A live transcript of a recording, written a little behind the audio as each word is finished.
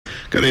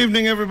Good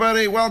evening,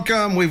 everybody.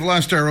 Welcome. We've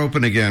lost our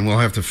open again. We'll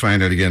have to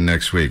find it again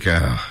next week.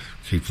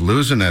 Keep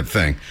losing that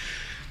thing.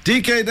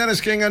 DK, Dennis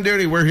King on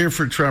duty. We're here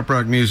for Trop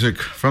Rock Music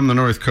from the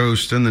North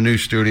Coast in the new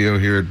studio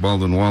here at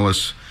Baldwin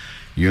Wallace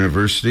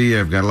University.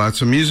 I've got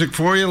lots of music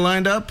for you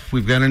lined up.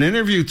 We've got an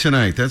interview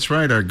tonight. That's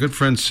right. Our good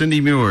friend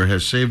Cindy Muir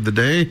has saved the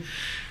day.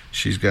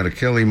 She's got a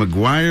Kelly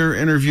McGuire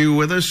interview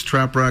with us,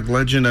 Trop Rock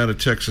legend out of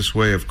Texas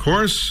Way, of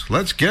course.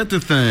 Let's get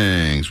to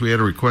things. We had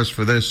a request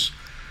for this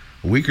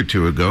a week or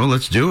two ago.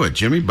 Let's do it.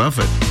 Jimmy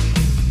Buffett.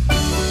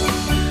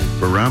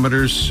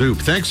 Barometer Soup.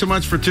 Thanks so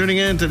much for tuning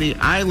in to the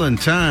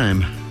Island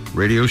Time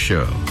radio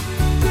show.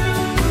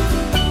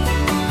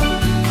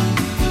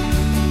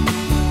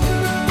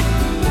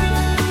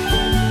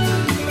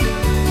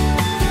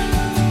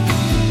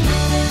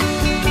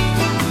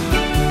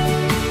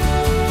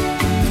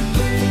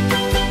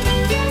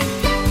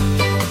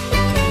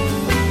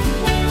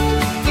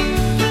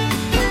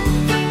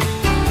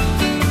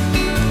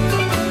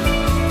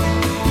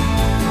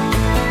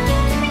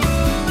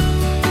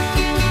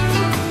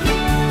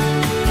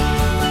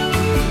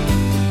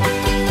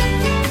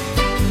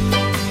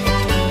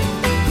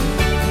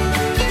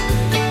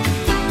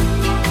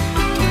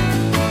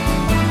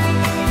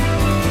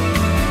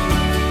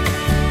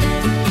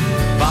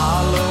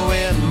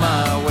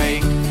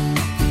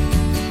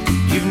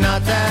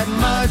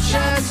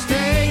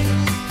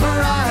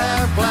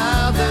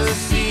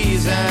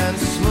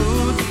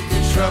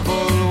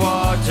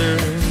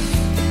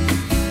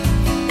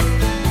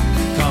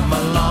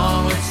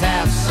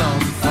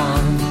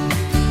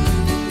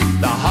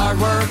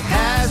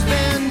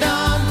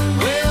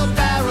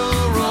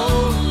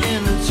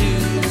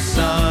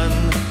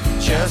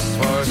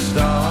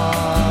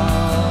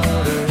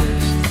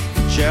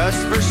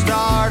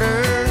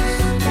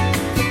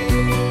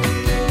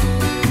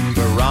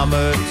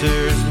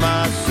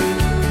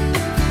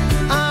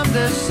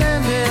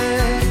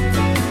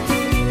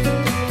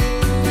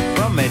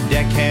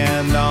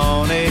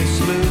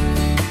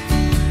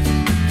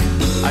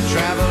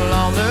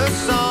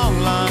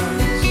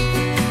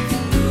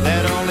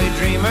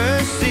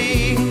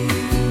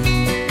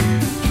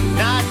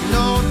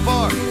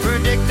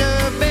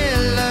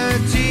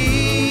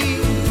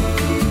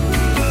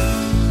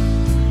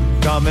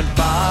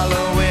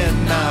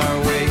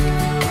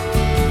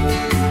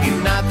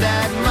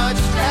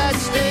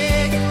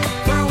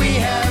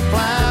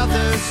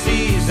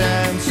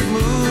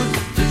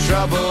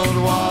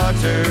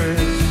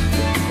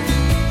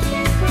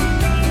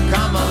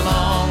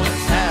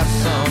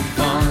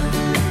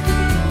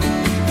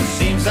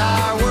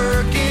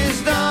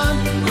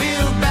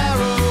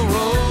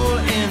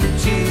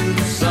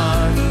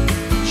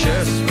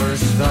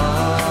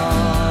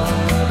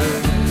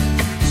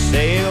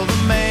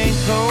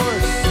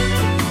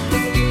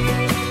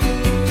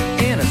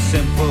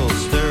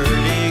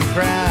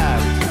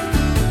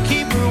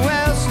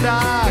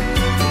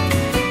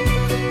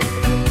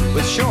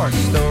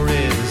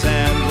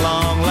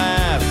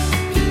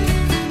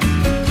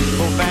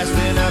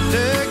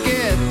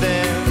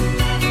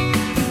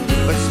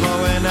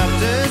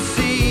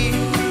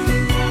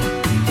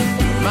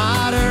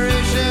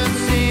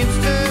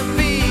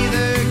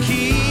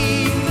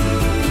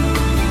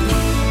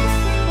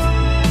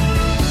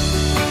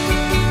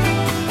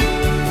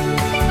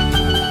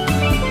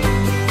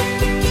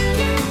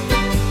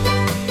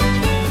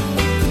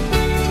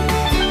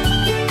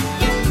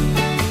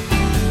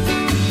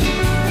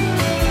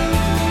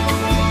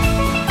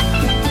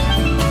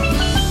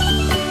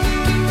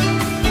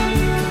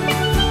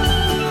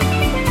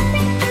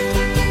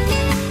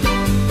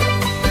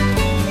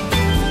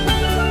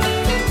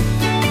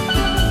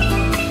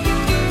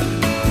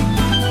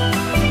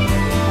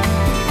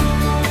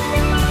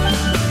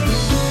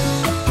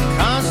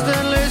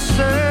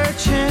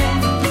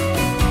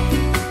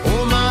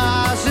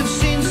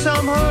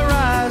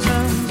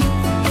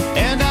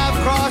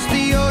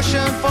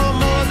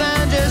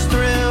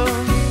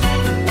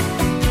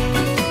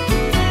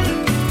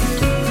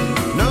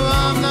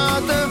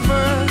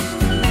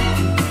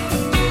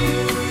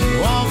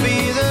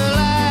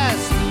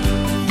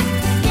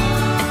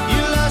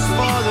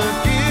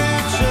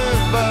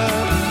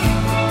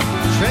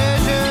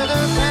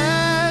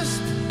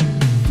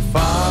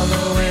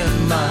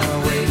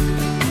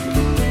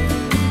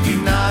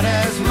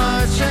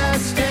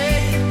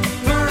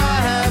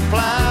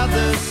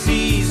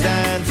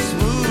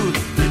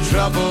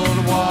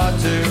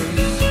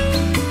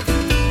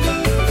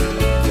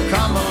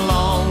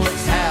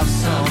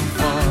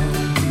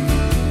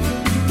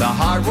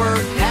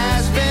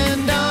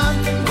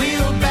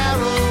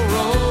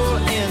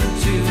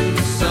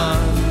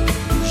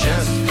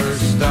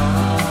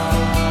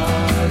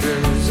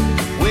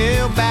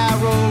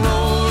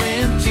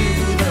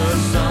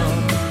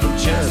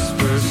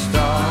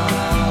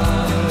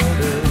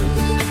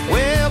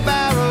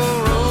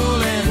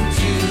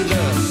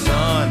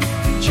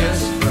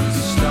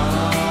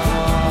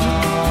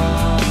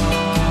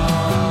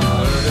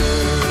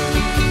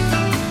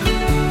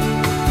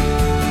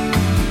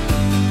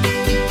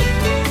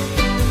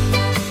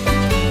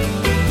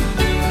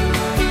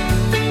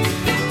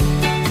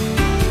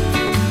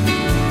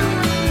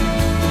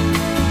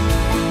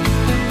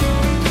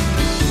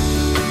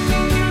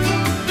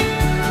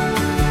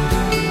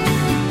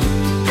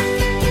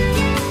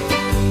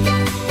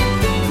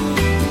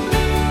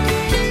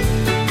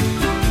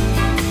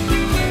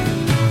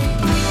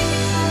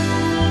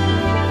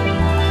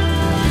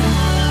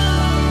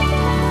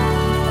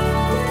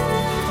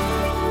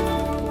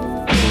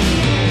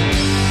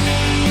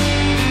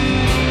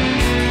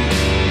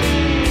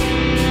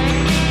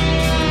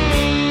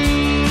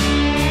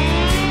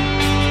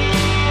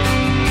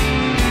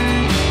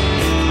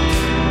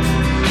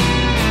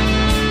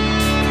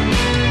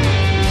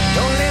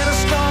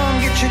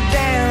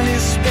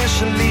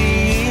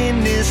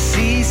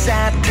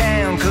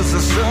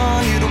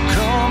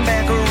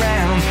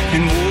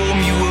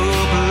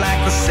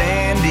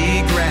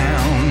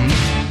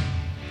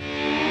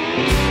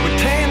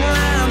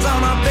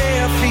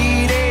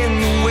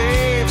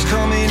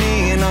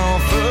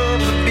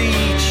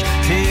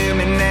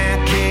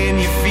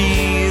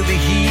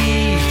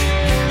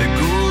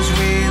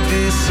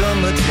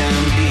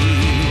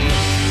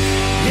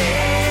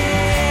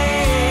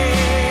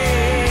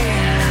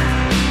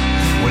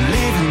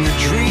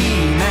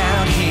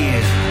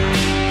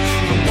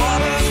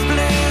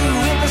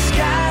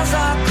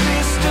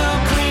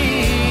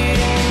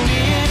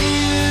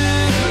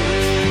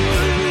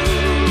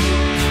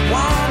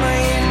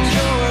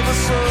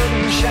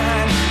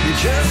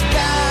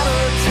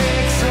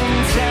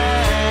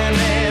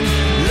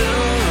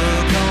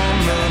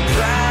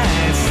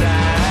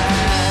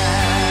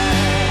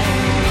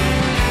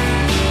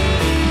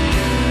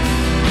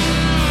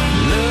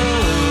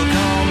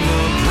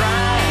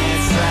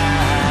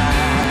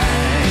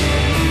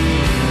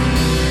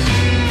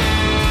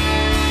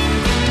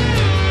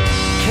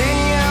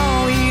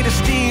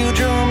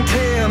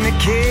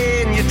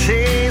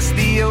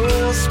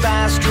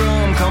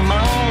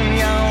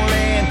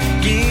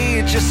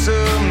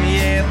 some,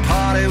 yeah,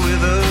 party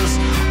with us,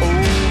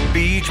 old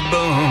beach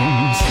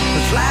bums.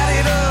 Let's light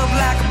it up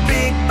like a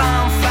big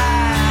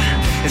bonfire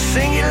and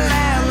sing it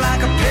loud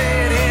like a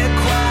pet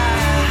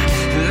choir.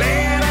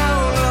 Let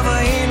all of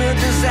our inner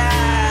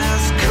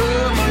desires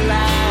come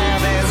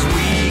alive as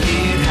we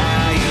get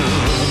higher.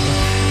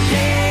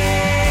 Yeah,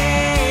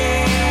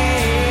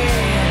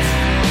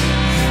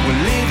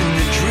 we're living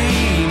the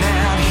dream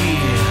out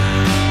here.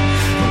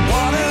 The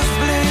water's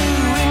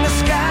blue and the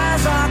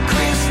skies are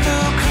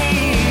crystal clear.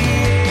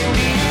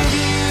 And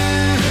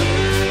if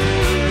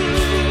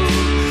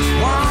you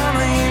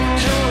wanna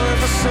enjoy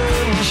the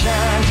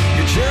sunshine,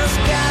 you just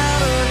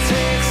gotta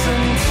take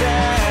some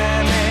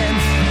time and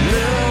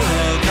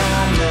look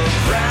on the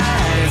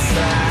bright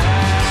side.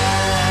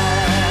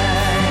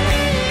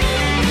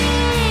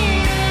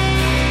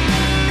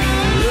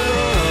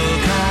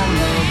 Look on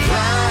the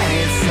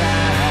bright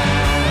side.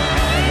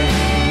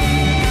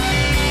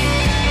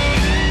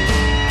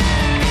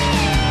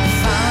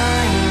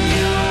 Find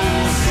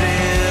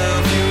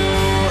yourself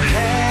your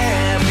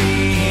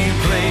happy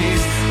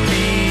place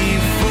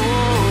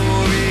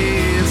before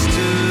it's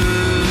too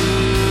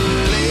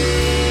late.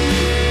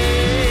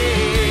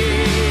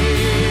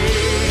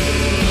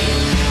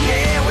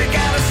 Yeah, we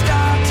gotta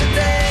start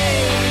today.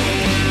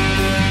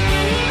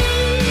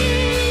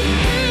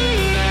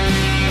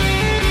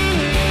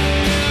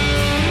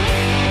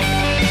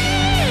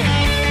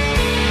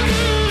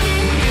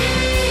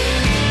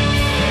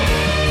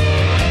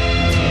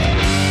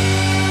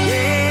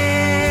 Yeah,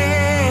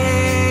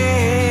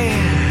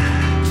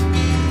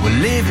 we're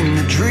living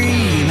the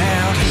dream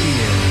out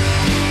here.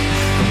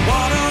 The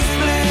water's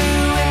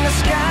blue and the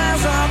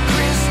skies are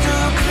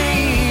crystal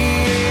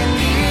clear. And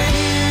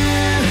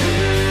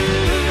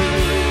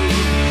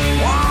you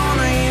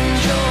wanna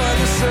enjoy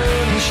the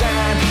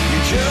sunshine, you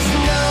just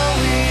know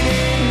it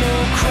ain't no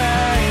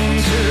crime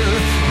to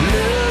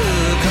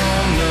look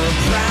on the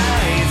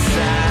bright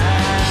side.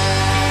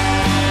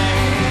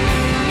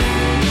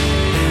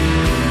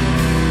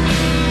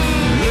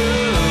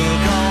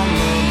 Look on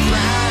the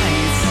bright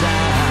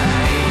side.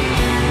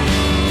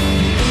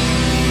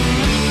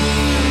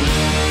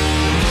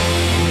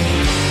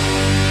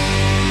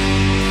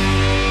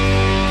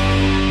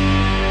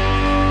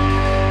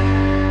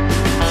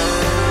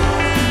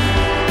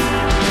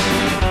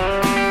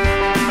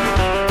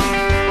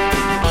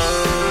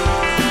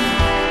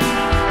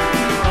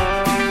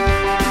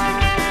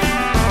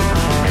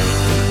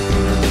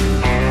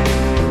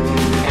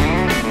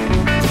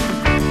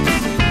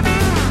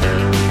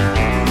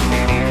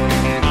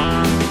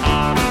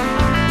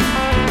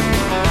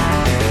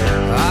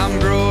 I'm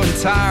growing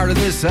tired of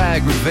this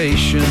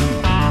aggravation.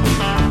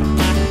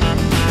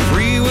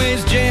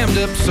 Freeways jammed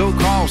up,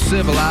 so-called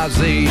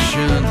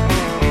civilization.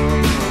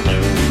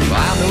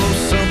 I know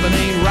something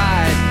ain't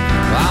right.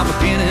 I'm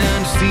beginning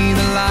to see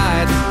the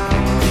light.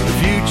 The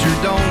future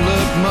don't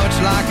look much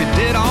like it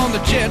did on the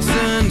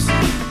Jetsons.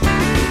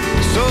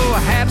 So I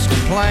hatched a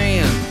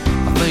plan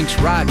I think's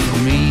right for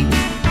me.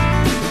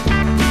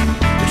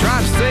 To try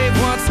to save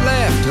what's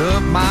left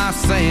of my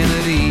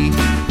sanity.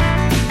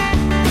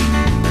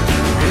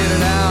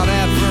 Headed out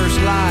at first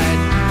light.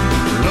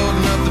 We're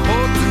loading up the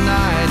boat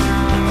tonight.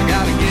 I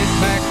gotta get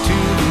back to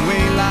the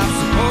way life's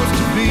supposed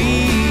to be.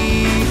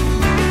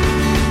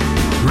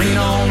 Green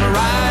on the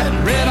right,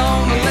 red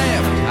on the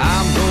left.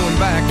 I'm going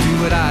back to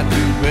what I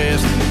do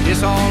best.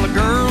 Kiss all the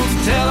girls,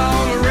 tell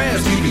all the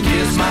rest. You can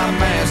kiss my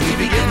mask if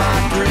you get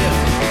my drift.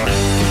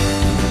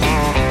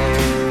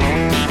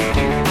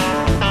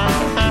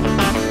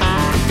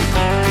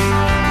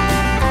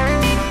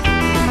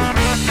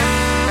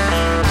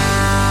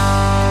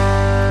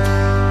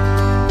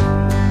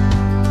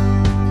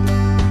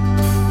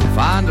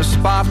 Find a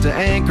spot to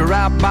anchor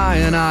out by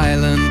an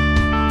island.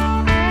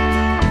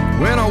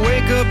 When I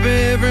wake up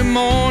every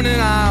morning,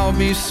 I'll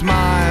be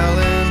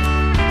smiling.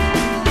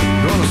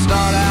 Gonna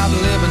start out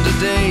living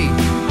today,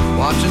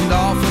 watching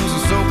dolphins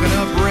and soaking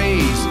up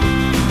rays,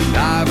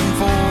 diving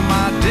for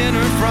my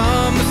dinner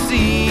from the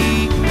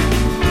sea.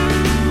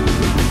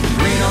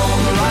 Green on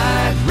the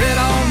right, red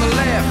on the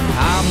left.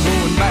 I'm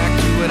going back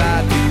to what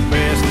I do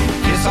best.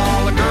 Kiss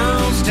all the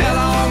girls, tell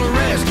all the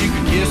rest. You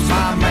can kiss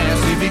my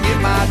mask if you get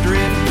my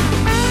drift.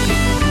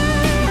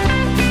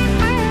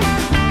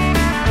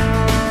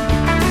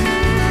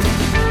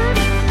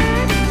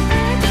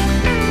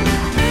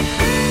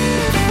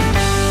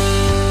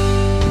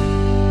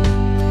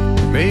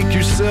 Make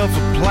yourself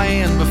a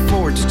plan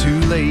before it's too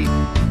late.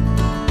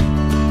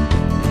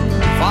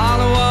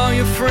 Follow all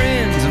your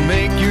friends and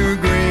make your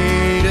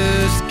great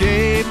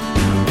escape.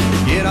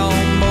 Get on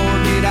board,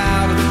 get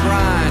out of the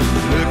grind.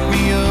 Look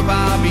me up,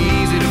 I'll be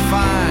easy to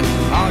find.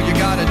 All you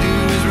gotta do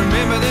is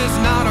remember this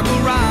nautical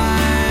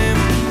rhyme.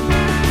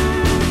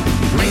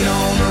 Green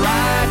on the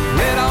right,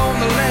 red on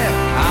the left.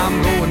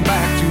 I'm going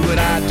back to what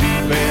I do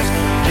best.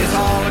 Kiss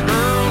all the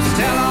girls,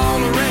 tell all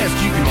the rest.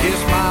 You can kiss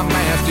my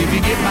mask if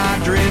you get my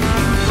drift.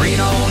 Green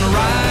on the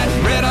right,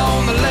 red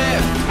on the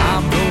left.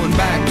 I'm going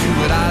back to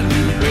what I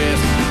do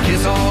best.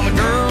 Kiss all the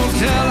girls,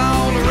 tell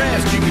all the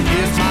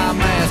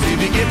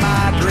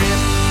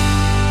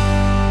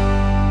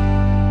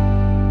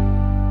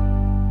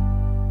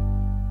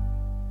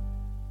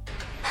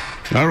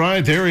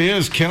right, there he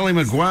is, Kelly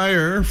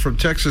McGuire from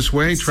Texas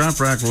Way, trop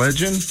rock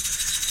legend.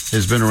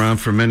 Has been around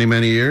for many,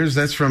 many years.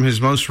 That's from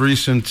his most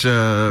recent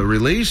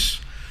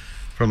release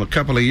from a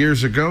couple of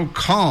years ago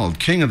called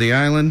King of the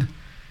Island.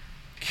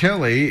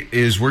 Kelly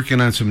is working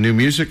on some new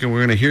music, and we're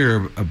going to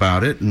hear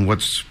about it and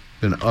what's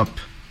been up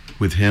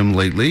with him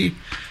lately,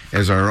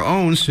 as our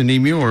own Cindy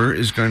Muir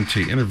is going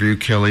to interview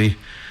Kelly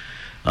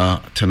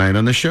tonight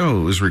on the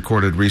show. It was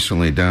recorded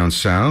recently down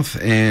south,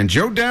 and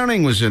Joe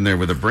Downing was in there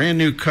with a brand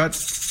new cut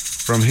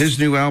from his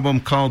new album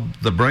called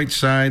The Bright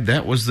Side.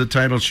 That was the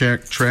title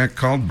track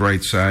called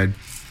Bright Side.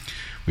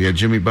 We had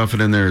Jimmy Buffett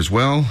in there as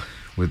well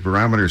with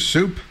Barometer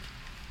Soup.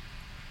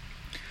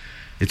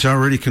 It's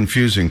already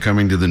confusing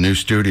coming to the new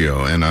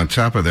studio, and on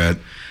top of that,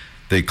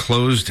 they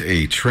closed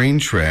a train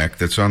track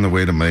that's on the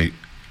way to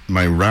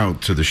my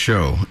route to the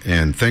show,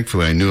 and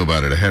thankfully I knew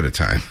about it ahead of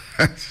time.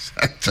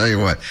 I tell you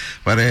what,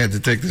 but I had to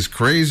take this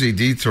crazy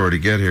detour to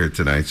get here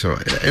tonight, so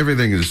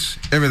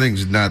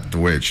everything's not the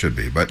way it should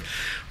be. But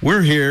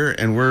we're here,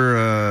 and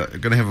we're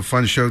going to have a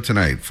fun show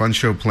tonight, fun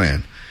show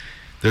planned.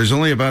 There's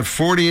only about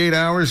 48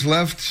 hours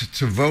left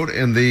to vote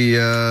in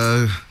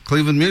the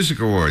Cleveland Music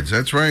Awards.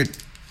 That's right.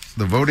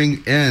 The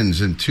voting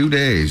ends in 2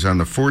 days on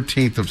the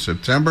 14th of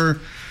September.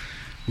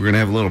 We're going to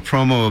have a little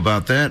promo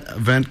about that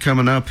event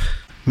coming up.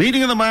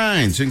 Meeting of the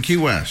Minds in Key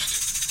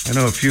West. I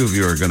know a few of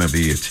you are going to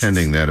be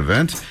attending that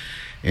event,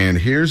 and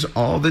here's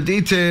all the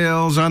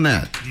details on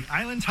that. The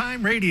Island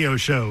Time Radio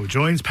Show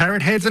joins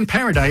Parrot Heads in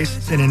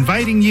Paradise in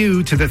inviting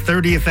you to the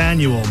 30th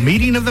Annual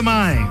Meeting of the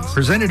Minds,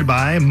 presented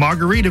by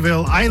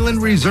Margaritaville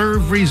Island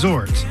Reserve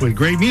Resorts, with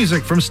great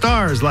music from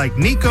stars like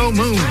Nico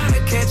Moon,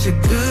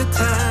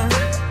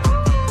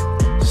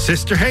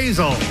 Sister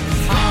Hazel,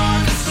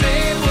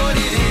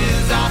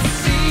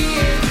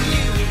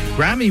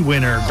 Grammy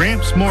winner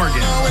Gramps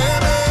Morgan,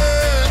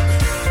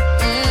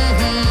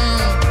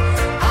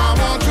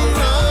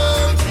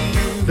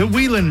 the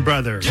Whelan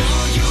Brothers,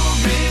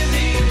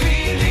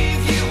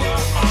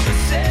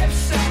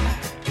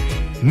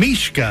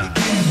 Mishka,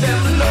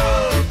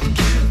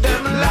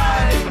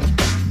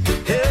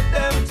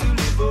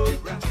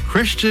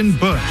 Christian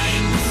Bush,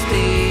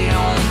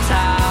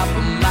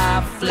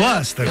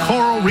 plus the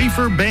Coral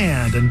Reefer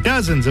Band and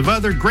dozens of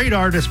other great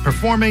artists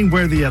performing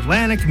where the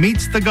Atlantic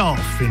meets the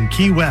Gulf in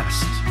Key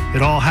West.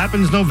 It all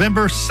happens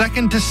November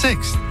 2nd to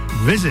 6th.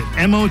 Visit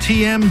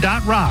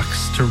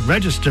MOTM.rocks to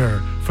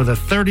register for the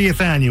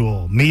 30th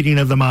Annual Meeting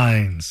of the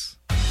Minds.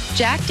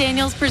 Jack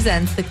Daniels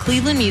presents the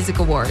Cleveland Music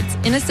Awards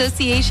in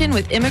association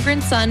with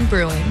Immigrant Sun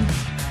Brewing.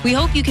 We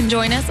hope you can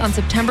join us on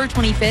September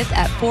 25th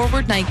at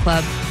Forward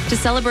Nightclub to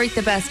celebrate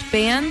the best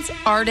bands,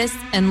 artists,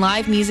 and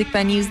live music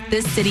venues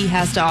this city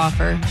has to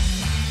offer.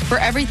 For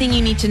everything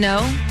you need to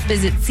know,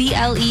 visit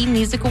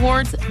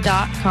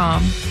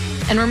CLEmusicawards.com.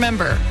 And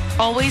remember,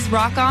 always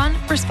rock on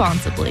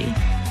responsibly.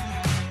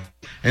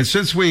 And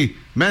since we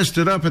messed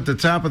it up at the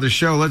top of the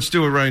show, let's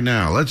do it right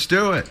now. Let's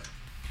do it.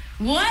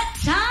 What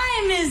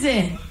time is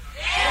it? It's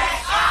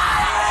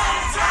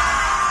Island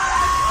time!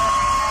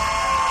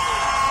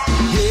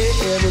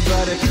 Yeah,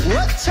 everybody,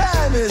 what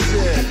time is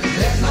it?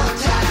 There's no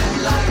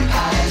time like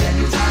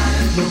Island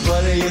time.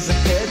 Nobody is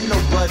ahead,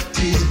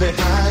 nobody's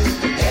behind.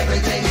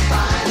 Everything's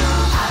fine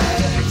on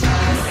Island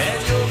time.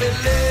 And you'll be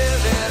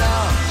living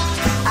on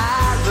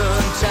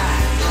Island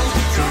time.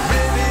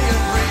 Caribbean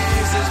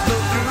breezes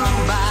blow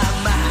through my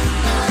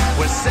mind.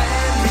 Where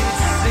sand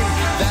meets sea,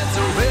 that's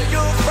where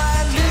you'll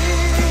find me.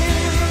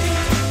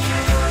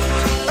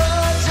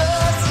 Oh,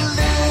 just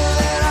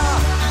living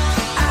on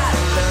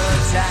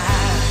Island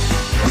time.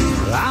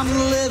 I'm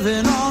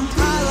living on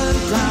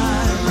Island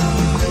time.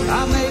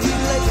 I may be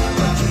late,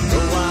 but you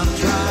know I'm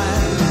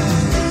trying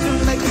to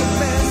make the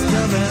best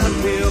of an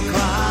uphill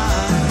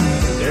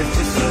climb. There's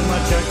just so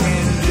much I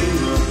can do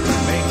to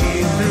make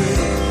it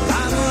through.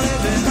 I'm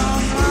living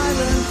on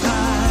Island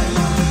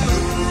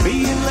time.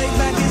 Being laid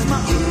back is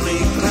my only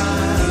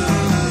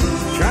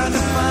crime. Trying to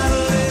find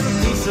a little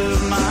peace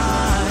of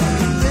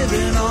mind.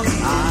 Living on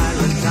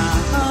Island time.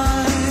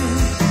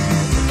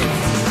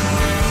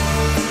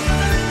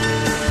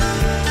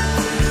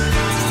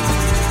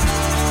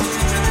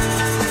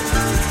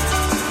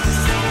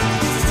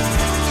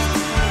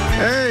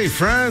 Hey,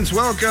 friends,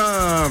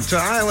 welcome to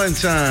Island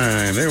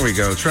Time. There we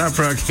go. Trop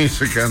rock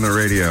music on the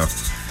radio.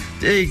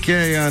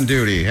 DK on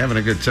duty, having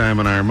a good time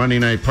on our Monday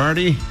night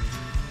party.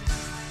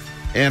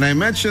 And I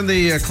mentioned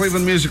the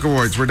Cleveland Music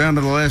Awards. We're down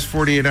to the last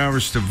 48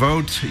 hours to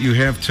vote. You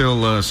have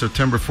till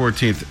September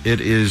 14th.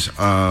 It is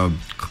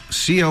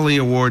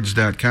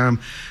CLEawards.com,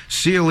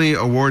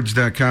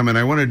 CLEawards.com. And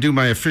I want to do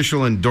my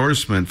official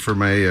endorsement for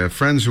my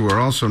friends who are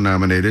also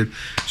nominated.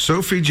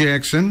 Sophie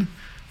Jackson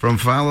from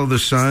Follow the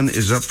Sun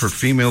is up for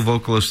Female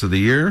Vocalist of the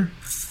Year.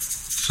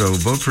 So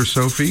vote for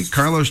Sophie.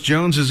 Carlos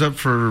Jones is up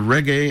for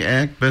Reggae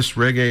Act, Best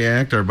Reggae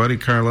Act, our buddy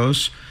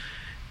Carlos.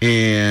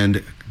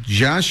 And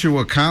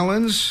Joshua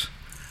Collins,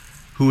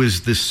 who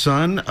is the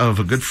son of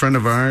a good friend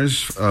of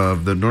ours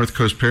of the North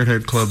Coast Parrot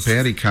Head Club,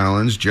 Patty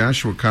Collins.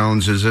 Joshua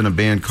Collins is in a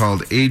band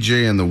called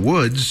AJ and the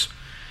Woods,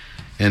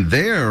 and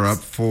they are up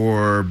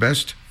for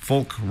Best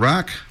folk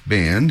rock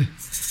band.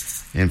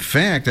 In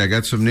fact, I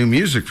got some new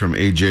music from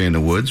AJ and the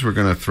Woods we're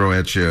going to throw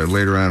at you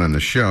later on the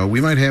show.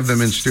 We might have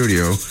them in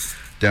studio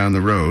down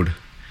the road.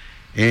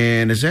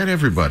 And is that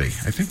everybody?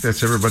 I think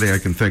that's everybody I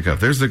can think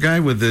of. There's the guy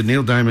with the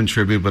Neil Diamond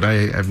tribute, but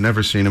I've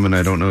never seen him and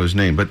I don't know his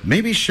name. But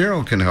maybe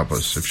Cheryl can help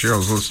us if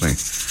Cheryl's listening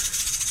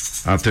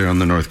out there on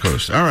the North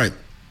Coast. All right.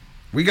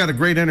 We got a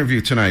great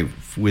interview tonight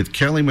with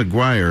Kelly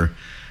McGuire.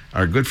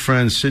 Our good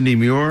friend Cindy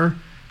Muir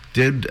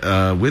did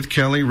with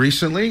Kelly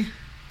recently.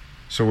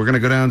 So we're going to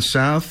go down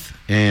south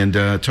and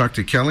talk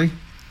to Kelly.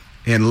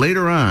 And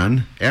later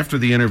on, after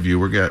the interview,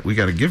 we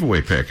got a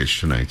giveaway package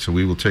tonight. So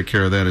we will take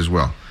care of that as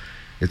well.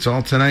 It's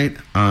all tonight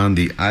on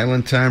the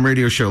Island Time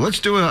Radio Show.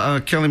 Let's do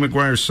a Kelly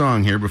McGuire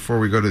song here before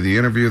we go to the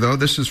interview, though.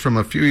 This is from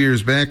a few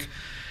years back.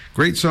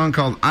 Great song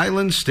called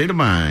Island State of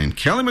Mind.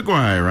 Kelly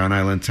McGuire on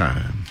Island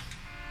Time.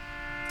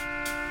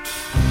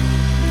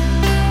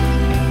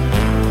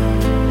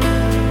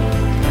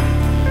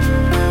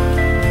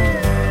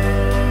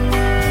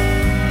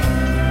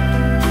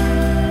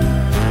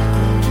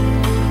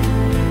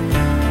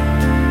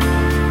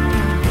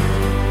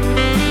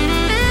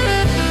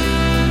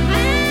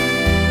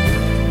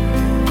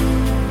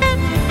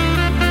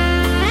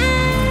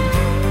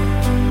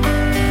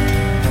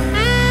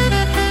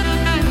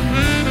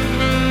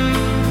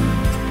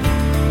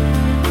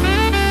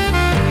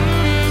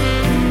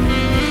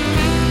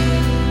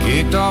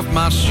 Off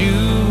my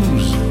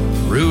shoes,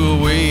 threw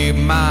away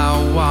my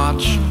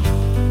watch,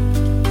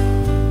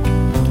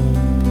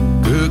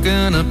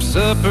 cooking up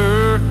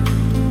supper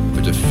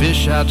with the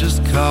fish I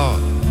just caught,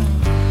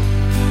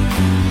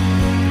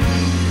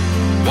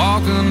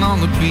 walking on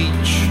the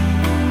beach,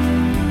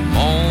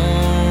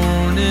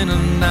 morning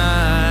and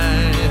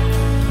night.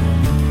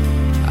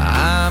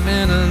 I'm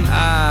in an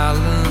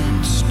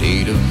island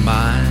state of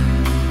mind.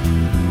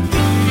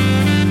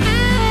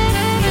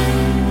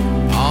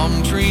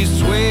 Palm trees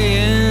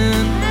swaying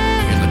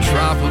in the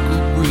tropical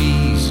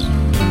breeze,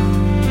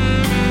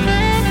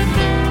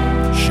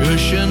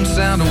 shushing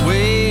sound of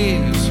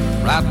waves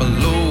right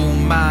below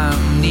my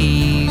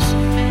knees.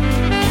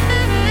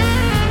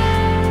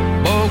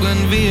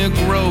 Bougainvillea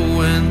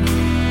growing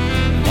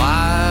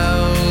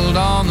wild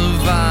on the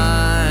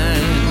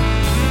vine.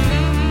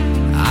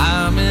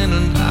 I'm in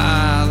an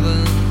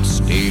island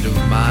state of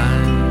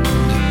mind.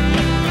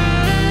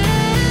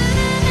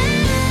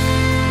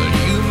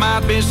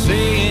 Might be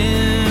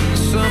saying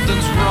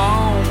something's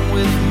wrong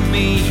with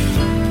me.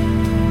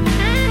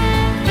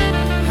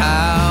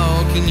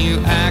 How can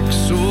you act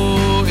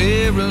so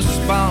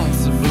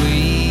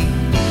irresponsibly?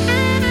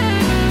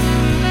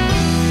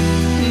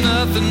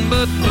 Nothing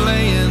but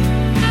playing,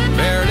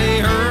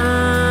 barely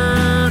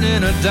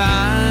earning a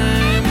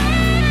dime.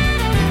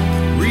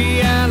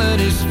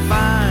 Reality's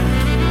fine,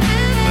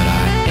 but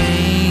I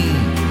ain't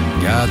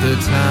got the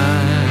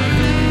time.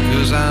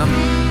 'Cause I'm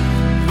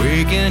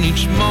waking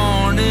each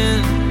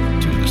morning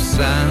to the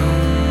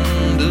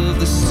sound of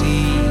the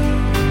sea.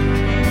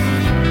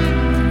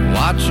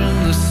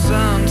 Watching the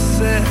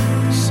sunset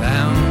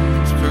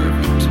sounds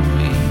perfect to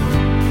me.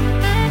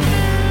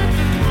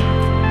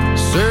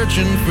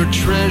 Searching for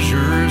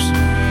treasures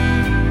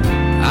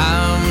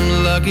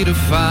I'm lucky to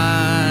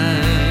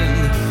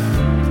find.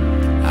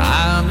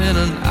 I'm in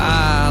an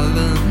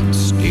island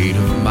state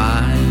of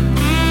mind.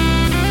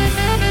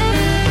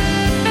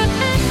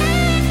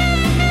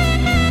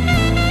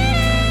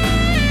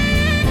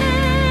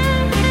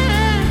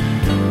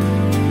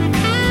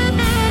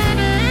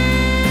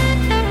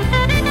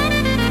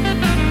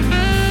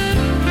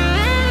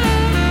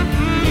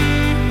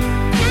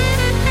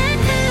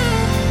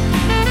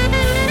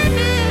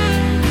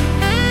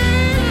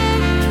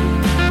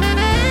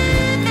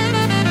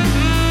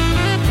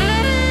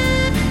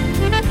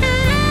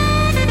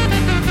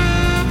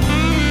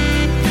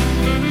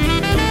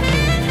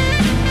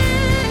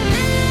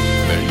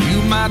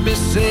 Might be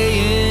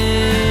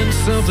saying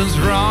something's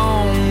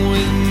wrong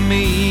with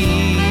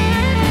me.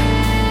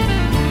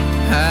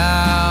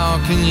 How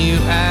can you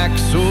act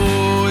so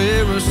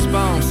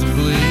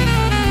irresponsibly?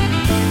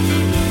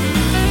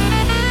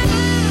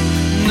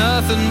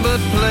 Nothing but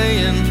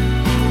playing,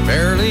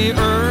 barely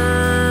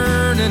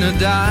earning a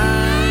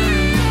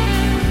dime.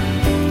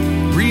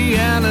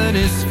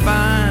 Reality's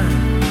fine,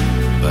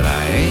 but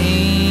I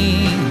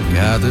ain't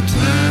got the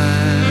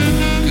time.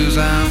 'Cause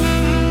I'm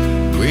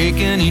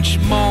waking each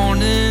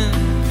morning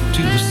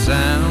to the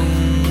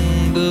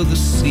sound of the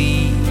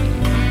sea.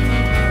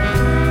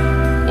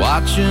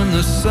 Watching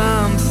the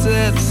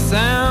sunset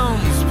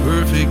sounds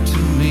perfect to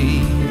me.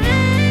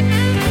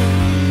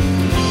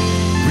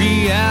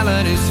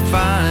 Reality's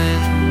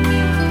fine,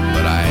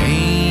 but I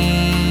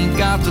ain't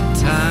got the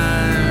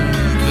time.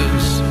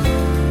 'Cause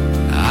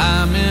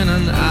I'm in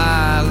an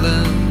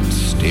island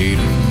state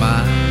of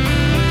mind.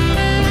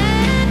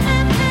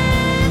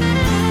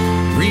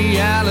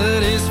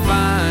 Reality's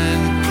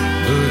fine,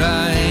 but I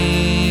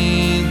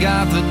ain't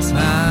got the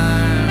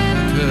time.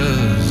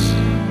 'Cause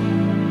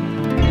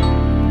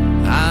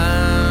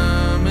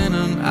I'm in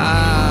an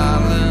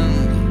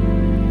island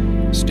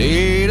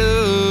state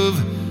of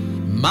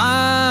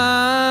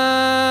mind.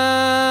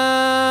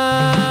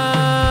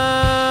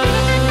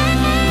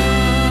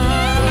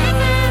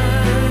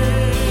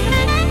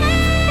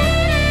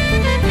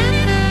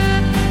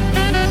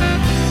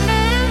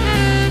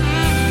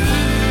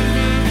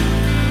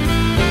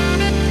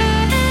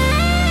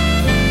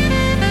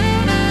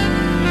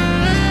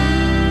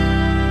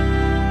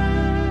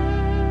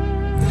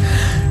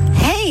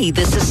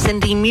 is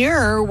Cindy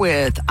Muir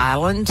with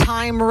Island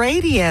Time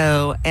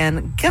Radio.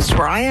 And guess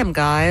where I am,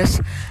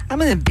 guys?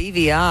 I'm in the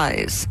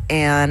BVI's,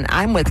 and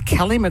I'm with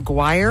Kelly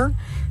McGuire,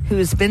 who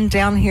has been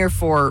down here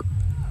for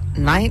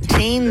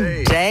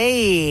 19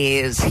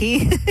 days.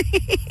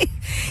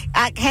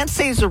 I can't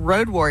say he's a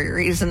road warrior.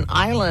 He's an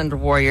island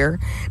warrior.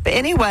 But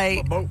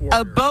anyway,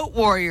 a boat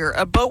warrior.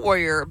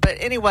 But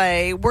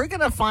anyway, we're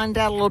going to find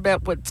out a little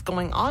bit what's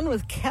going on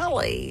with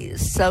Kelly.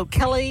 So,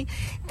 Kelly,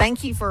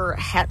 thank you for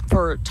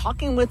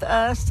talking with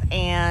us,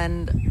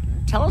 and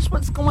tell us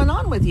what's going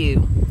on with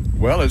you.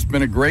 Well, it's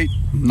been a great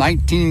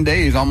 19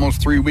 days,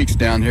 almost 3 weeks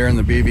down here in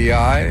the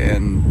BVI,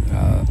 and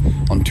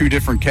on 2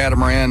 different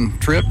catamaran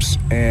trips,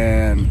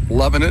 and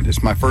loving it.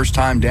 It's my first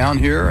time down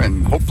here,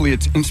 and hopefully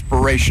it's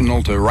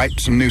inspirational to write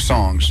some new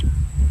songs.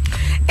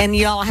 And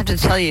y'all, I have to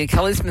tell you,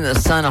 Kelly's been in the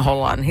sun a whole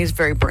lot, and he's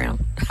very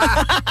brown.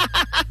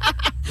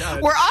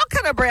 We're all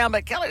kind of brown,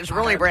 but Kelly's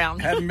really brown.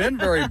 Hadn't been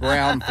very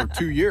brown for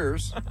 2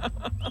 years.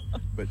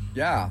 But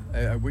yeah,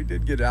 we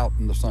did get out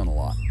in the sun a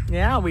lot.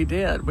 Yeah, we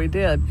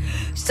did.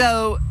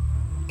 So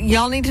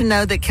y'all need to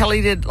know that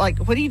Kelly did,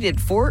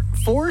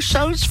 four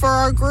shows for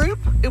our group.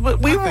 We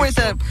were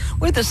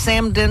with the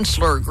Sam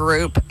Densler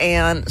group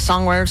and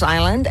Songwriters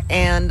Island,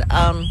 and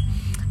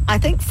I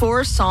think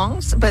 4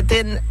 songs. But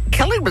then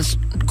Kelly was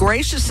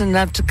gracious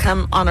enough to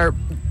come on our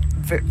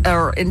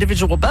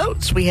individual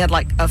boats. We had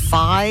like a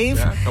 5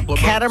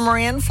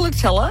 catamaran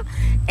flotilla,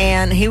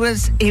 and he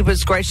was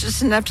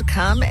gracious enough to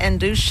come and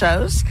do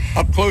shows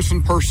up close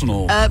and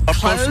personal. Up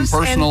close and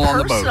personal on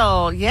the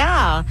boat.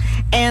 Yeah,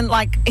 and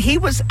he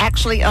was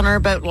actually on our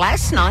boat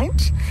last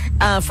night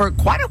for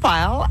quite a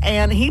while,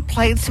 and he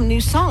played some new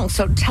songs.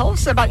 So tell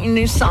us about your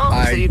new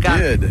songs that you got.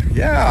 I did.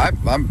 Yeah,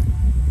 I'm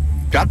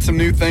got some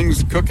new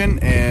things cooking,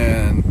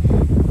 and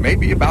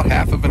maybe about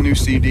half of a new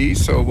CD.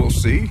 So we'll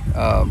see.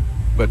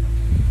 But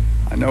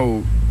I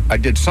know I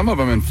did some of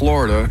them in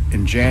Florida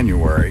in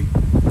January,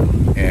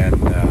 and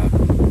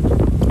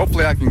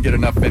hopefully I can get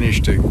enough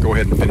finished to go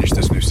ahead and finish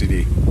this new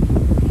CD.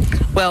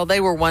 Well, they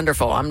were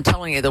wonderful. I'm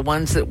telling you, the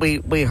ones that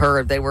we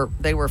heard, they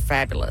were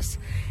fabulous.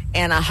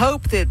 And I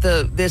hope that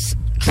this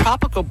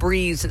tropical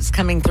breeze that's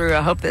coming through,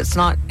 I hope that's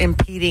not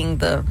impeding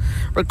the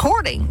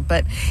recording.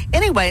 But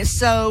anyway,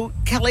 so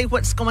Kelly,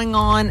 what's going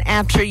on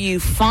after you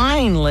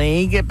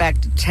finally get back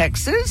to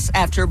Texas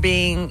after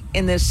being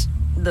in this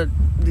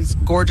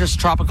gorgeous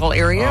tropical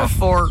area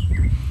for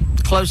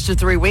close to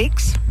 3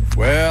 weeks?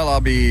 Well,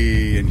 I'll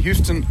be in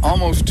Houston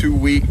almost 2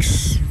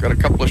 weeks. Got a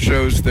couple of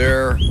shows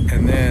there,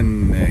 and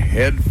then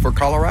head for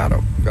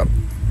Colorado. Got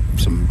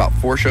about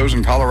 4 shows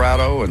in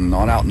Colorado and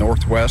on out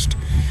Northwest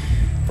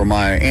for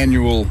my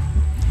annual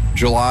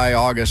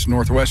July-August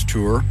Northwest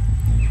tour.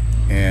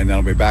 And then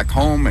I'll be back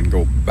home and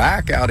go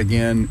back out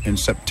again in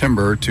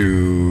September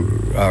to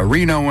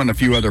Reno and a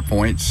few other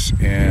points.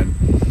 And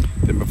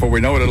then before we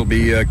know it, it'll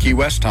be Key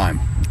West time.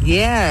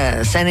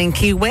 Yes, and in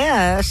Key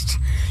West,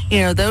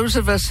 those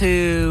of us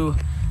who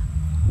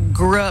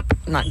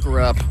not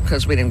grew up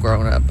because we didn't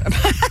grow up.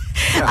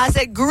 Yeah. I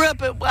said grew up,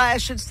 but I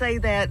should say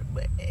that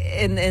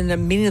in the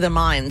meaning of the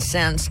mind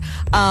sense.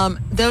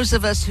 Those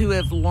of us who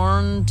have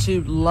learned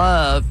to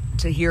love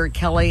to hear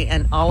Kelly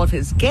and all of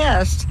his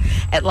guests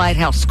at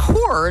Lighthouse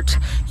Court,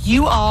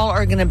 you all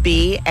are going to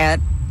be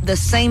at the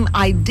same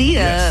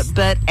idea,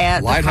 but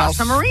at Lighthouse,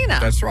 the Casa Marina.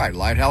 That's right.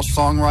 Lighthouse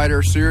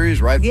Songwriter Series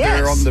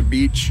there on the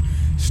beach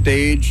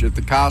stage at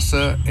the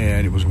Casa,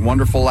 and it was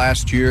wonderful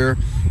last year,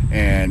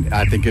 and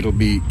I think it'll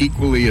be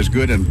equally as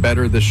good and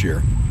better this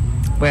year.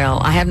 Well,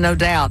 I have no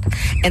doubt.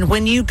 And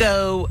when you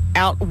go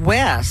out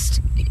west,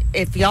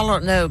 if y'all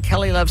don't know,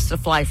 Kelly loves to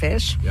fly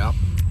fish. Yeah.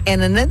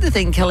 And another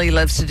thing Kelly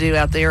loves to do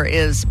out there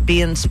is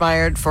be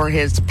inspired for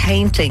his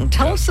painting.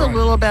 Tell us a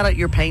little about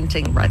your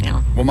painting right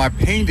now. Well, my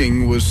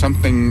painting was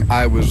something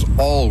I was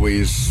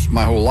always,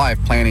 my whole life,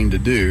 planning to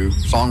do.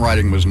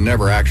 Songwriting was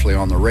never actually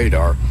on the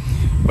radar.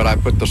 But I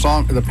put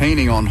the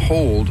painting on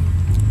hold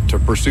to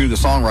pursue the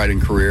songwriting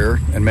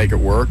career and make it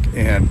work.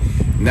 And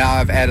now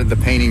I've added the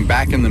painting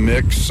back in the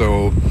mix,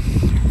 so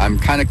I'm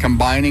kind of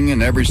combining,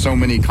 and every so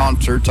many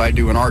concerts I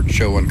do an art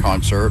show and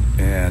concert.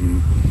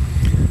 And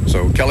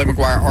so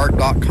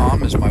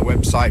KellyMcGuireArt.com is my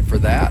website for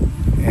that.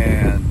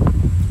 And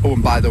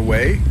and by the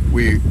way,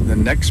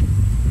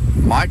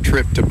 my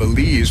trip to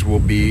Belize will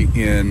be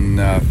in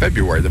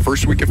February. The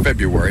first week of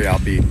February, I'll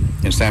be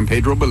in San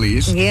Pedro,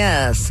 Belize.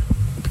 Yes.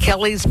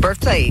 Kelly's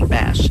birthday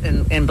bash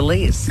in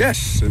Belize.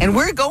 Yes. And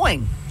we're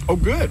going. Oh,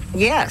 good.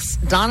 Yes.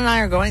 Don and I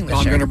are going this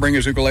year. Don going to bring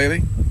his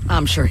ukulele?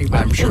 I'm sure he will.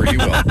 I'm sure he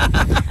will.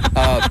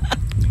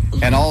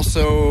 And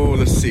also,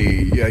 let's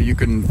see, you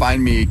can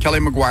find me, Kelly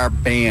McGuire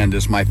Band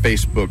is my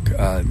Facebook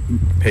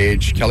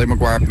page. Kelly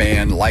McGuire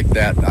Band, like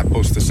that. I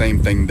post the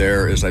same thing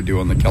there as I do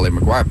on the Kelly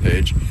McGuire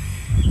page.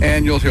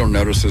 And you'll hear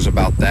notices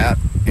about that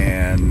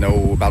and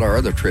know about our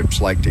other trips,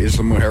 like to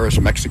Isla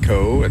Mujeres,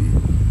 Mexico.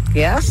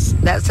 Yes,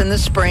 that's in the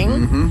spring.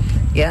 Mm-hmm.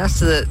 Yes,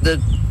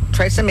 the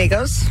Tres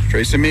Amigos.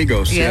 Tres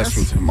Amigos, yes,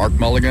 with Mark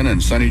Mulligan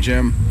and Sonny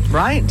Jim.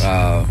 Right.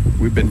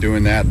 We've been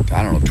doing that,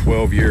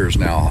 12 years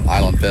now,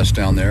 Island Fest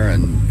down there,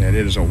 and it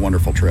is a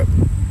wonderful trip.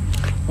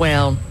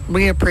 Well,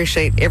 we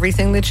appreciate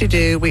everything that you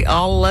do. We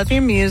all love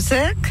your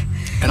music.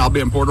 And I'll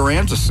be in Port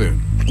Aransas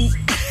soon.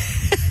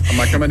 Am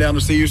I coming down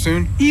to see you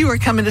soon? You are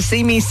coming to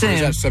see me Or soon. is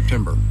that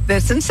September?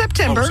 That's in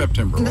September. Oh,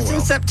 September. Oh, That's in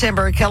well.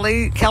 September.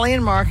 Kelly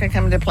and Mark are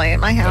coming to play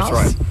at my house.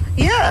 That's right.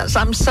 Yes,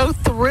 I'm so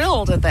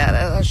thrilled at that.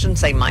 I shouldn't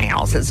say my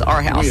house. It's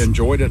our house. We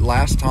enjoyed it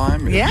last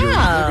time. Yeah.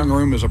 Your living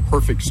room is a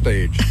perfect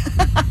stage.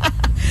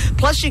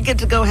 Plus, you get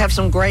to go have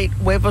some great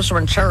huevos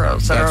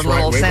rancheros at our That's right.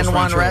 little Huevos San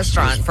Juan Rancheros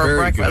restaurant was for very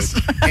breakfast.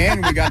 good.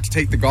 And we got to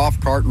take the golf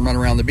cart and run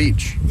around the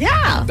beach.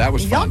 Yeah. That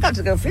was Y'all fun. got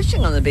to go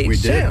fishing on the beach, We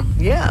did. too.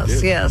 Yes, We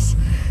did. yes.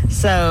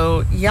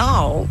 So,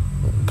 y'all,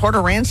 Port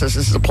Aransas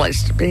is the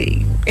place to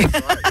be.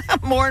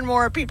 More and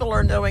more people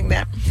are knowing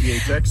that. PA,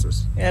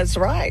 Texas. That's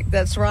right.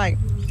 That's right.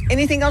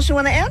 Anything else you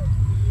want to add?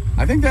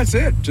 I think that's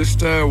it.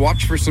 Just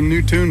watch for some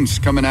new tunes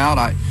coming out.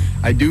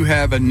 I do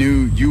have a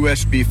new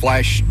USB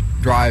flash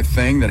drive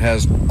thing that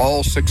has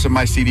all 6 of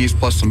my CDs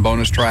plus some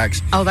bonus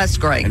tracks. Oh, that's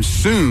great. And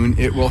soon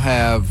it will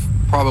have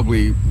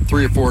probably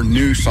 3 or 4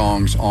 new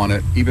songs on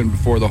it, even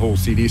before the whole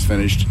CD's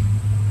finished,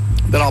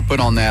 that I'll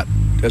put on that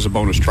as a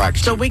bonus track.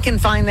 So we can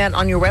find that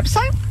on your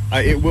website?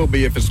 It will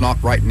be if it's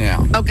not right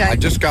now. Okay. I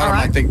just got All them,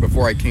 right. I think,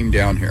 before I came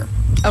down here.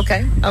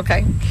 Okay.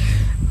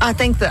 I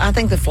think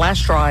the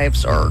flash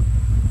drives are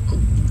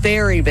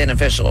very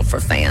beneficial for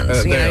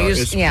fans. They are.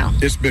 Yeah.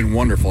 It's been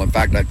wonderful. In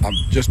fact, I'm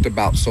just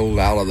about sold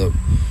out of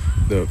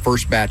the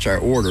first batch I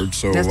ordered,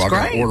 so That's I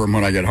got to great. order them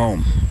when I get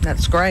home.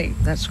 That's great.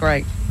 That's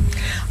great.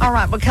 All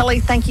right. Well,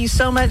 Kelly, thank you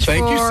so much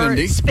Thank you, for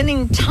Cindy.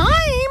 spending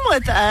time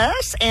with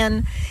us.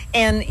 And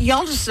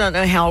y'all just don't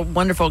know how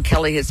wonderful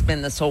Kelly has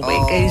been this whole week.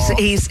 Aw.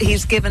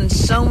 He's given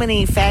so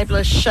many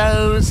fabulous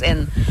shows,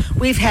 and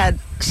we've had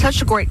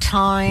such a great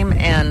time.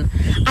 And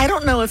I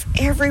don't know if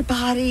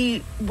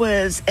everybody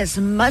was as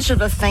much of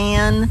a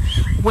fan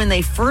when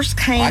they first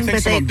came. I think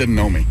but some of them didn't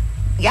know me.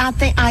 Yeah,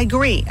 I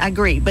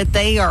agree. But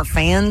they are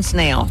fans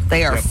now.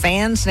 They are Yep.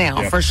 fans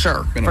now, Yep. for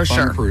sure. Been for a fun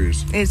sure.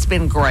 cruise. It's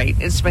been great.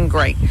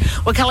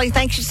 Well, Kelly,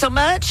 thank you so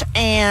much.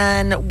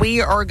 And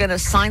we are going to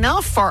sign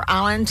off for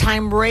Island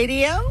Time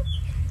Radio.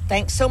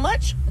 Thanks so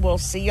much. We'll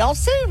see y'all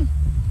soon.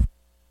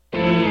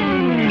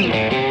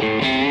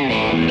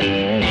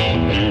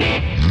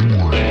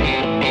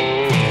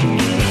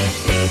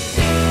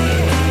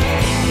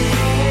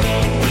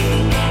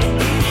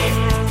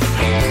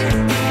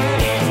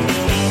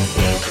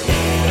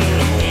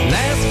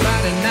 Last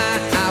Friday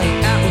night, I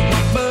went out with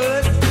my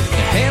bud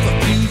to have a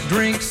few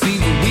drinks, see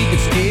what we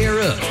could scare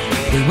up.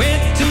 We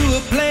went to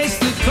a place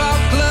they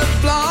called Club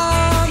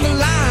Blonde. The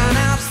line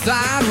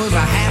outside was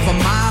a half a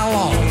mile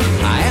long.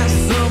 I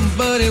asked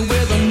somebody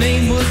where the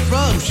name was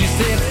from. She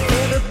said,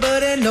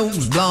 everybody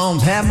knows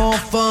blondes have more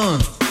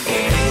fun.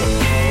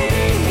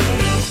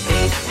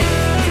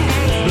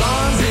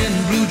 Blondes in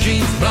blue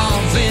jeans,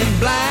 blondes in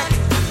black,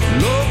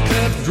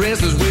 low-cut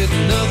dresses with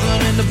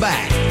nothing in the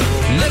back,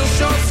 little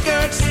short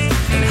skirts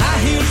and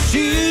high-heel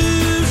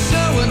shoes,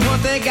 showing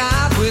what they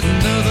got with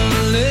nothing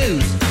to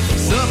lose.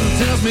 Something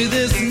tells me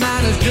this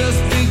night has just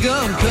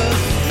begun, 'cause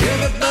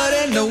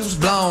everybody knows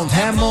blondes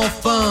have more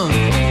fun.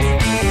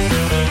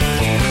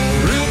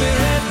 Ruby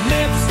red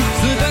lips,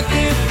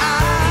 seductive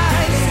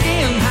eyes,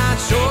 skin-high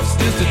shorts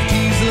just to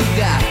tease the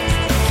guy.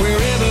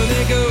 Wherever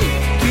they go,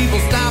 people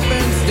stop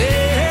and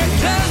stare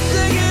just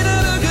to get a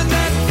look at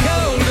that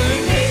golden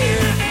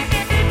hair.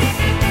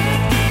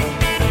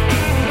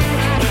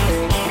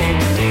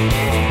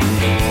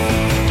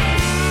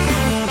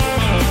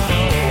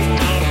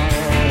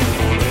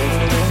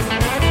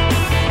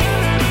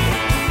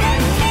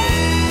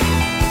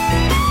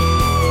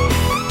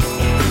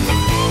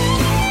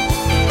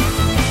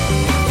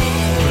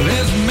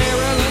 There's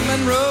Marilyn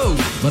Monroe,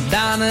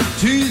 Madonna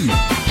too,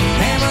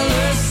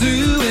 Pamela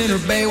Sue in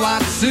her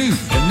Baywatch suit,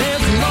 and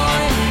there's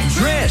Lauren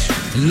Trish.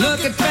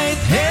 Look at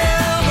Faith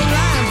Hill, the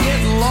line's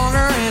getting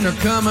longer and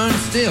they're coming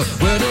still.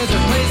 Well, there's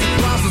a place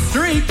across the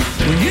street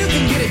where you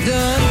can get it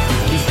done,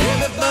 'cause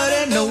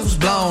everybody knows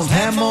blondes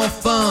have more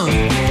fun.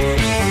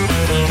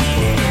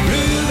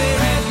 Ruby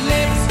red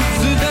lips,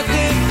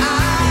 seductive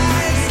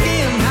eyes,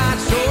 skin-high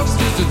shorts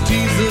just to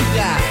tease the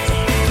guy.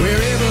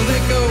 Wherever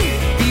they go,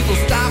 people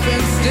stop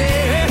and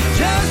stare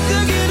just to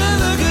get a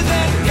look at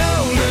that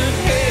golden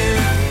hair.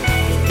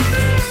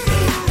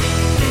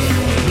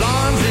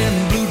 Blondes in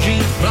blue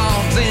jeans,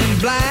 blondes in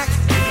black,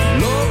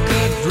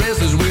 low-cut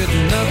dresses with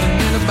nothing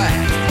in the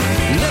back,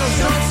 little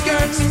short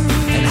skirts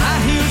and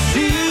high-heel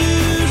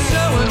shoes,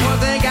 showing what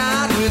they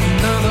got with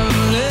nothing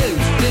to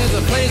lose. There's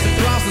a place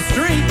across the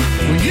street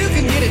where you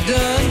can get it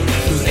done,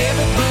 'cause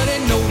everybody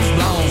knows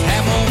blondes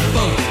have more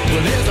fun.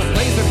 Well, there's a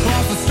place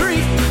across the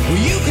street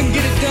where you can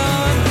get it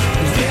done,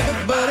 'cause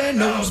everybody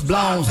knows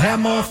blondes have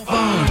more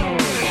fun.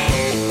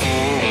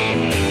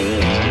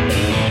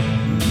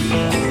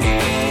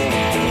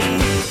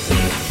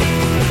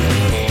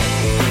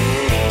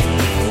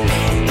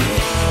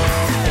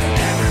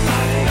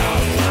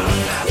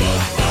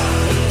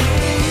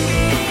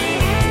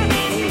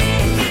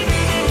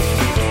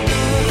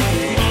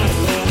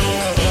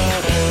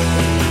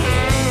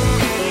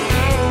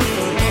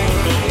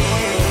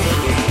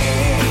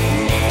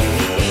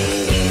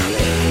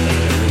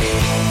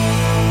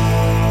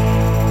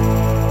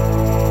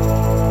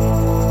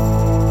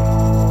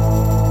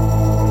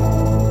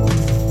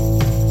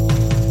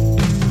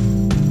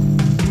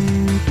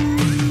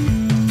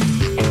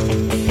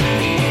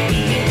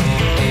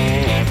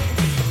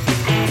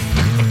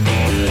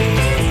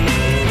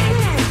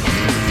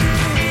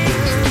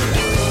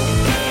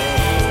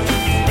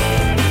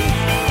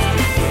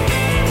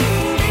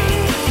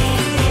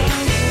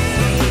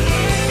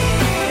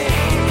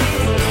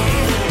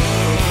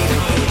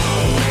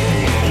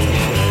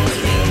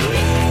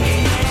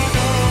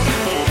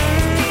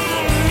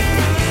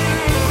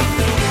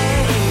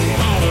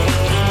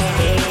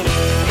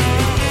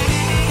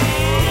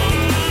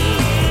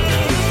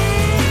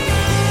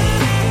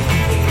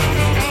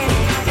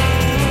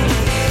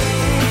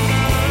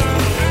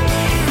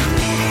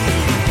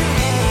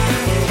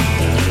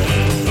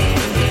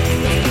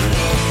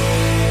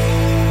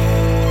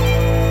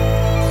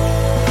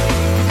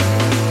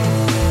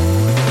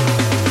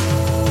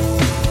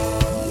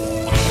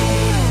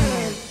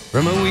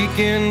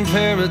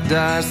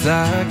 paradise,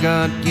 I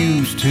got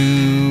used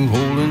to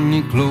holding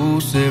you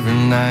close every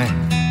night.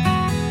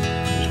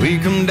 As we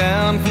come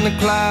down from the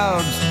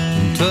clouds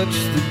and touch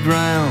the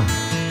ground,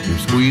 you're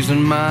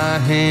squeezing my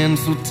hand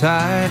so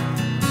tight.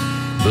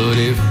 But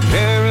if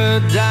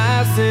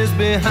paradise is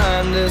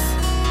behind us,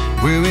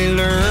 where we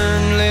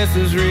learn less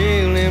is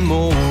really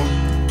more,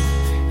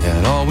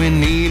 and all we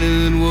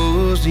needed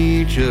was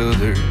each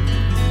other,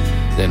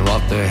 then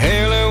what the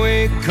hell are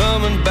we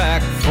coming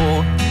back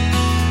for?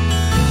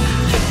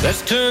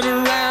 Let's turn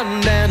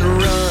around and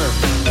run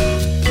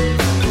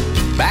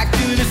back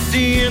to the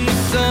sea and the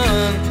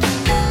sun.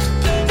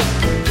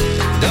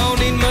 Don't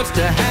need much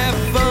to have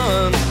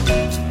fun,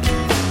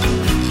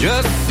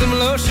 just some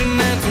lotion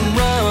and some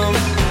rum.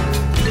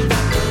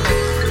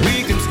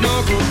 We can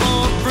snorkel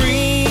for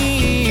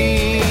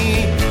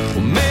free,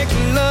 we'll make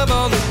love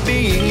on the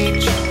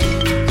beach,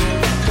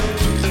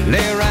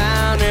 lay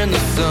around in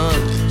the sun.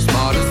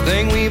 Smartest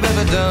thing we've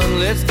ever done.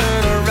 Let's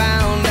turn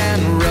around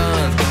and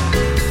run.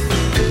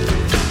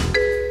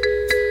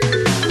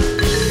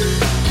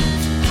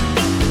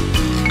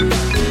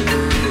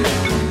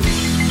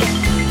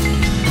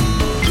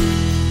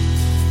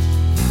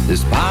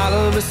 This pile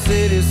of a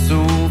city's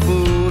so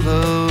full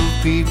of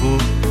people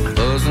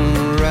buzzing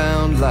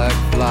around like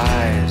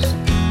flies,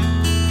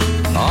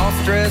 all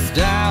stressed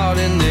out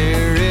in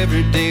their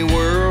everyday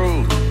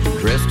world,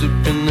 dressed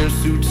up in their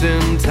suits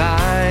and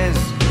ties,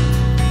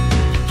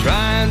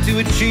 trying to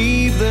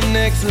achieve the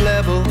next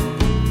level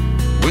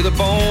with a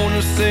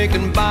bonus they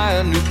can buy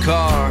a new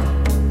car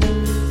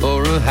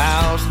or a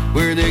house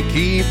where they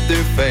keep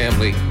their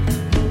family.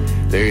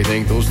 They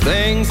think those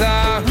things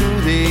are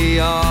who they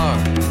are.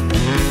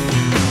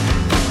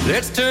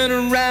 Let's turn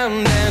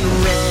around and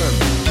run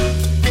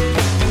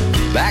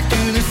back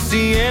to the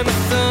sea and the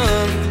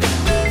sun.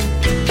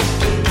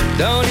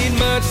 Don't need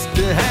much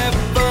to have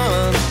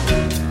fun,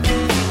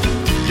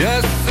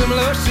 just some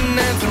lotion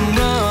and some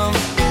rum.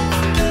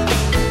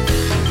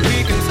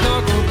 We can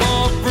snorkel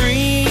for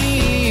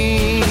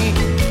free,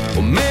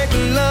 we'll make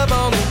love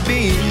on the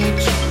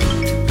beach,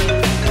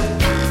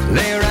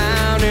 lay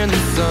around in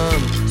the sun.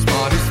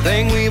 Smartest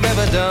thing we've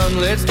ever done.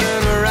 Let's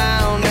turn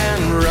around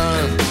and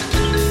run.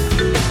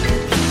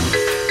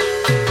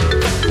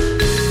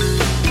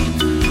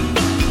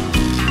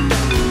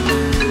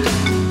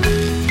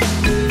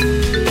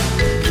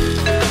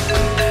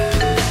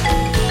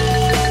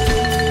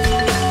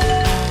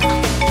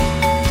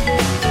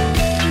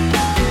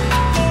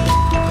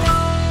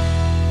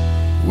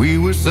 We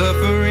were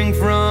suffering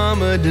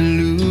from a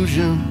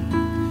delusion,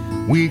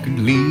 we could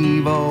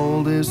leave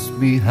all this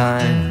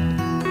behind.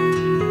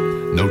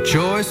 No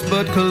choice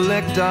but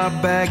collect our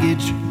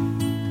baggage,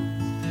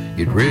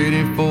 get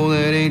ready for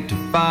that 8 to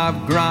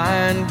 5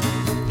 grind.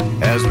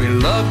 As we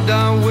loved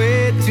our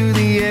way to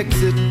the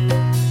exit,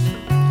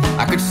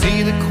 I could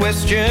see the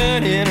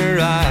question in her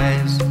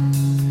eyes.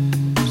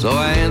 So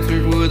I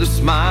answered with a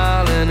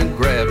smile and I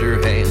grabbed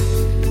her hand.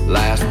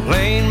 Last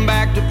plane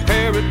back to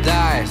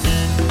paradise.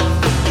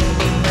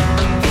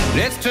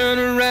 Let's turn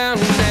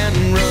around and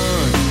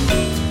run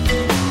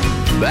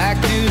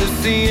back to the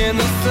sea and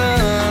the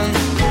sun.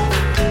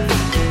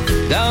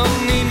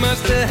 Don't need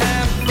much to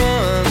have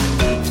fun,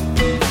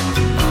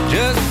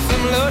 just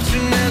some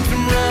lotion and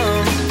some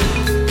rum.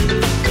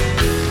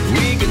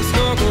 We can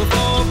snorkel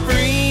for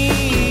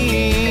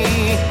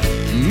free,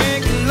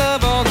 make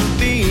love on the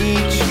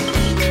beach,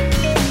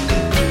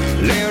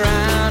 lay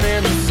around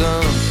in the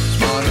sun.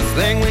 Smartest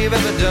thing we've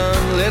ever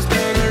done. Let's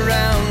turn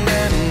around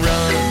and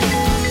run.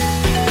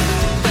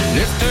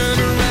 Let's turn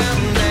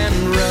around and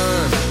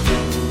run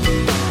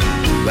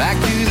back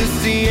to the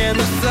sea and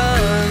the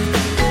sun.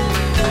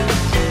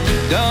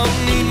 Don't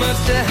need much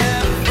to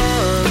have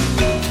fun,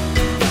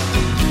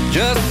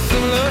 just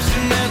some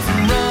lotion and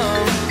some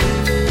rum.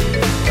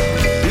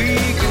 We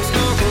can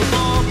snorkel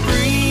for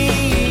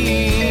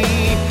free,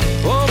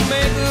 or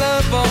make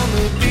love on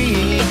the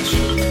beach,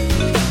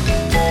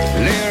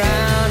 lay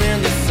around in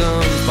the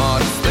sun.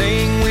 Smartest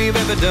thing we've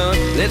ever done.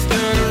 Let's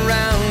turn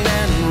around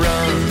and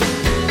run.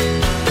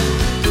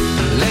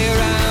 Lay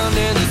around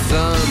in the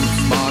sun.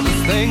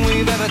 Smartest thing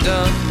we've ever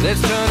done.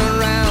 Let's turn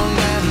around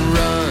and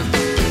run.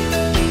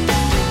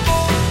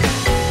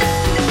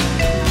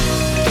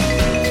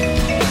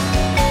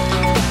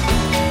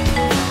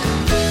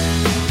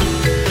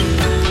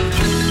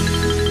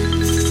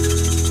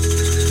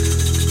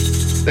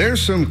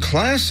 There's some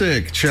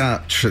classic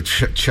chop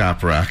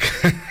rock.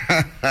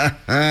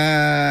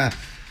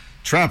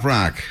 Trop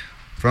rock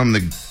from the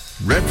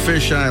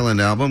Redfish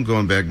Island album,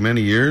 going back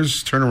many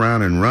years. Turn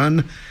Around and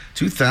Run,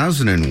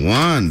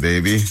 2001,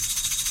 baby.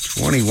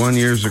 21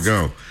 years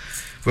ago.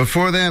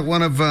 Before that,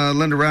 one of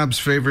Linda Robb's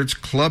favorites,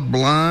 Club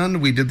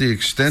Blonde. We did the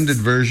extended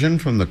version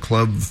from the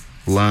Club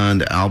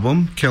Blonde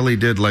album. Kelly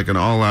did like an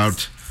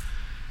all-out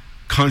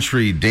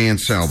country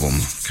dance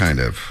album, kind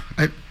of.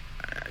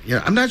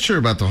 I'm not sure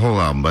about the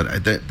whole album,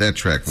 but that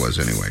track was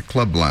anyway.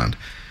 Club Blonde.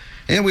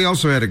 And we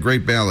also had a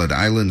great ballad,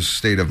 Island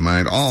State of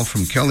Mind, all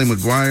from Kelly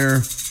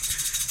McGuire.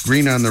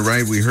 Green on the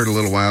Right, we heard a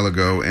little while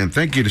ago. And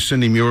thank you to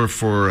Cindy Muir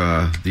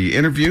for the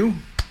interview.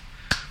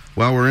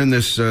 While we're in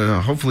this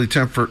hopefully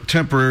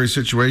temporary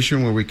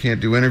situation where we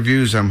can't do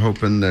interviews, I'm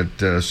hoping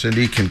that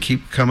Cindy can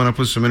keep coming up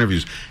with some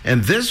interviews.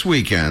 And this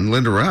weekend,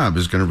 Linda Robb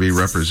is going to be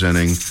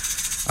representing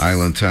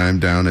Island Time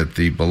down at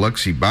the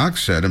Biloxi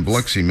Box Set in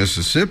Biloxi,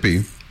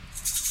 Mississippi.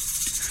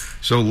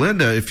 So,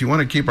 Linda, if you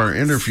want to keep our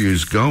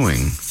interviews going,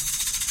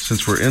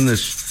 since we're in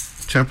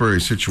this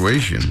temporary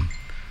situation,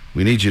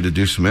 we need you to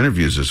do some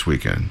interviews this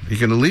weekend. You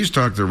can at least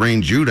talk to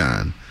Rain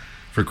Judon,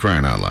 for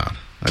crying out loud.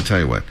 I tell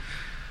you what.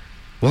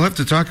 We'll have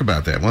to talk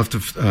about that. We'll have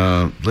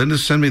to, Linda,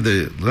 send me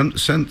the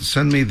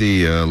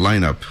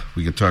lineup.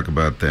 We can talk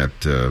about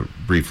that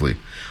briefly.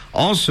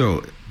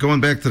 Also,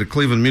 going back to the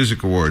Cleveland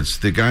Music Awards,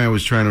 the guy I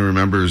was trying to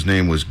remember his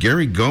name was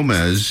Gary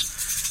Gomez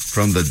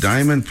from the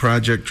Diamond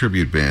Project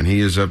Tribute Band. He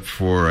is up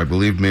for, I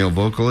believe, male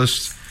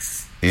vocalist,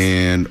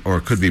 or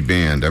it could be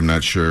band, I'm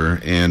not sure.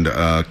 And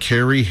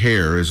Carrie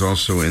Hare is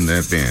also in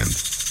that band.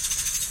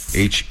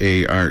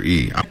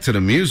 H-A-R-E. Up to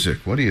the music.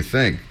 What do you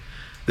think?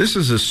 This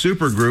is a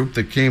super group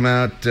that came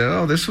out,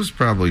 this was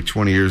probably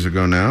 20 years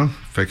ago now.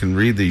 If I can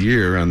read the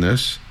year on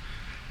this.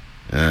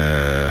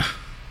 I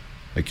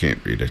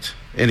can't read it.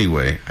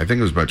 Anyway, I think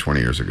it was about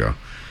 20 years ago.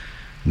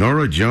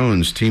 Nora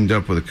Jones teamed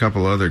up with a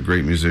couple other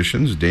great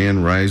musicians,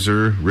 Dan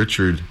Reiser,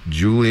 Richard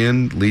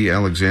Julian, Lee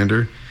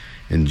Alexander,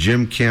 and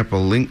Jim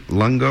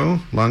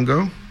Campolongo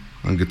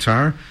on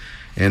guitar.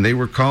 And they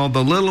were called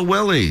the Little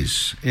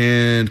Willies,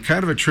 and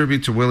kind of a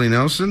tribute to Willie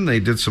Nelson. They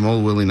did some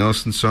old Willie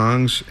Nelson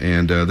songs,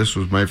 and this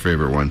was my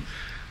favorite one,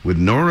 with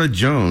Nora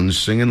Jones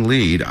singing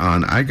lead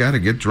on I Gotta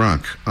Get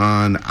Drunk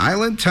on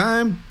Island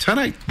Time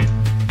Tonight.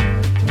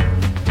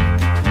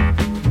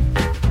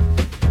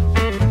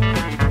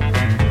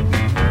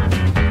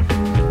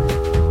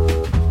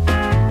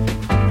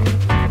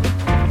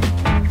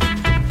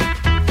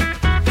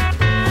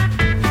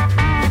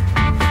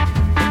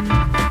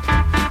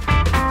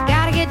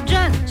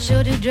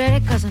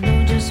 Dread it, cause I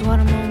know just what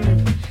I'm gonna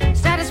do.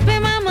 Start to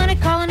spend my money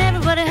calling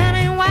everybody honey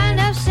and wind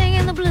up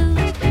singing the blues.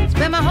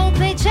 Spend my whole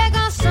paycheck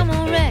on some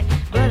old wreck,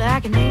 brother, I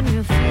can name you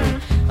a few.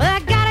 Well,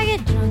 I gotta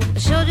get drunk, I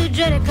sure do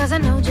dread it, cause I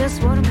know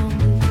just what I'm gonna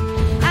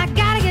do. I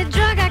gotta get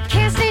drunk, I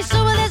can't stay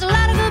sober, there's a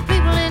lot of good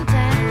people in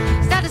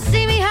town. Start to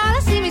see me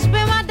holler, see me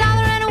spend my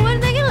dollar, and I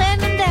wouldn't think of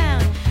letting them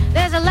down.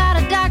 There's a lot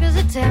of doctors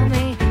that tell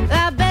me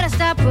that I better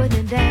stop putting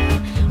it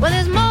down. Well,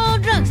 there's more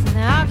drunks than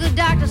there are good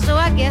doctors, so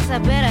I guess I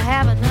better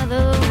have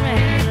another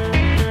round.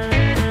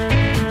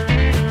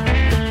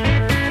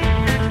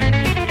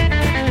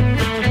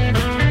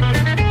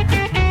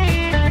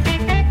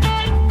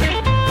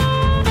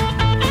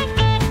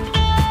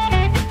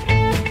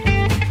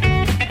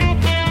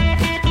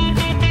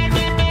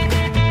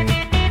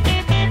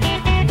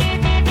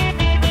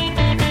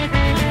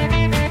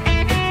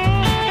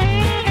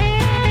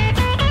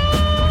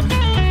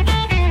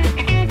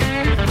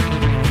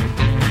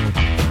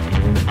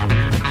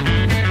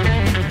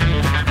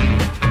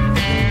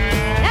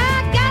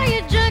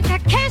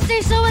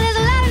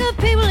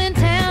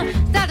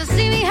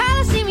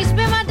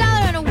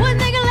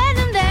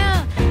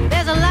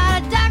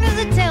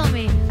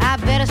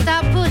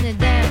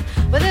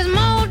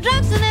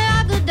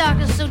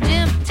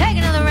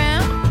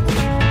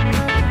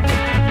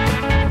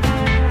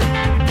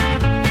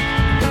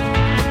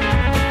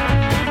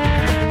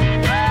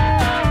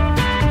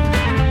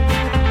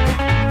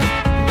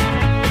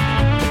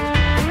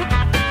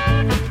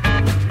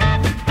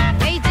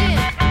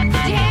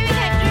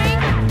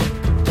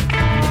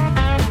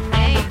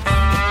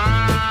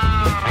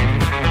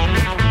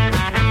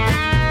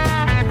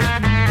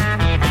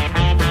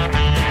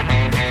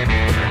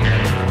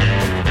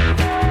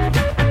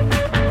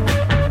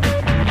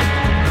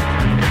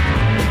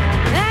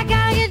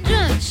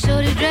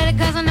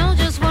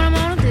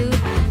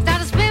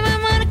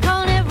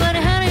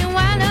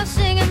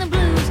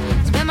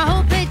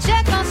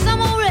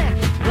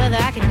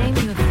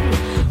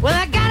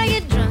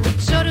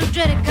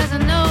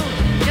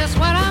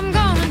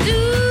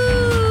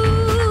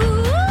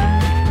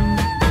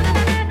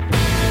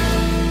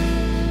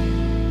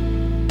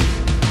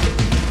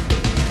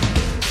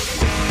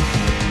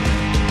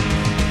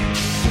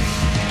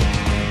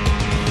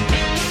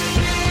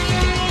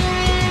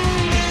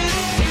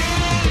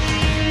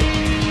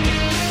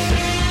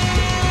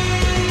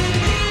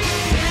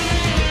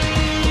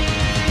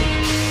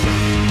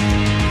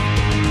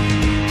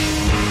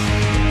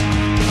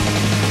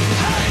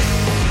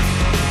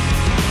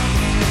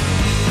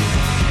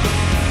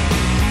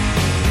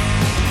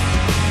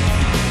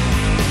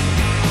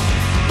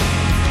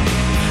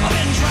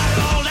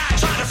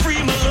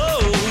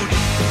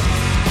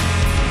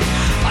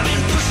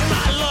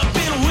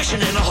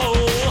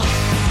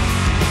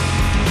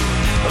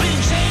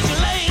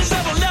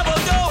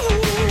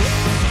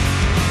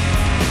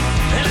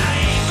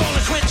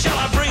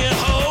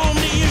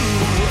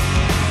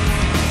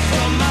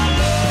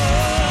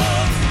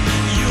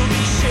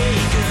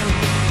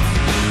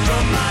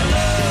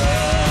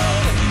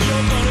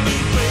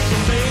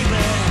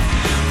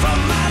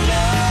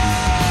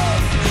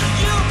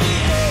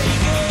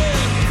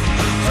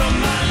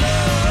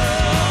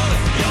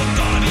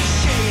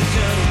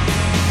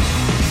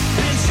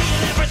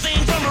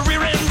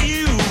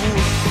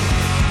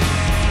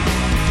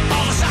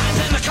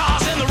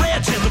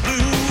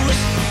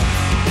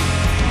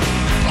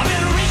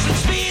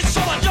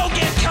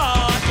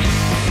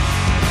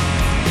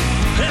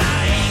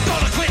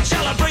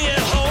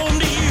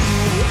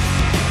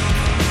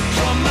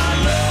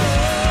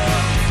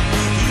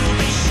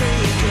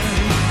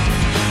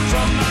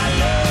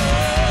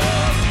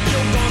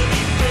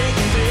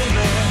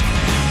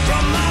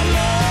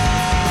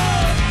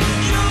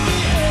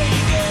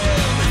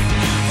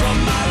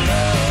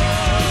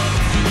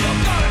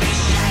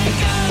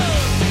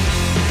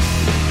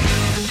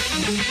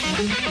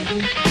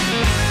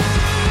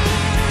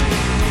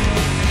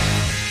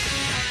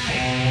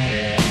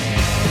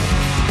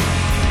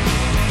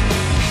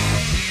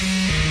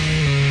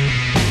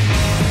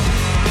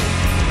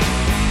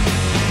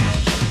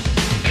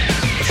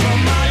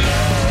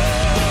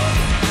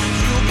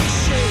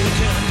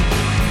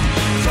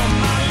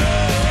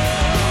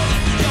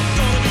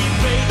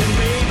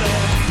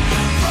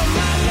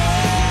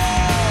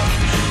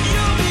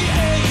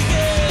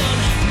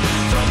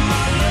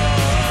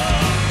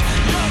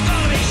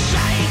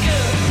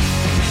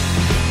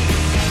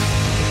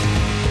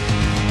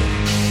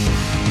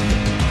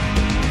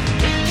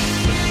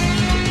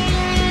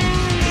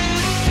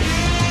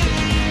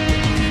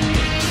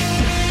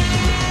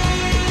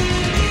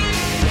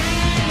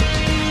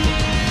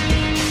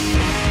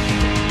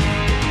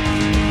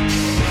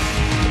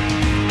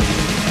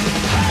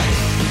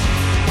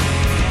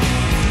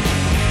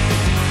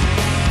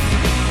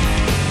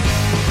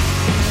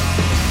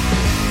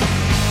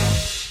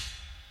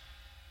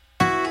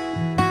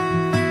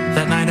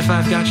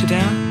 I've got you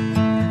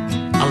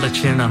down, I'll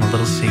let you in on a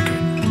little secret.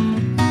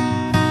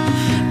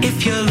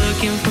 If you're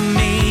looking for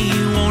me,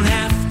 you won't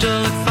have to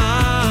look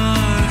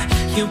far.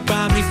 You'll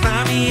probably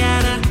find me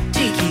at a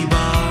tiki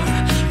bar.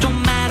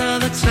 Don't matter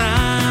the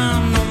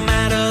time, no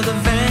matter the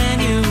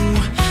venue,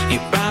 you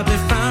probably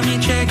find me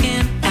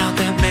checking out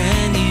that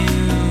menu.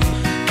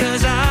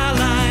 'Cause I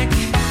like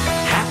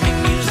happy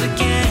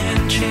music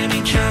and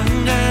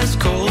chimichangas,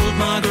 cold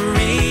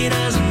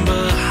margaritas and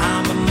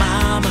Bahama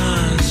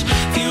Mamas,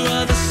 view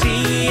of the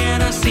sea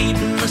and a seat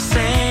in the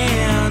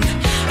sand,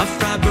 a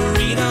fried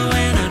burrito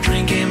and a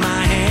drink in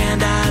my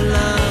hand. I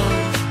love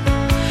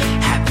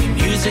happy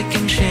music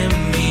and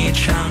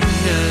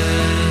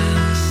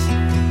chimichangas.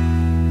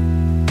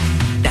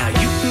 Now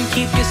you can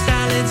keep your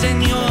salads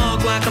and your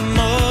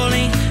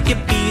guacamole, your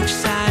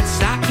beachside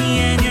sake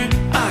and your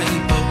ahi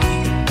poke.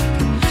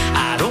 I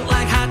don't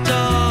like hot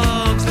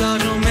dogs,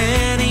 large or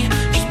many.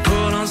 Just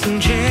put on some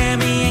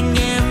Jimmy and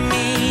give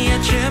me a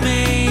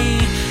Jimmy.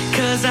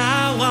 'Cause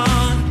I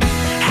want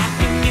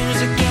happy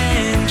music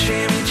and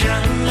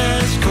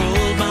chimichangas,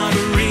 cold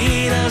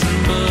margaritas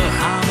and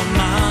Bahama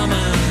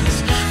Mamas,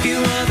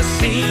 view of the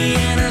sea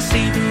and a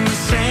seat in the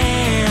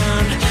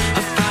sand,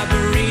 a fried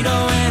burrito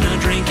and a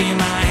drink in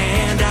my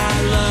hand. I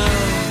love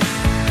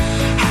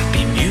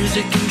happy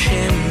music and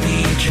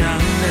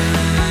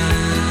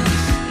chimichangas.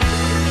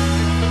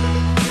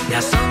 Now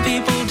some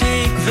people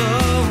take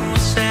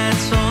those sad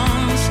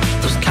songs,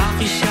 those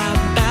coffee shop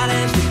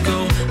ballads that go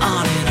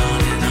on and on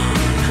and on.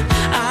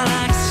 I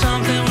like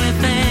something with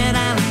an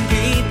island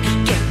beat,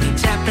 get me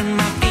tapping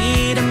my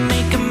feet and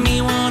making me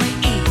wanna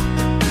eat.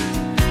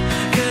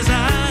 'Cause I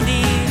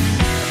need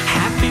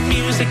happy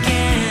music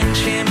and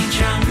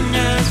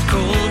chimichangas,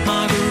 cold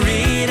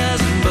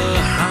margaritas and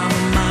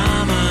Bahama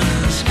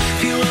Mamas,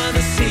 view of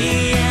the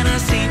sea and a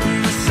seat in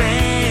the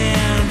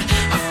sand,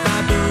 a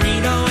fried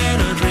burrito and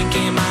a drink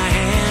in my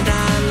hand. I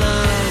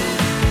love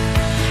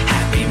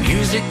happy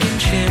music and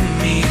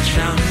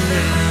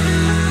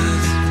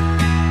chimichangas.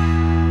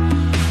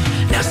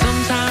 Now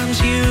sometimes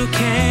you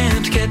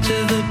can't get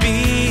to the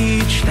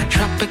beach, that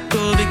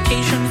tropical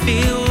vacation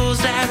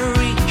feels out of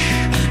reach.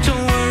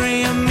 Don't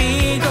worry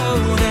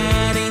amigo,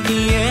 that ain't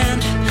the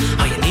end.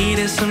 All you need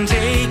is some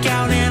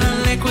takeout and a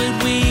liquid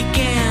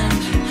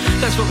weekend.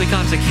 That's what we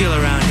call tequila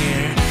around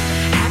here.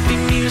 Happy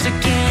music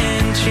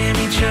and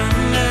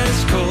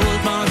chimichangas, cold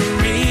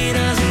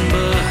margaritas and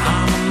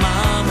Bahama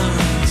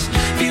Mamas,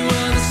 view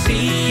of the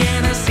sea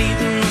and a seat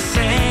in the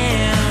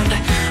sand,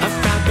 a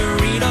fried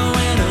burrito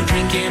and a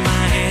drink in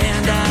my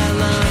hand. I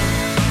love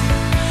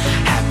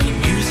happy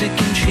music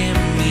and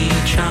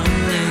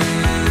chimichangas.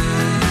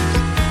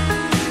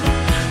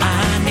 I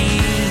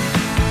need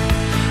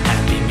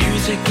happy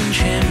music and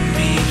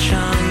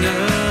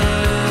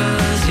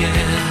chimichangas,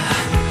 yeah.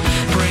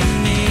 Bring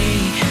me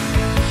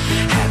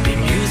happy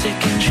music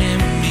and chimichangas.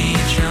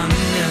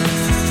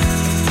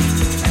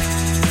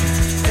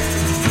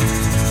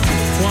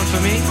 One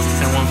for me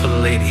and one for the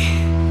lady.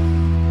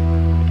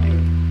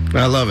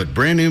 I love it.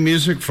 Brand new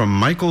music from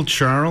Michael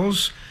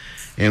Charles.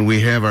 And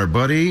we have our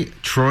buddy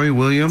Troy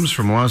Williams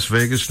from Las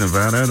Vegas,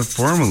 Nevada,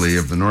 formerly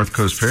of the North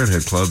Coast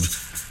Parrothead Club,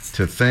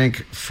 to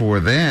thank for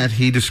that.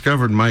 He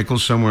discovered Michael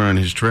somewhere on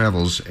his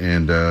travels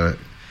and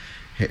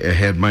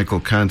had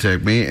Michael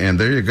contact me. And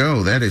there you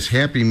go. That is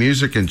happy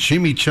music and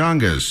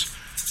chimichangas.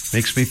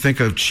 Makes me think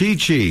of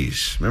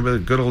Chi-Chi's. Remember the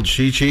good old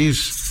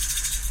Chi-Chi's?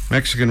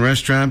 Mexican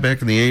restaurant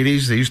back in the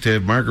 80s. They used to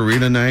have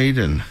margarita night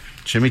and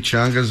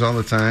chimichangas all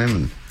the time,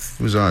 and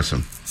it was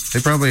awesome. They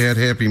probably had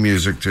happy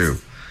music, too.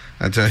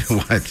 I tell you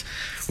what,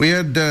 we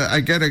had. I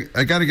got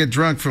to get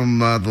drunk from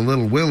the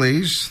Little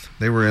Willies.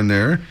 They were in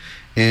there,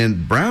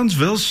 and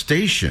Brownsville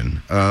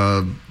Station.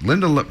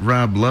 Linda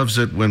Robb loves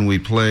it when we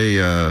play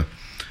our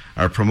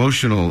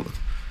promotional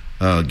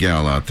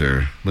gal out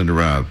there, Linda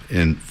Robb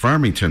in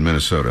Farmington,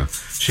 Minnesota.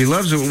 She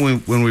loves it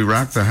when we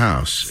rock the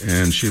house,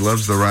 and she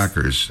loves the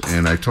rockers.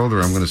 And I told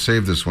her I'm going to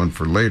save this one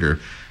for later,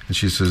 and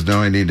she says,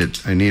 "No, I need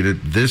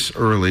it this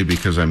early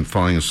because I'm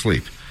falling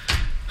asleep."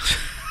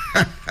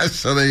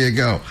 So there you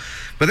go.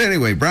 But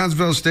anyway,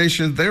 Brownsville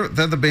Station, they're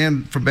the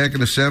band from back in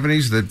the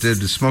 70s that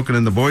did Smoking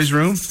in the Boys'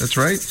 Room. That's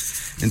right.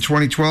 In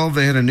 2012,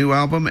 they had a new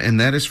album, and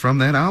that is from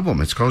that album.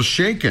 It's called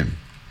Shakin'.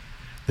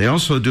 They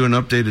also do an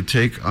updated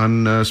take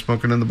on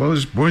Smoking in the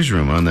Boys'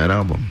 Room on that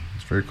album.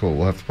 It's very cool.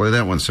 We'll have to play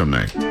that one some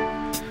night.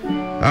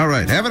 All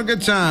right, having a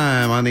good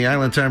time on the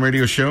Island Time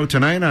Radio Show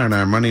tonight on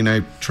our Monday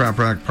night Trop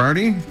Rock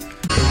party.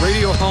 The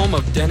radio home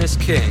of Dennis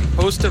King,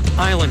 host of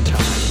Island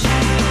Time.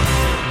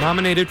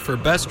 Nominated for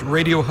Best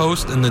Radio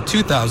Host in the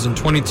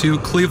 2022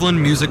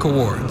 Cleveland Music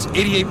Awards.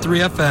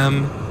 88.3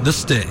 FM, The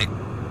Sting.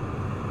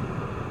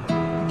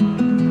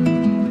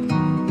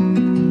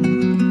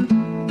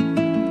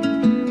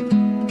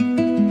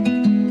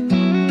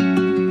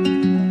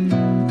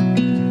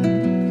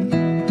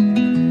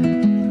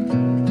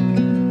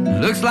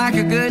 Looks like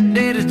a good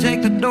day to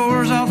take the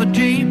doors off the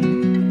Jeep.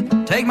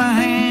 Take my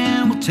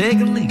hand, we'll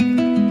take a leap.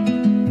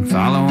 And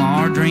follow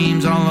our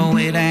dreams all the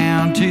way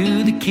down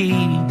to the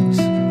Keys.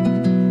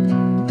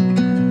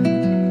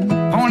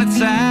 Pointed it's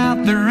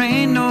south, there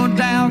ain't no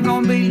doubt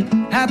gonna be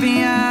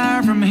happy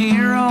hour from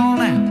here on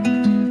out.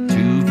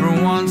 2 for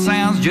 1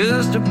 sounds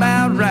just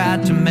about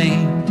right to me.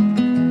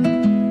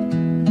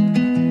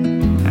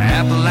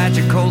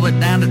 Apalachicola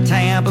down to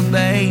Tampa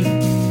Bay,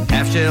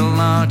 half-shell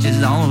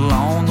lunches all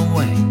along the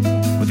way,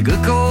 with a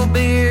good cold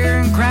beer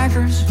and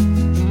crackers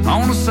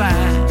on the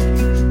side.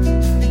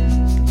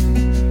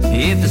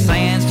 If the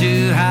sand's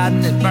too hot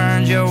and it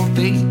burns your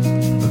feet,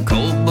 a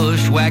cold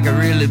bushwhacker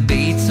really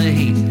beats the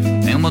heat.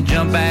 Then we'll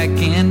jump back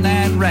in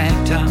that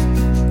ragtop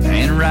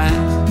and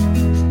ride.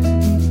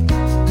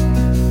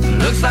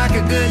 Looks like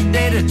a good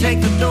day to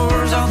take the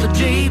doors off the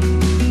Jeep.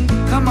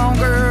 Come on,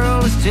 girl,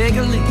 let's take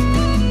a leap.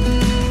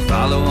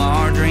 Follow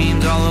our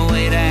dreams all the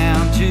way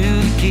down to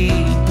the key.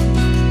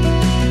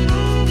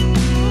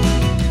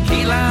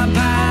 Key lime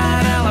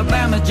pie,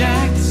 Alabama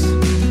Jacks.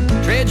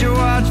 Trade your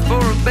watch for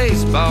a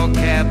baseball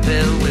cap.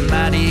 Hell, we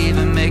might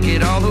even make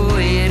it all the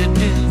way to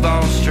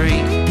Duval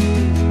Street.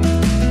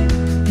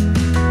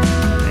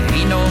 There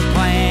ain't no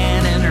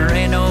plan and there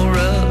ain't no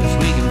rush.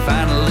 We can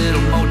find a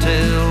little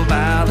motel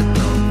by the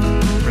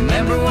Gulf.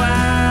 Remember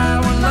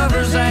why we're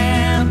lovers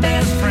and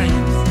best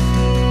friends.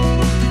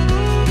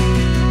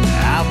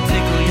 I'll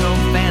tickle your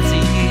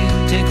fancy, you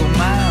tickle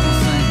mine. We'll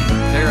sing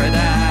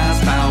Paradise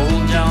by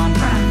old John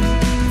Prine.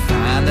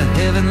 Find the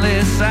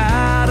heavenly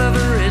side of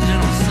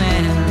original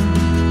sin.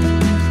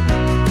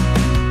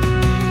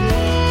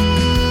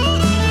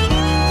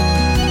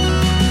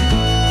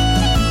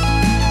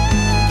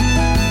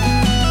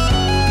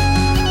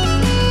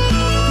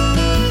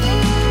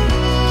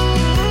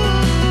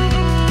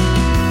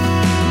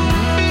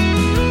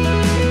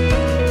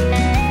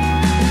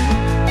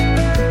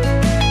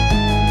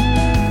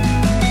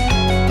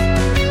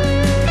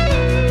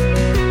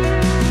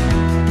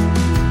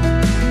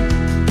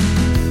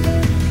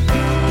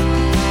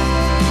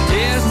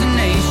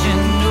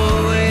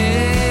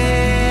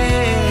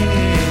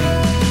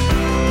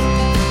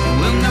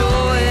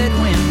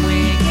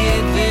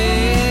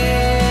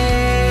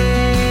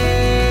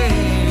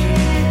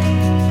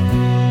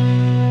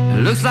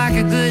 Looks like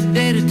a good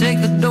day to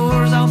take the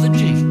doors off the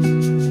Jeep.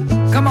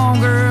 Come on,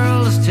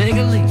 girl, let's take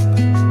a leap.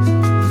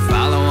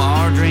 Follow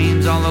our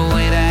dreams all the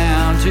way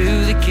down to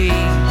the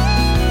key.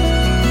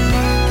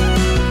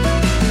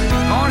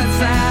 Morning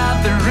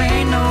south, there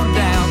ain't no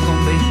doubt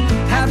gonna be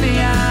happy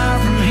hour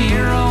from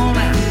here on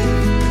out.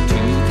 2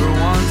 for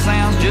 1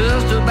 sounds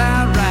just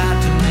about right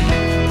to me.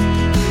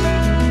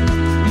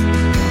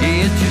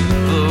 Yeah, 2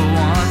 for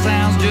 1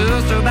 sounds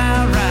just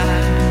about right.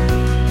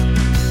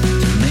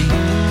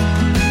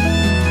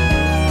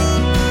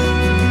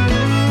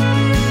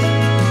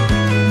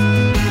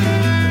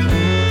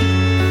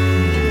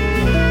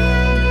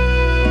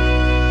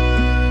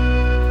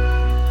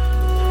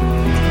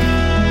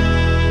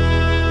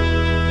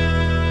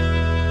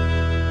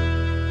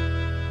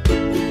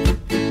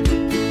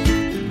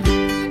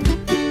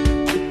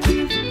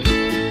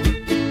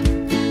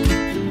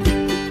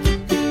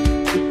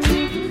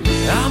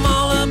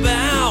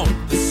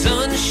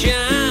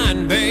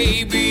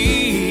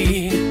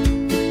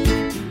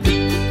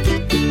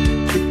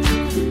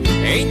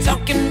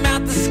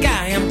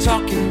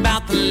 Talking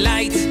about the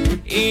light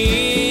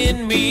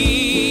in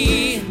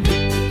me.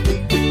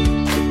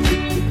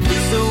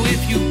 So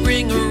if you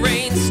bring a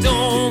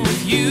rainstorm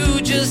with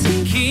you, just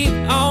keep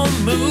on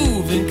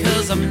moving,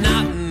 'cause I'm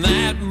not in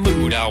that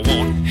mood. I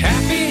want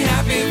happy,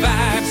 happy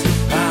vibes,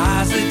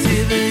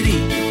 positivity.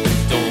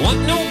 Don't want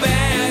no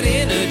bad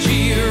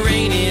energy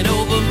raining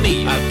over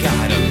me. I've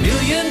got a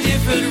million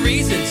different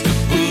reasons to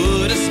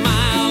put a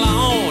smile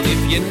on.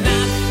 If you're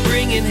not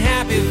bringing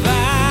happy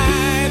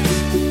vibes,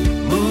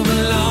 move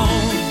along.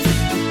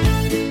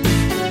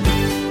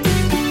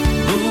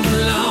 Move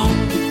along.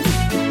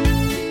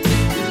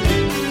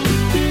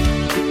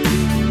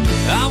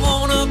 I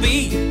wanna be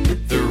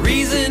the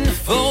reason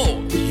for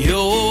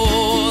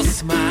your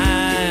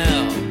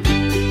smile.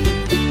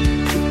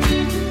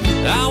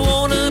 I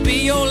wanna be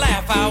your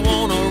laugh. I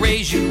wanna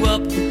raise you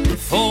up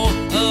for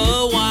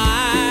a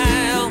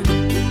while.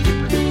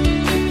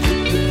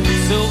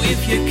 So if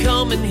you're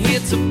coming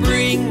here to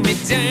bring me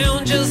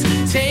down, just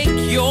take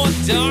your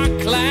dark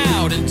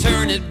cloud and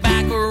turn it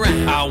back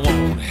around. I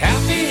want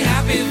happy,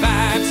 happy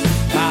vibes,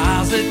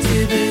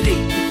 positivity.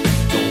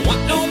 Don't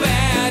want no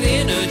bad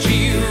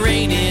energy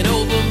raining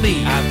over me.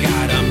 I've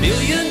got a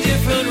million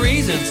different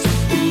reasons to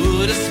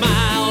put a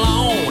smile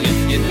on. If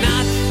you're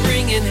not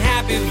bringing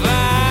happy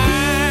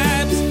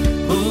vibes,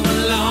 move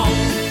along.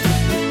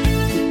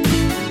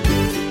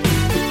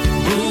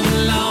 Move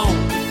along.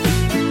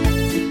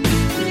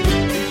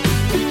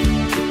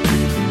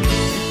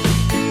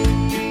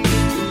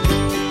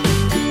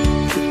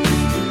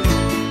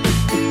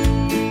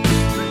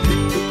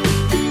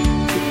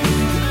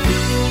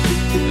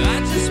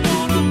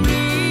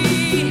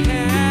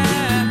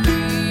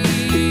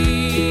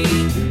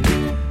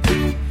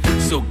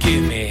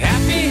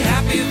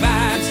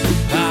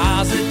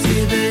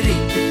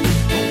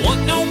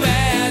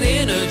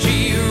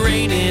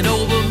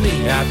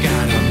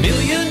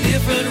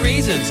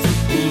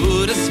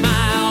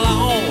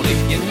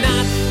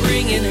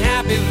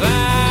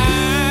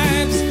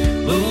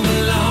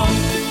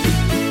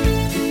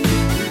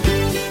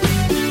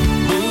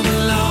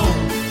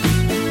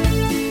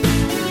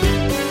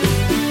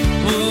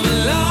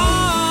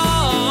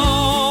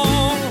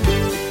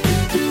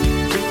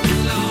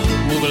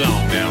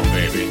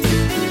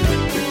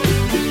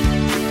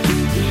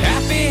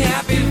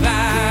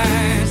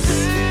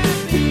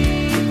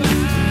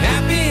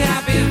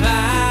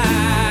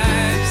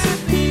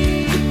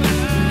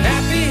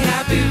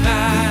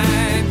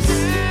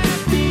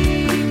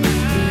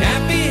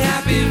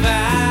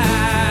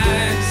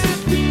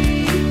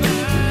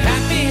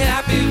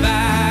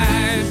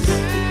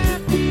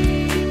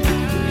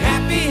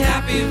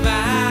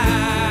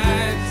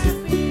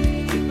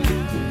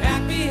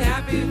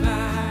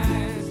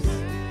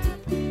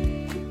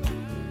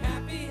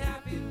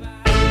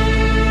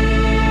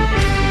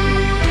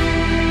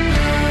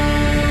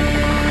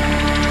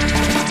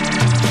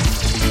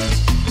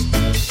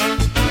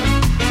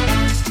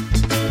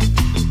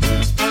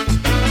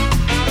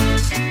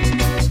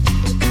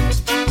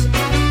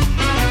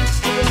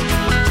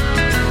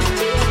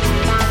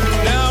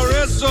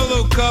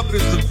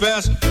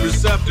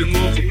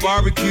 receptacle for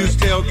barbecues,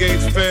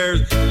 tailgates,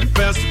 fairs, and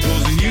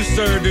festivals. And you,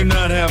 sir, do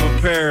not have a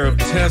pair of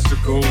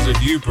testicles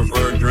if you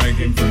prefer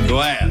drinking from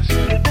glass.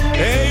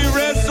 Hey,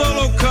 Red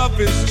Solo Cup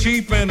is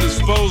cheap and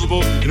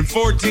disposable. And in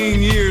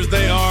 14 years,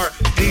 they are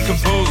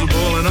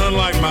decomposable. And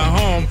unlike my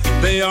home,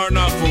 they are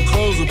not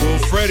foreclosable.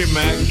 Freddie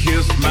Mac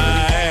kissed my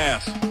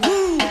ass.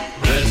 Woo!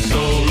 Red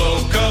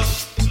Solo Cup,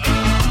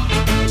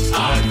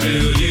 I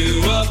fill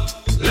you up.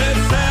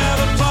 Let's have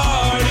a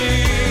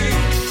party.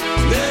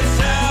 Let's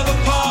have a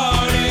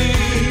party.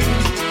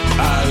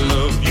 I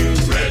love you,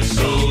 Red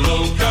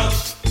Solo Cup.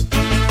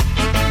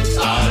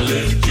 I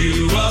lift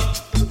you up.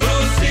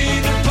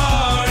 Proceed to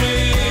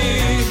party.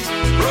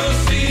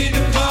 Proceed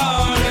to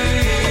party.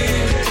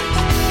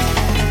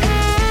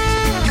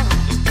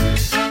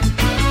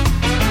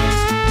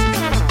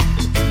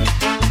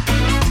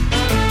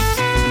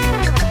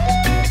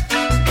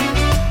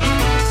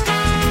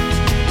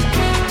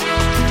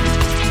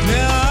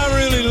 Now I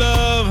really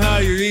love how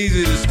you're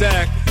easy to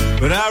stack,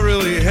 but I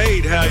really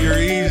hate how you're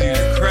easy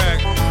to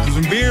crack. 'Cause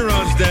when beer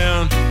runs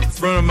down in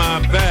front of my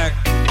back,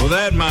 well,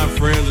 that, my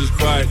friends, is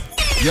quite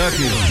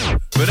yucky.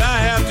 But I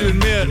have to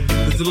admit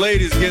that the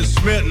ladies get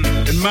smitten,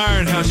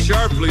 admiring how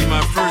sharply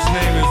my first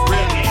name is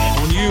written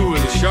on you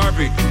with a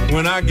Sharpie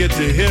when I get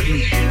to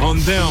hitting on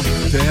them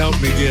to help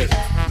me get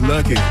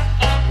lucky.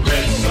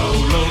 Red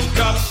Solo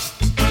Cup,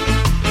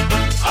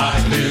 I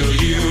fill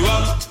you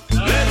up.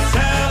 Let's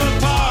have a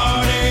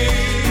party.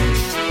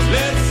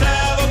 Let's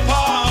have a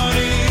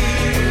party.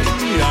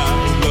 I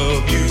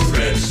love you,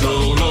 Red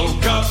Solo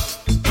Cup.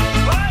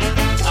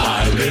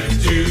 I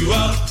lift you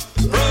up.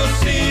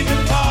 Proceed to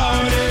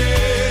party.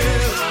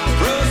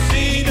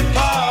 Proceed to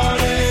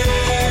party.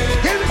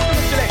 Give it to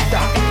the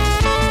selector.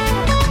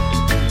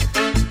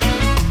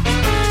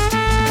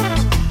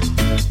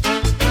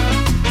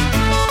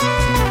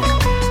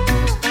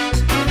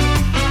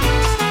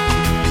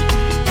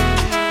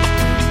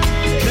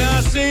 Now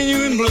I've seen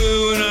you in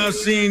blue and I've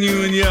seen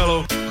you in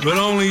yellow, but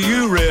only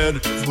you,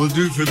 Red, will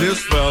do for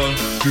this fella.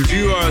 'Cause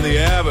you are the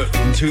Abbott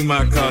to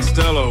my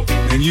Costello,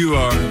 and you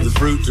are the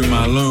fruit to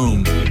my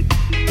loom.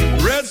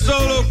 Red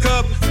Solo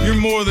Cup, you're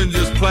more than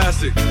just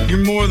plastic. You're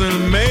more than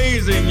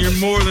amazing. You're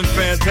more than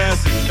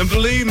fantastic. And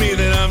believe me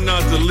that I'm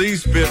not the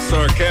least bit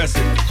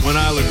sarcastic when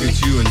I look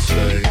at you and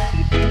say,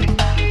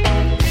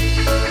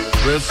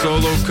 Red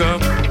Solo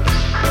Cup,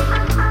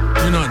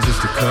 you're not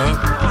just a cup.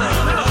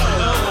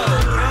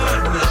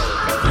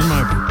 You're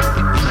my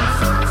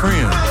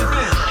friend.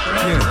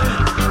 Yeah.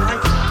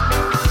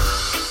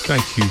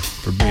 Thank you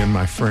for being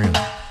my friend.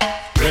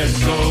 Red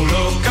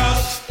Solo Cup,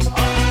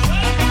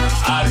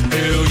 I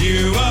fill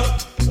you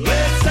up.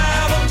 Let's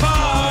have a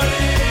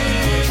party.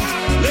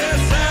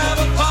 Let's have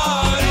a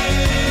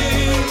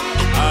party.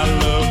 I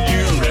love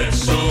you, Red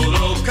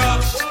Solo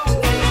Cup.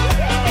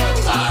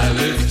 I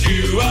lift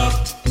you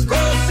up.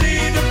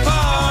 Proceed to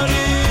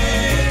party.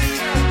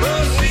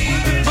 Proceed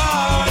to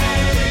party.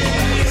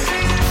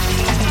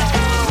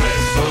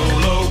 Red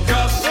Solo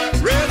Cup.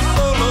 Red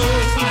Solo.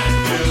 I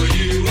fill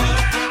you up.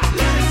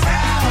 Let's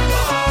have a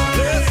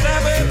party. Let's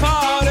have a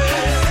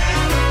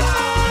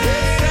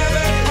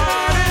party.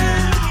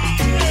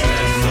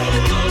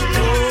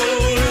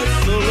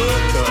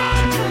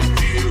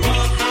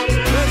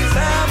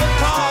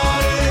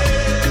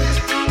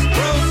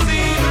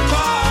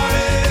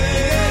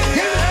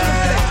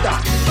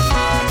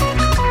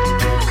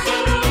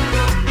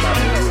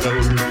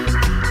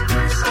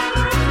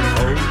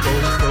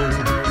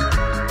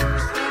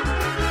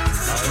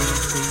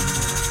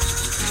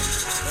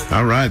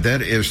 All right,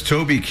 that is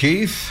Toby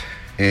Keith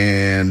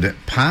and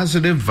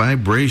Positive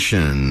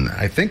Vibration.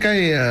 I think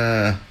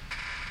I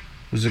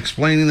was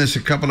explaining this a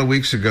couple of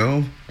weeks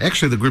ago.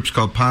 Actually, the group's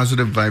called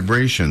Positive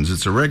Vibrations.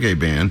 It's a reggae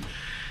band,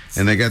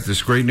 and they got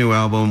this great new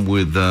album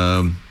with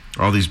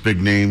all these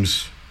big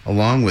names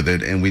along with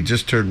it, and we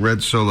just heard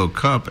Red Solo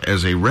Cup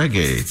as a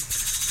reggae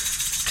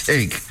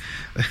take.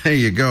 There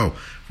you go,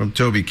 from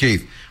Toby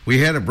Keith. We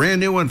had a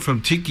brand new one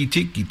from Tiki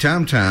Tiki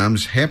Tom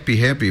Toms, Happy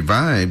Happy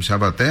Vibes. How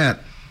about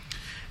that?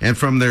 And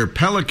from their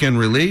Pelican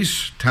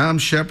release, Tom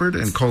Shepard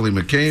and Coley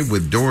McKay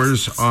with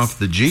Doors Off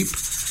the Jeep.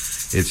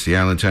 It's the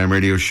Island Time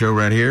Radio Show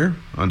right here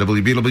on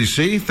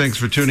WBWC. Thanks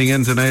for tuning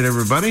in tonight,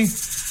 everybody.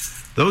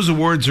 Those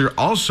awards are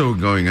also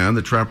going on,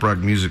 the Trop Rock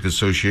Music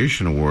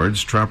Association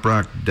Awards.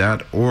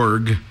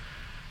 TropRock.org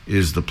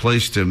is the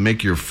place to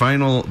make your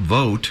final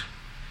vote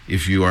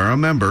if you are a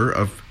member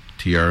of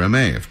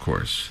TRMA, of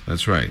course.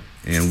 That's right.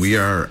 And we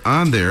are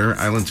on there,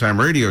 Island Time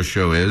Radio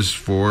Show is,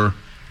 for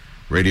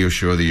Radio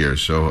Show of the Year.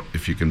 So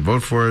if you can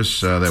vote for us,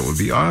 that would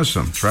be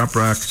awesome.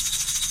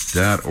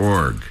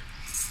 TropRock.org.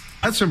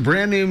 That's some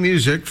brand new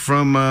music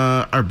from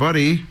our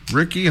buddy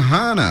Ricky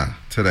Hanna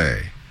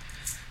today.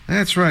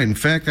 That's right. In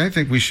fact, I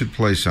think we should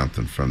play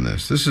something from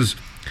this. This is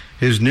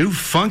his new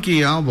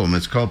funky album.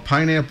 It's called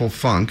Pineapple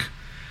Funk.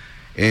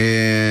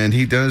 And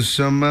he does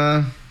some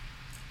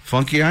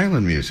funky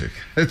island music.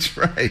 That's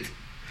right.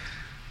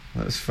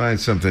 Let's find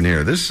something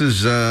here. This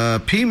is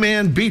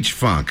P-Man Beach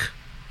Funk.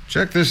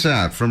 Check this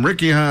out from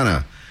Ricky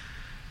Hanna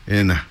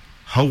in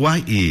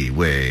Hawaii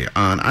Way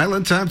on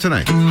Island Time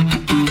tonight.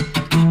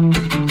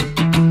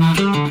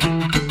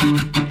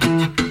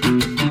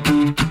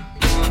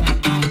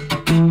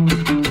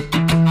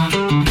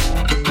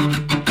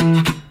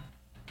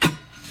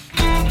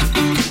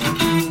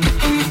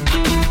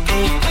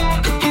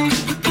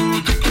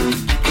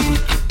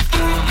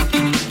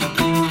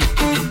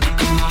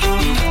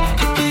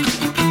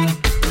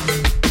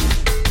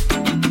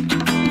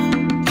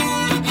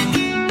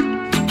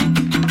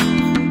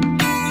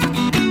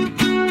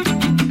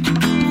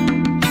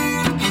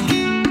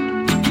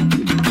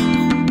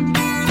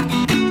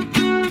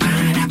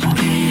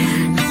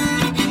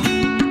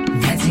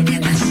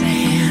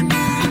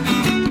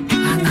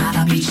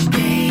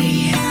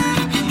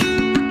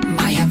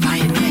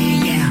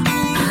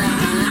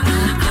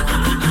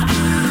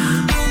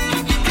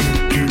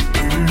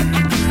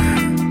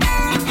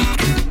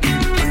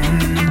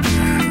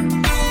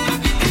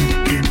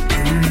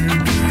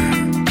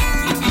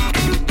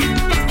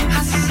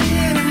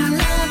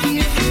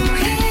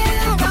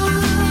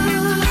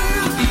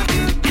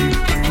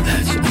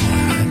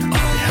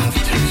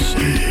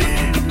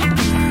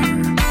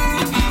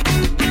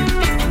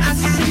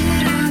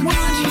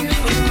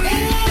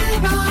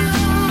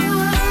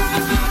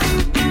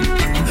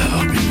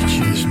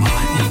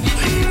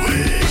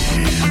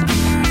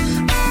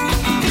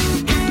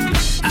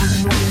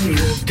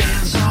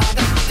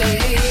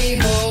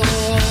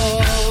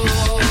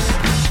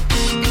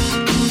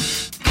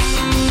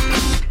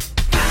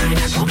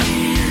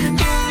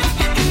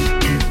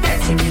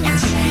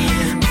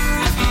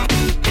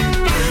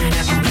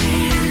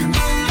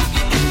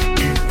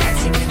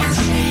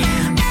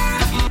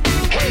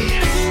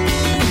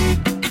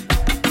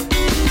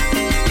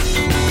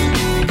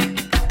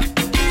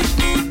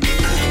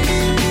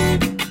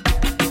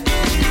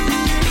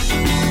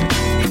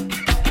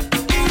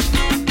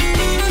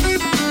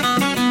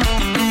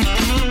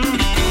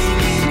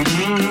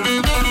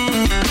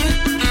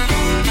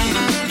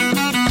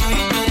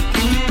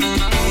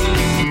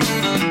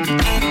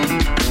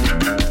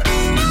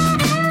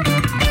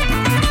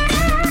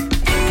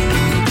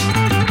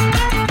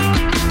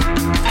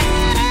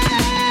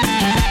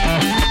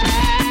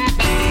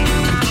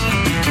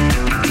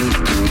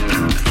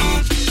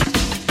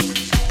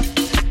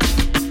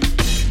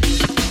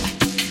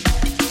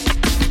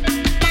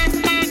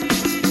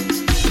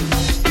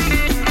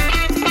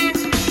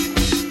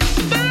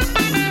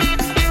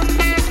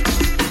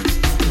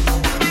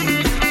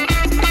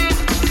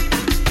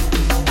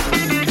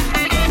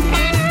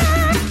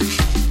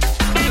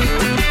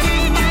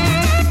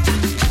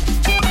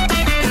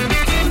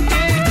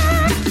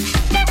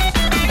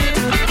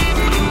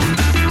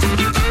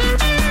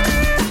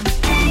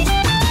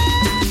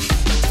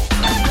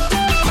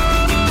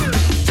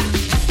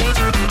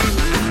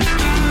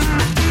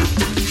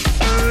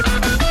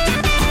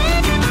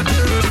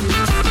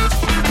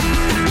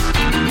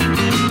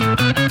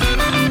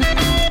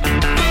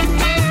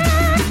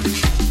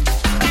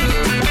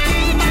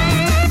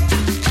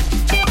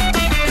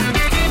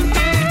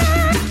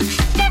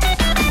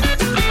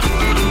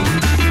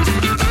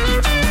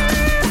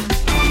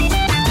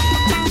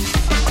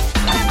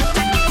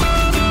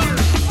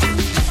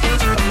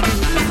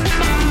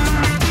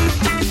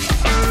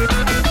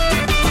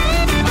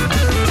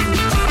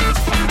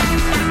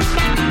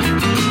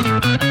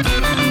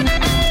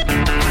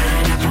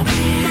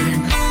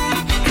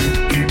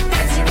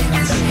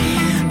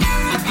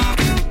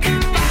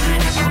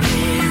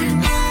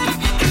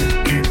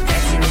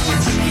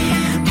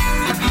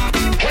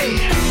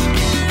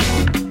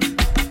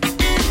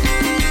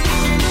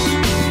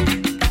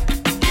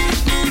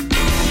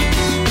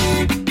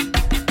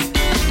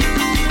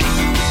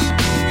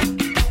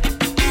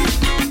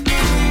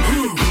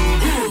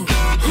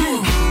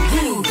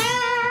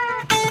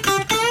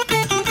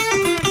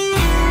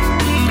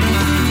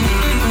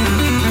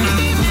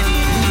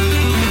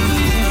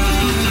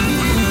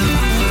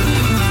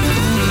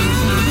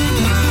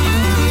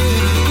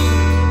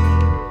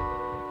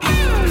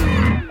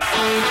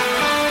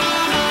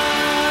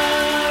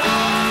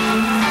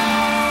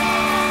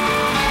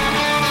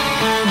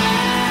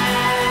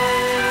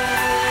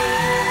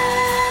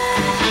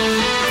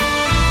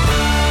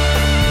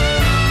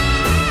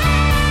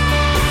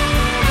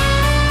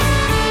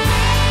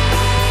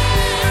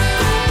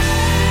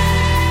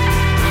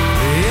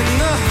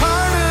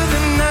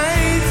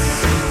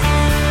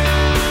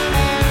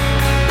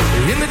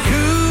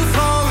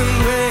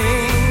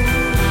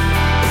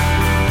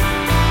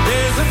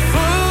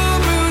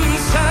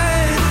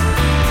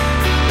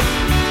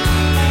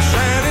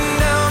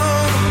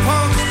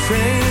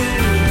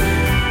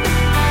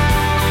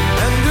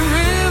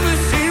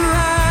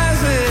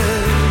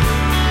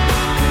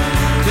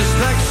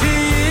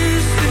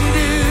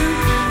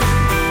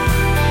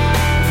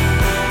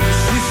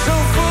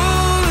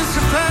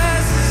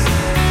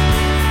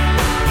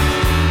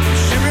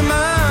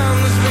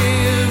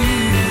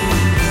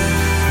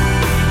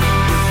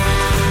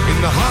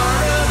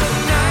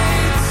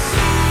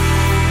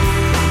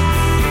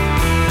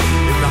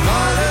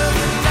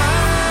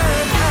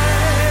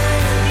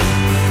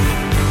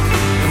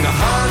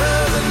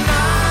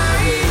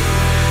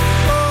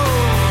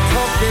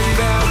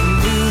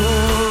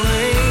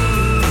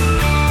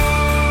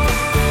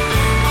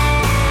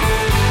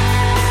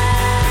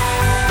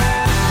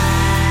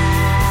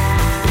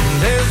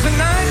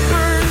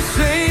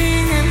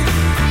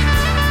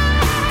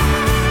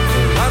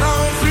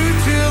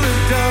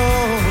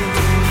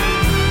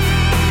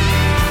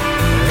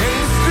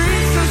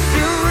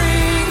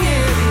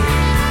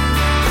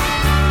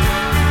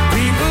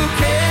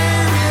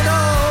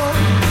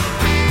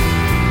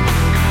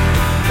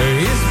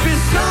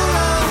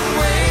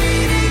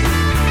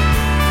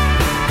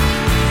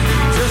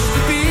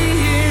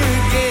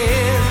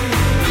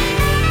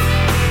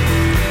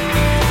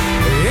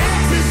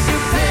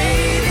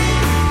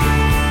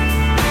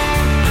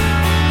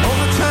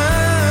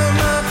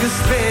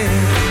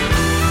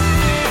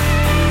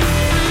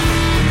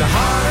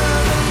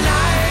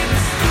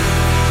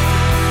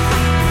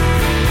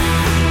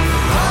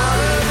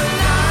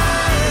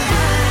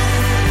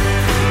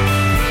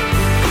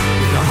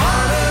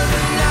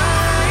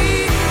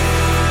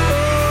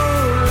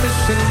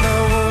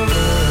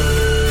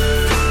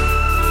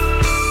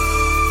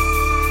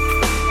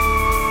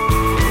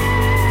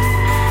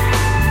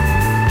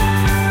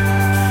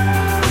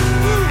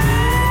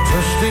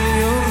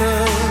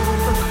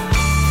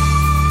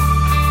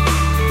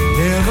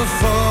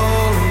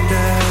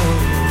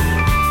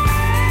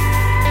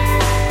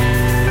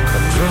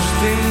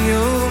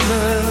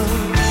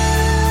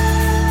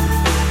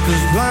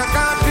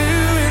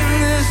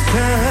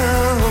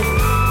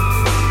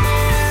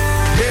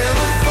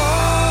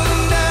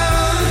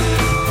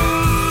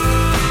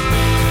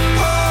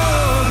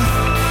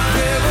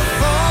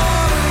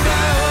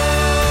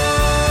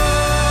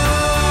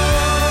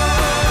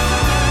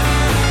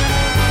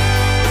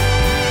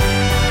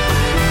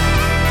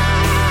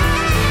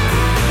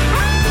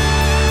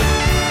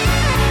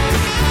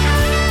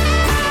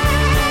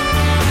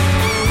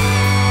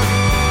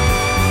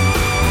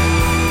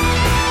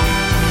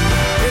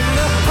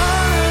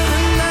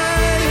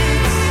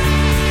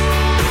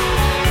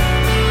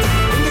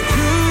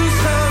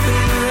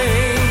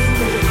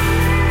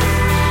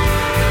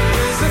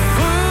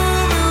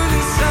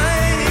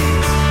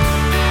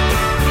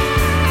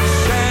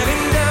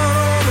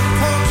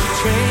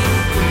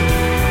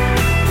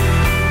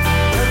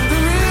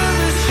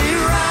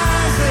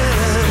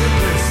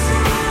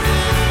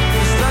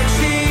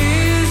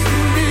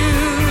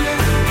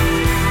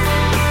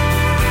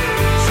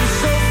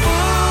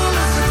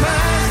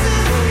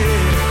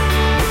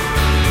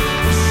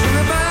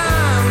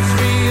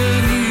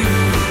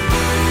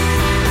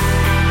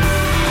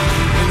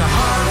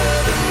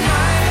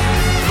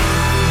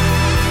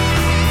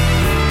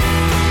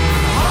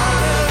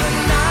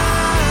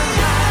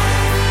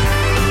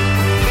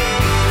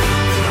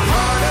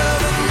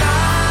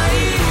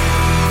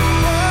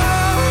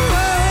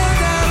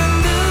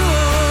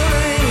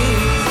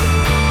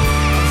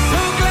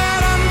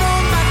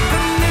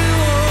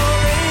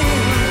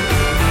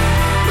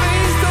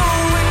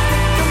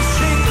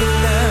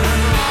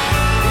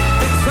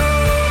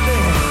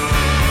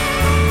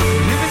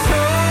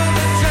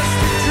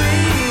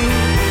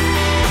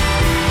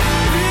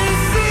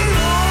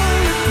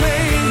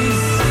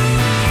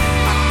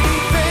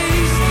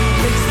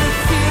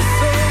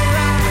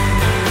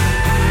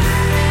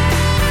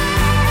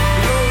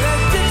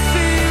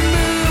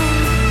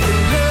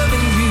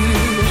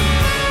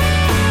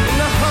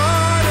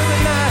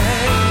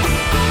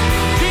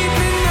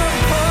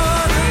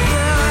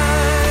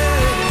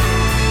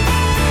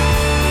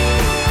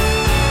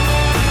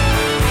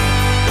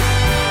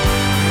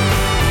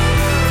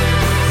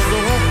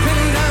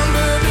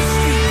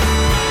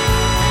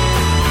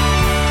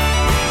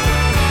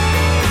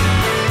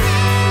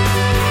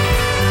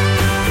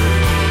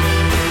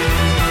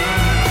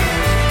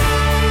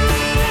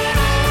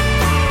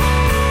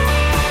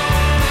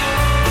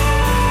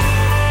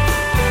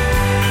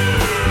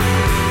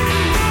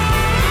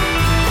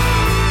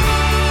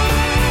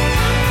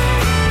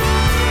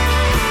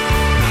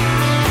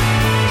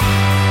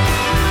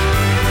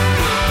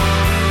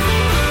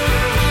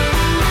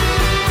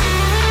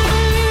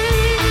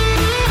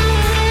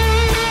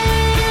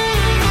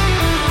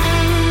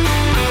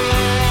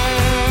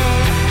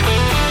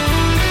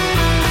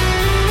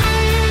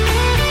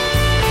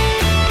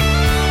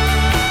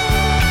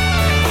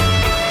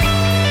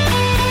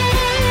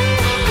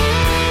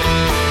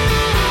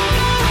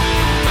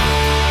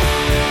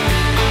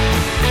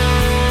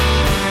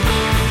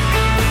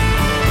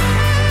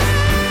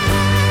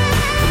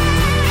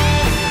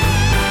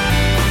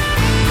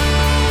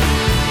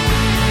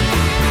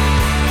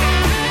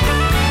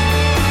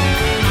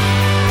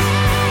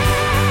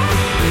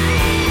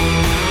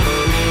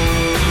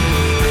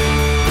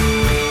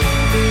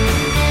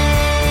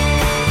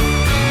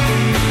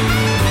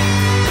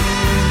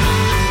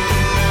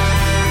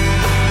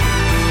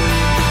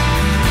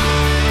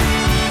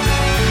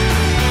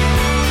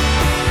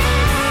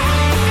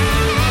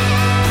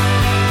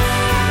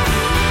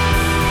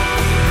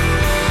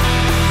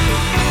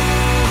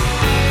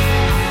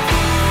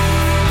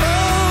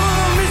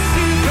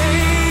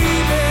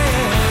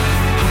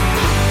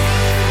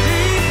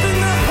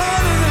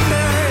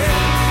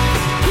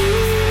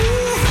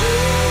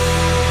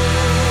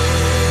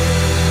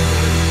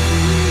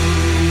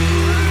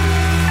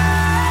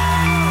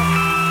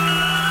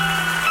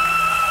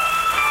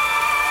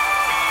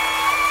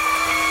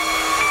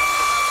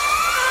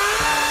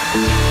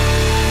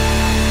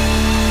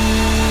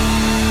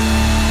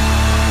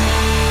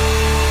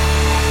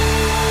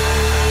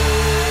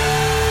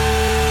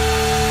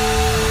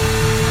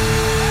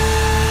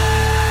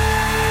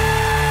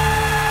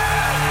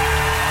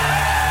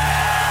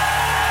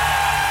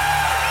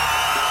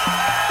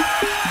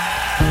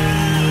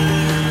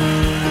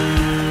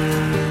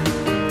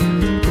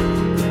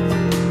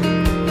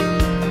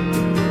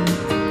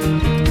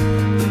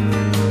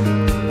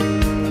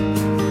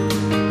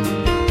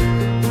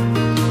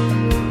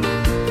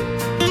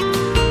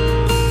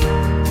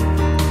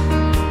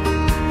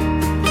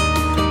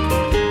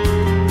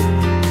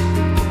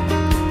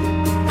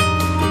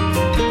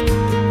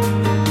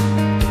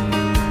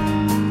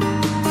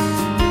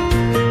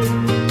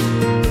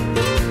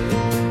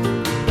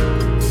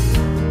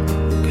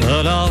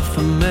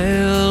 a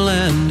mail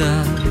and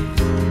I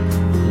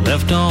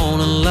left on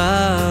a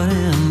light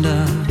and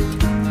I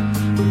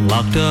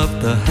locked up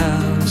the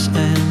house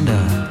and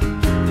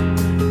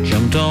I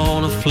jumped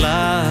on a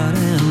flight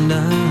and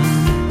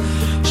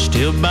I'm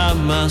still by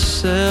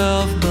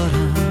myself, but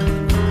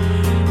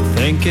I'm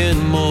thinking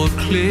more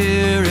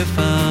clear if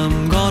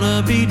I'm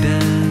gonna be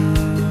down.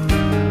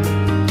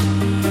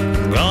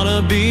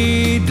 Gonna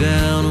be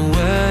down,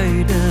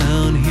 way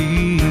down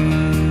here.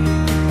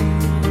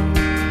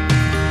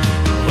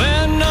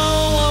 When no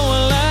one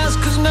will ask,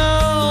 'cause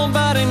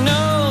nobody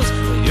knows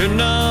you're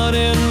not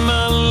in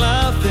my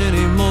life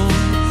anymore,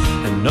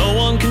 and no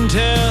one can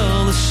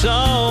tell the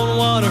salt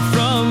water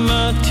from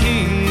my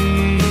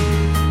teeth.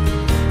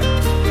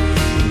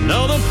 No,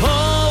 the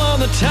pull on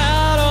the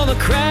tide or the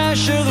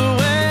crash of the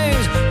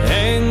waves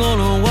ain't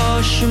gonna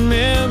wash your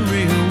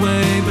memory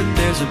away, but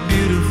there's a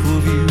beautiful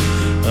view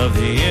of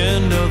the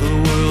end of the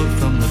world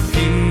from the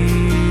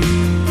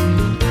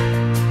peak.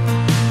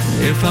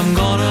 If I'm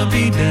gonna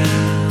be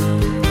down,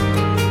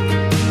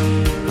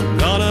 I'm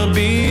gonna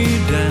be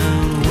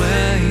down,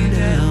 way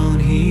down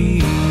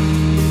here.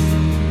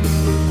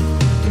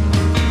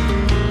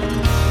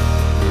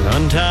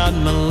 Untied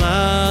my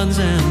lines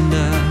and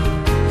I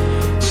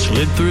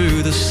slid through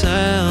the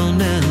sound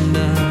and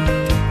I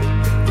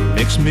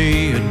mixed me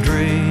a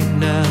drink.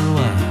 Now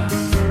I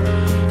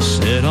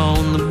sit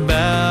on the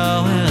bow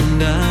and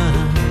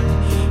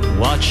I'm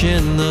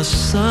watching the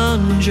sun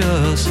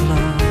just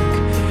like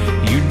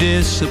you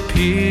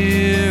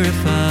disappear.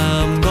 If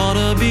I'm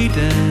gonna be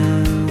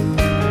down,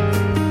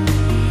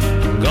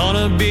 I'm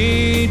gonna be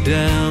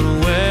down,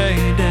 way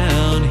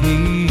down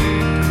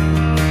here.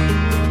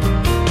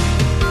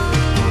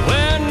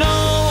 Where no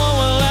one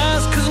will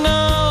ask, 'cause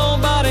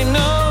nobody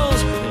knows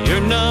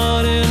you're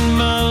not in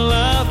my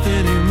life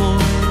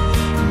anymore.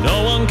 No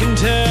one can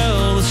tell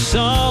the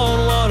salt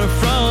water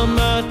from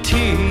my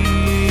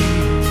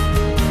teeth.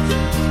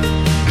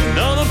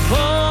 No, the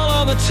pull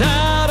of the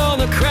tide or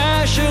the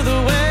crash of the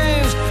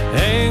waves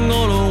ain't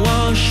gonna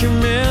wash your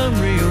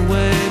memory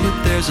away, but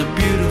there's a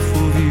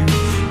beautiful view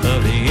of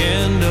the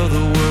end of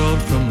the world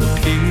from the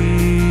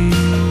peak.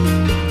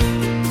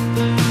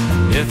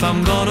 If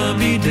I'm gonna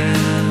be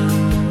down,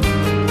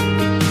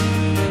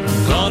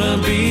 I'm gonna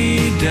be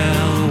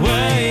down,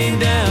 way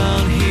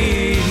down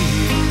here.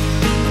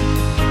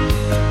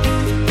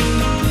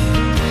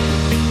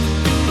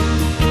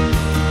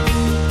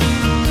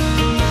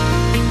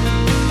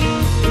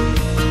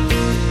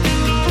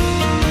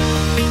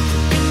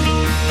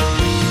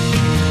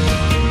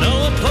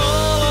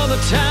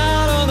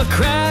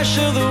 Crash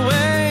of the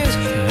waves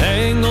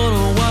ain't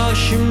gonna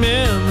wash your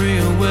memory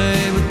away,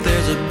 but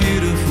there's a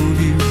beautiful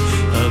view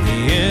of the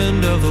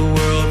end of the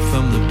world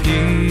from the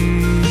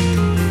peak.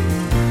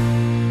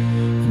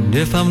 And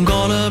if I'm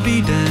gonna be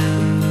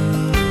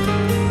down,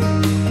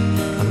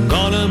 I'm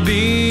gonna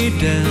be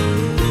down.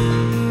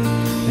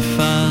 If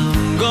I'm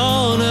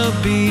gonna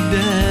be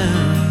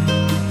down,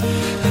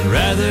 I'd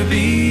rather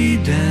be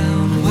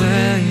down,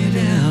 way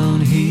down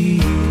here.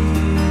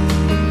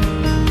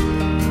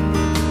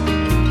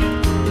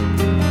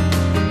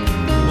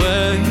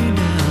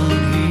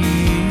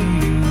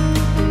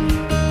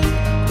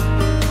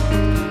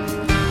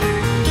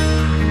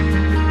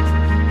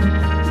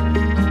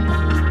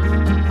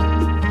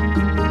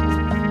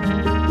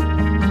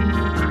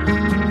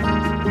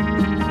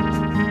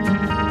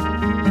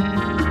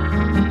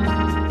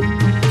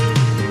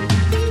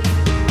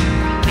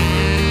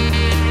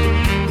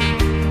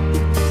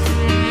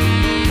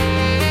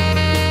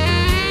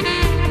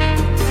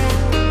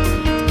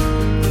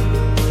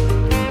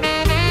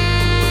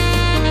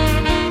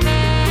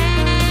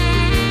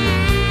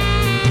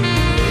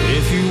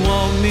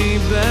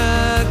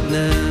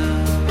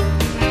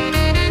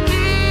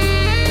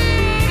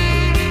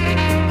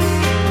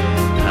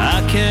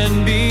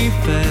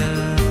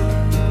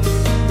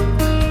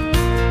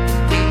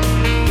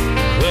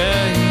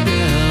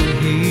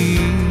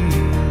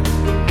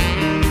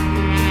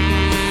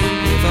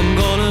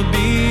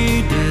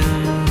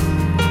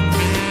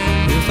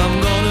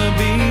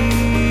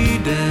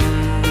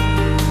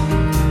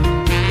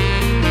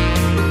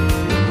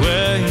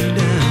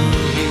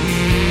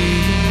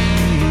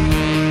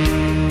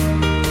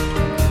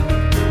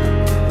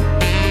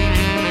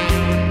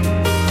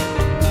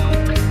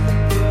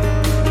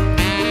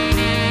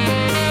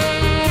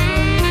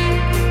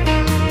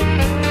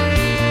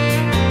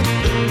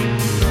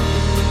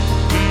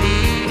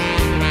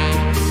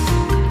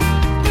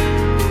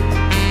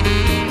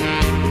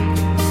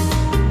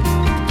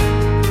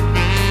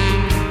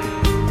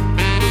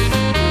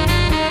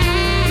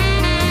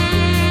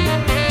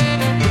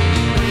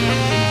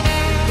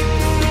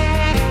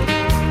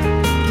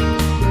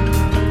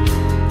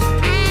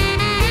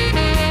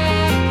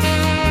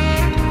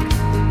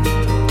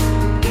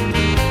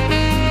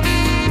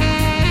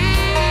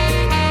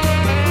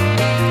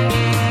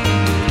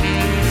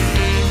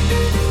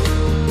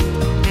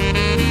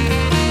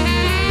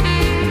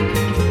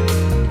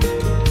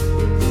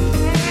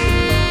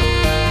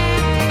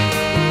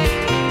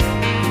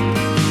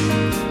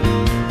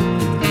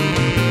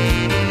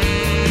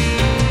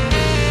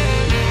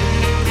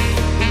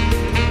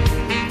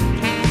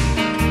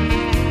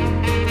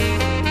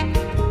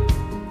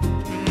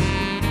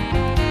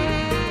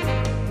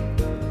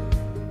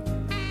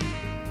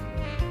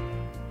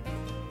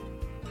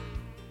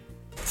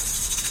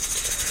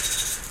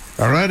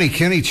 Alrighty,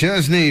 Kenny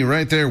Chesney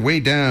right there way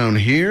down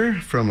here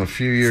from a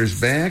few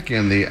years back,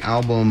 and the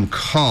album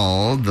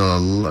called The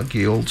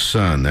Lucky Old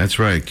Sun. That's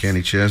right,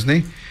 Kenny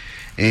Chesney.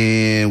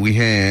 And we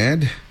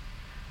had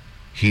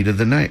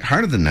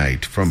Heart of the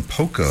Night from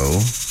Poco,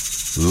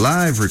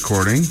 live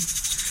recording.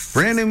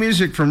 Brand new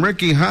music from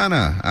Ricky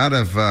Hanna out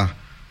of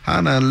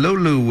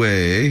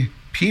Honolulu,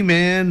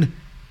 P-Man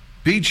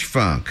Beach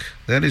Funk.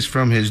 That is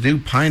from his new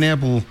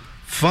Pineapple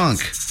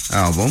Funk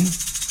album.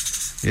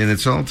 And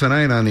it's all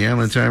tonight on the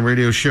Island Time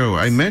Radio Show.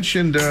 I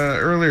mentioned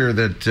earlier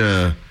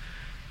that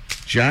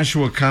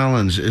Joshua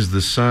Collins is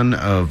the son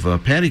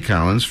of Patty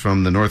Collins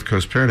from the North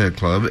Coast Parrothead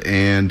Club,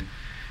 and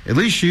at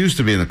least she used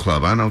to be in the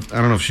club. I don't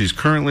know if she's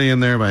currently in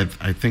there, but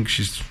I think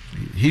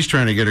he's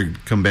trying to get her to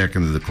come back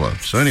into the club.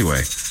 So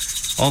anyway,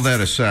 all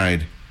that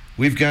aside,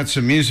 we've got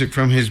some music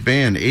from his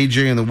band,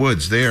 AJ and the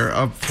Woods. They are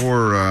up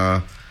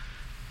for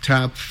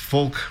Top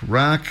Folk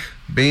Rock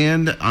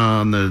Band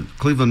on the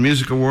Cleveland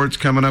Music Awards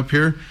coming up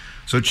here.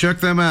 So check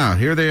them out.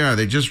 Here they are.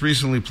 They just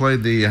recently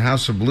played the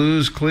House of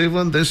Blues,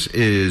 Cleveland. This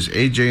is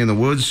AJ and the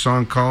Woods,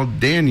 song called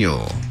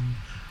Daniel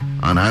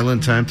on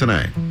Island Time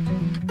tonight.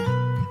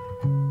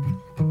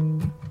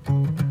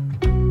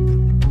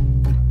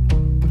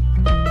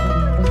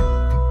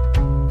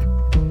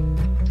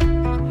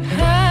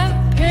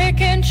 I pick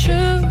and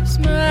choose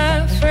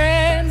my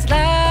friends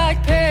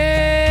like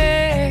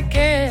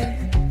picking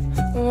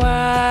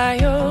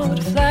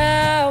wild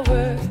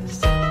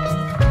flowers.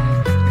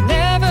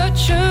 Never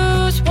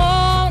choose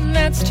one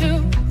that's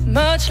too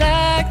much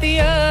like the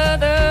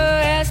other,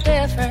 as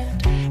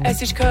different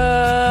as each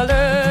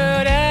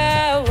colored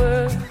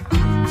hour.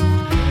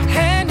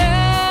 And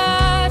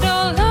I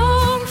don't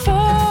long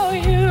for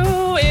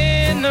you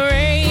in the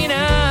rain.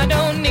 I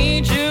don't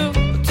need you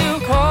to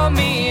call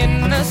me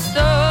in the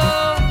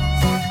storm.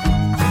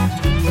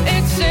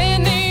 It's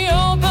in the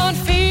open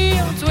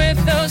fields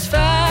with those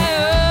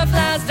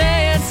fireflies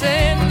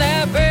dancing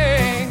that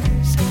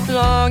brings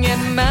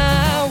longing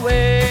my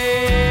way.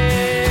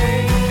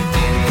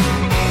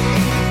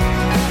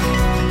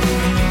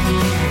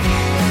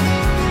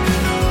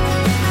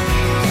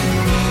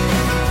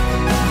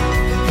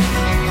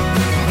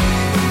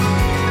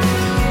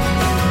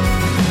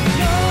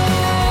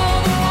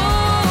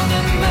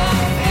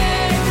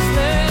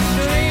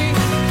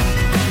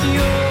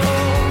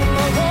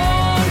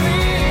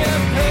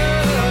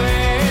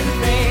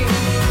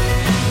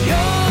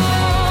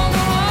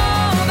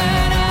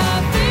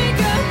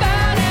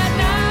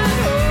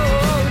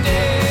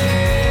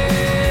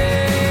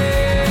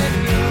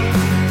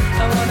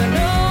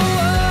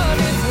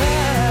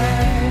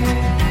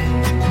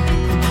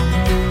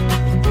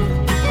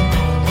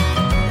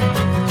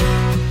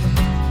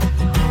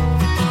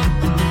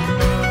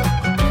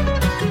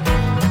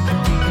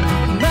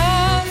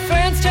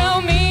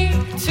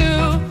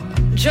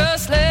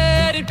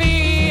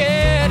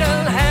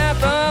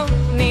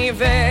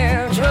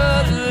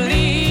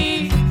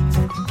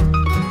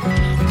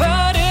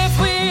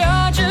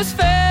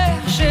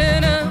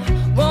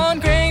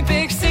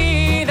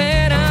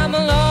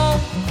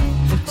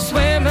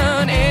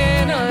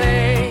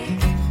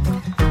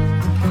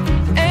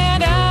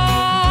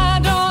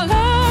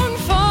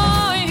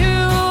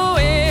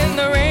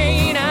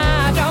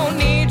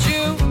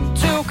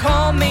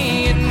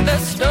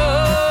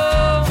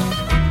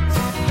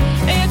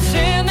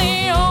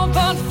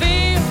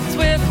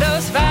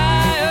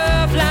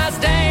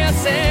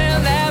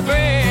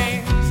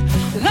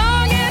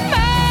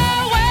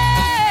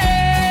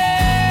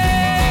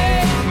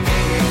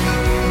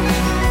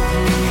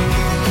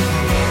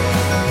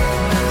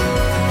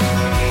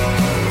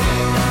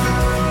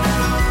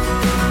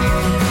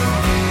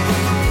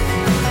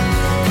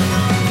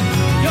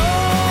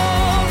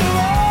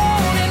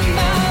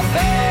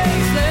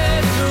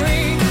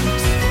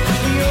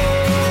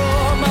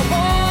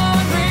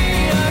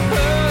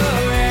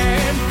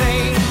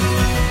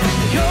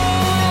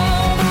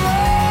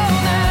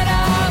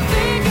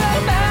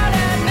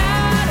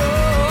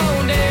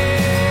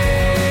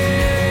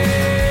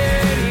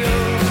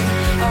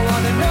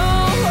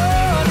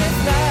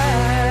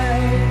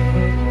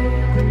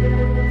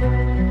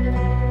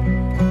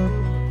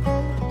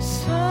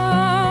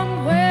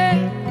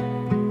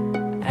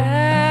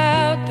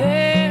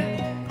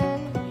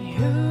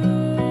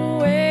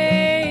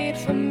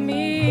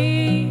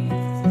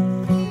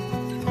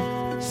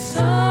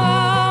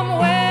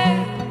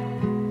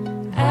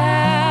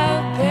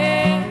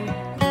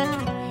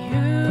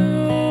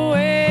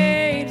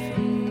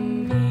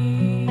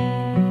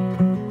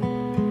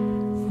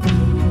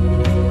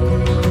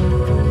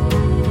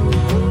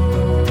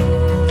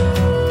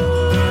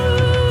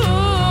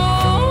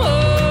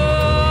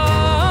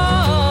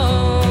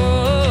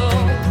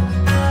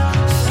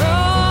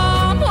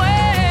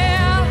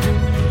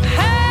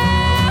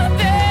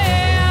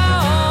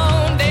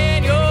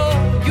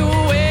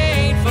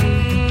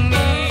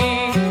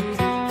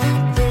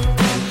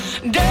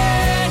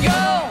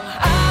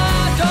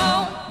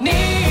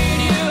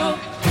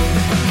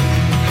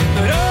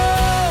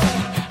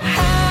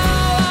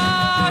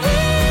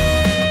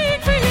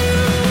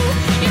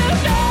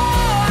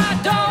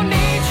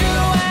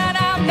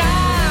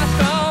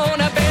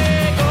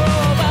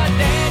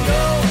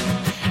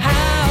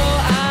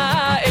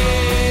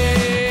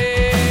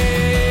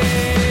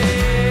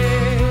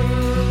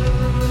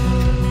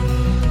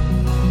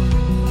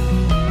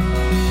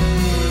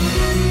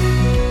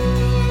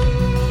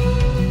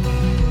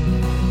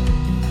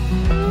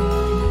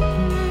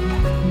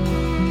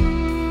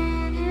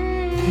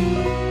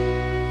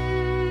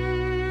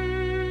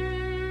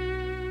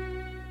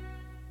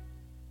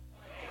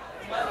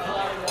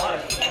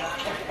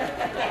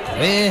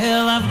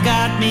 Well, I've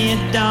got me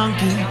a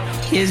donkey,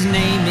 his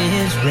name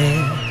is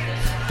Red,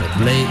 but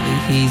lately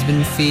he's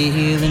been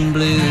feeling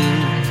blue.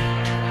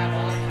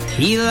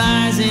 He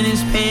lies in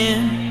his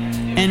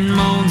pen and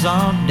moans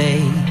all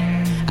day.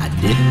 I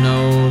didn't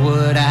know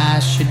what I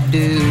should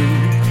do,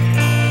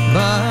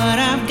 but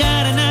I've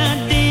got an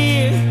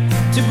idea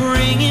to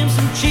bring him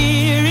some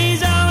cheer.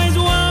 He's always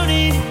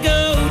wanted to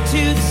go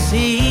to the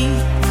sea.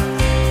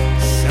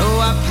 So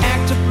I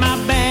packed up my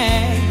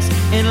bags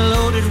and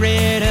loaded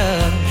Red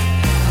up.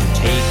 I'm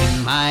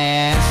taking my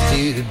ass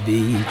to the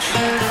beach.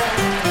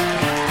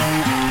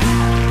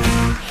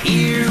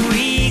 Here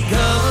we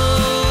go.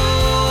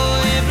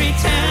 Every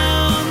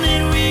town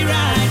that we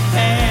ride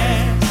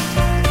past,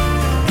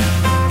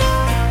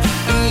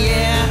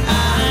 yeah,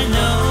 I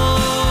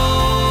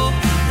know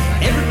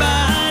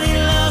everybody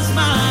loves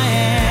my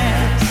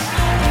ass.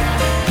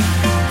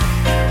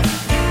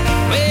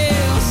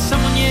 Well,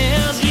 someone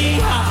yells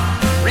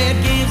yee-haw, Red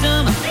gives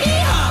them a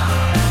hee-haw.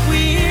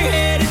 We're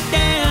headed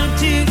down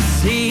to the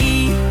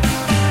sea,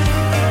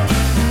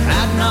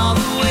 riding all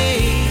the way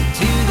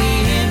to the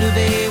end of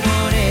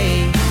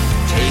A1A,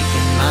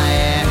 taking my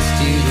ass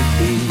to the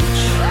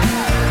beach.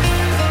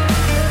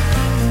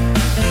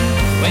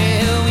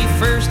 Well, we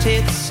first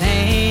hit the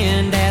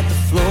sand at the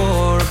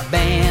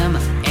Floribama,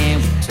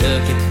 and we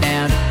took it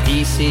down to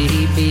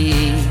PCB.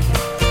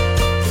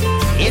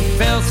 It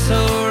felt so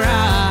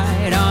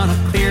right on a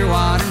clear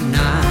water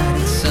night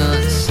and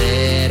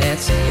sunset at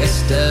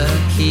Siesta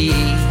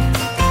Key.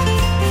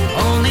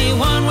 Only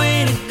one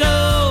way to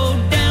go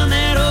down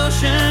that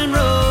ocean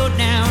road.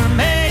 Now we're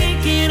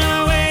making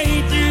our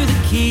way through the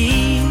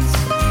Keys.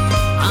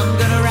 I'm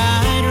gonna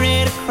ride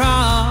Red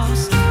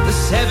across the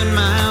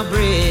 7-mile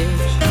bridge,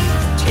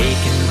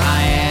 taking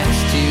my ass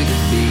to the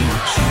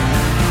beach.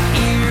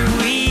 Here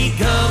we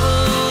go.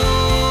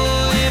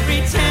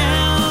 Every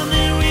town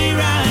that we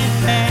ride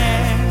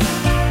past,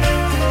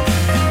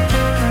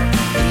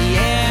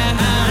 yeah,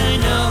 I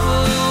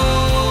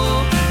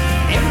know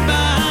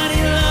everybody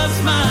loves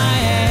my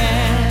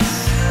ass.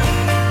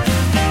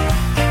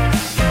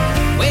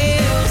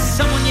 Well,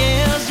 someone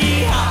yells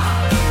yee-haw,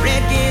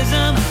 Red gives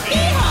them a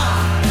hee-haw.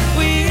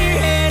 We're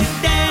headed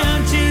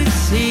down to the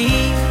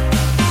sea,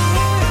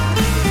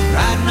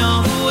 riding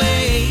all the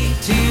way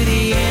to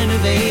the end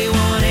of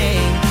A1A,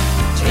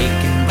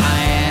 taking my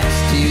ass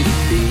to the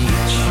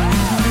beach.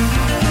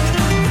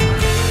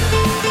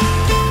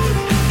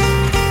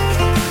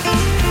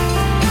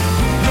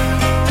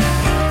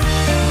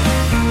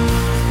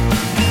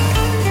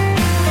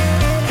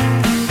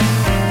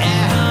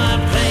 Now I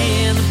play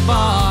in the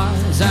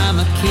bars, I'm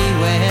a Key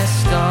West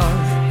star,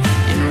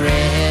 and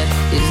Red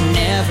is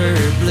never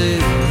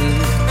blue.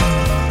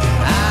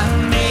 I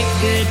make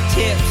good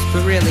tips,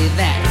 but really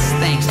that's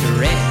thanks to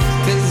Red,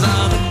 'cause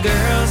all the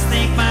girls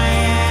think my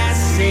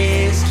ass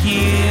is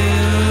cute.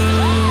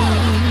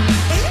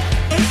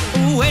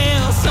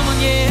 Well, someone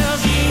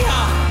yells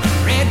yee-haw,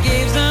 Red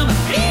gives them a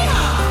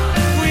hee-haw.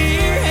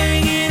 We're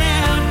hanging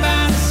out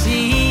by the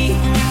sea.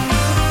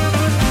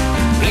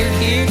 We're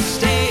here to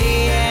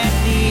stay at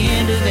the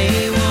end of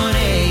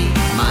A1A.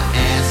 My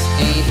ass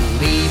ain't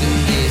leaving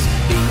this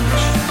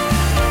beach.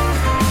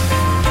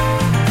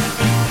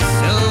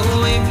 So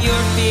if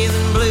you're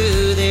feeling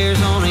blue,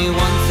 there's only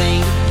one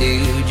thing to do.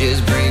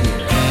 Just bring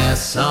your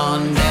ass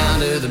on down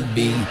to the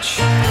beach.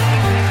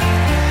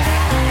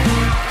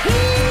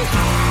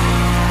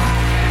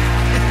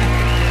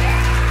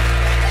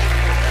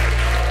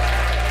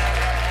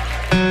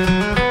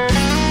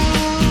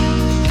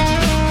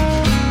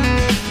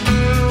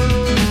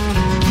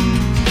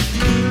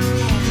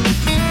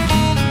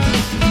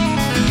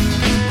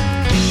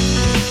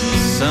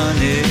 Sun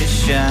is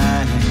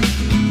shining,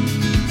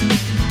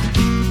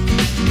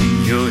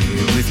 you're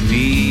here with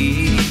me.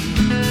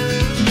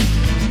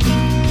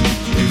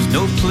 There's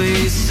no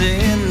place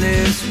in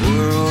this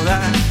world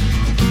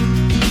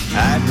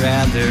I'd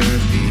rather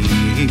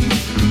be.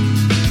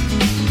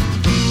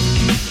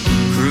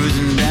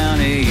 Cruising down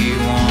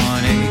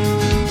A1A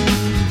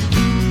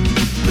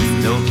with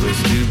no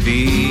place to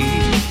be.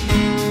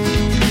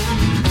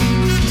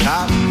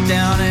 Top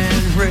down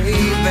and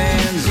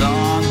Ray-Bans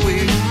on,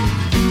 we're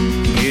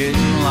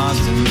getting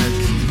lost in the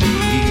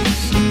Keys.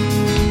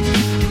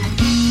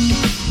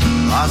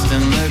 Lost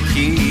in the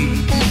Keys.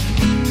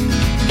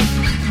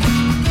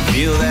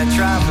 Feel that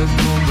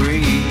tropical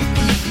breeze,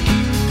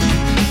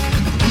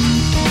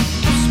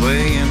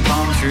 swaying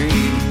palm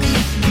trees,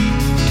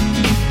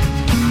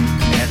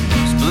 and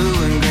those blue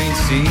and green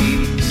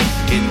seas.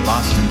 Get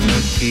lost in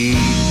the Keys.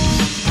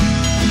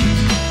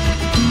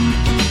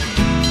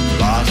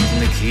 Lost in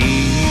the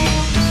Keys.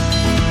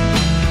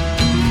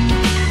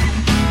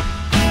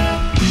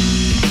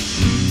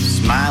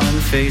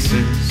 Smiling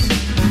faces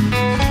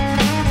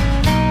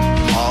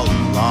all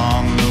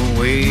along the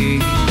way,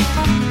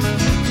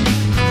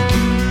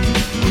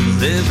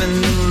 living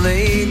the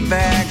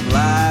laid-back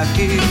life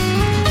here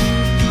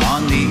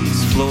on these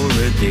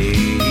Florida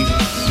days.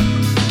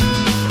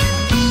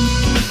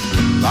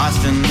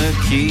 Lost in the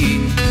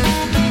Keys,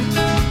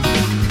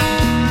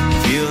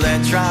 feel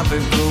that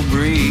tropical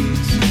breeze,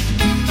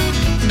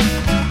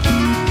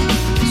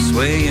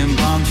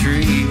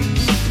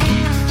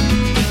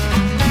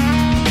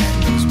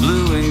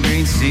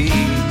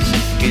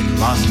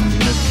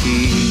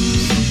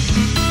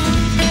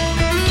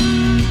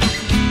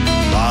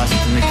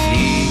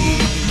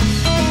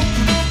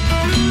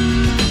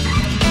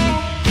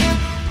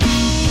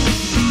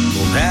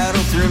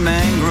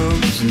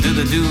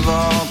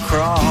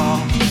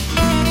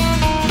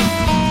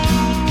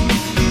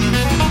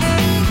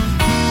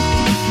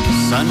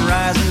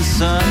 sunrise and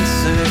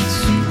sunsets,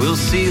 we'll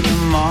see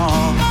them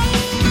all.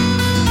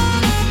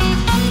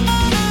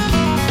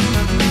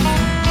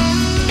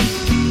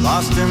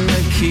 Lost in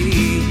the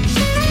Keys,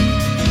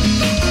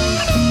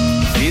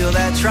 feel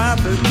that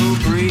tropical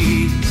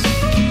breeze,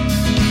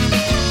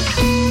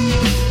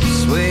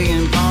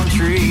 swaying palm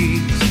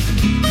trees,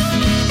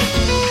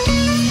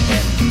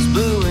 and these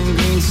blue and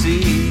green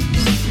seas,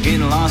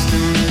 getting lost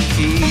in the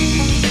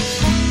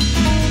Keys,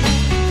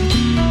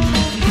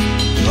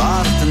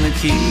 lost in the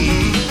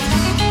Keys.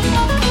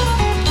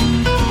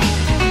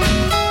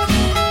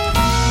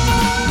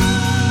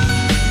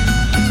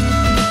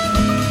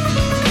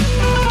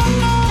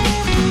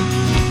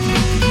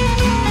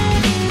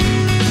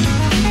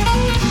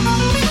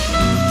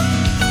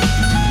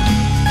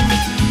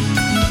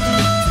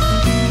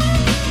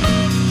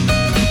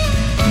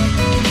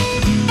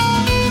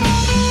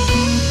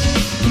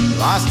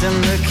 Lost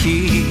in the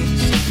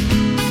Keys,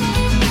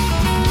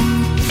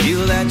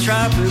 feel that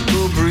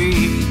tropical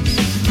breeze,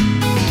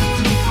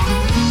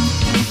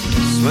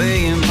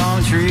 swaying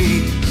palm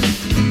trees,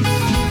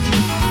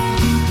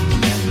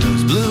 and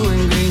those blue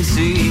and green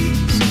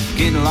seas,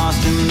 getting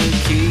lost in the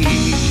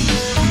Keys,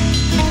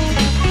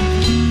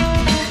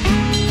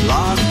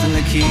 lost in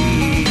the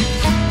Keys,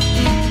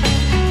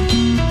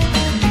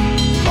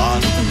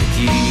 lost in the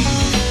Keys,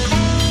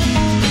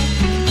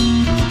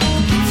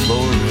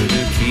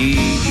 Florida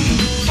Keys.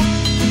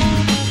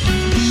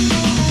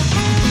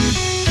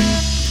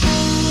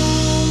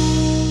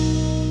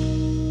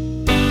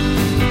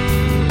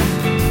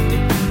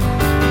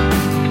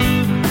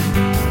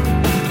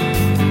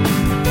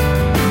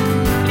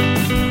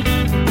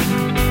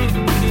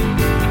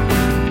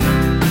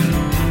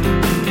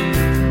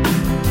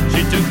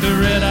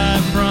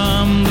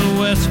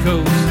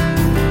 Coast,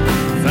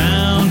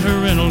 found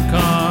her rental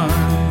car,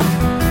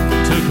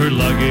 took her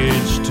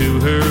luggage to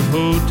her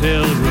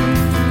hotel room,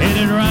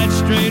 headed right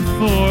straight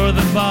for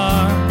the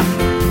bar.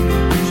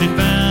 She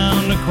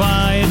found a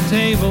quiet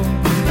table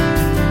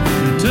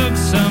and took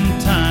some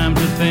time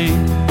to think.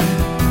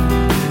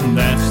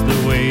 That's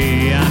the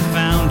way I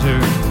found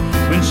her.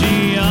 When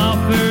she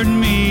offered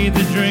me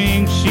the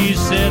drink, she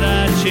said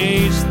I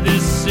chased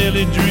this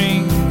silly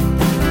dream.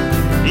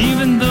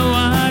 Even though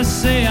I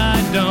say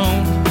I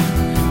don't,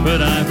 but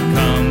I've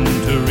come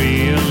to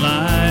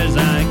realize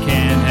I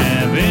can't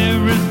have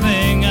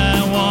everything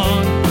I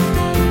want.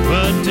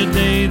 But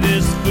today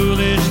this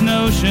foolish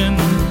notion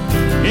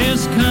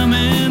is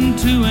coming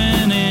to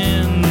an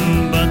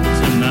end. But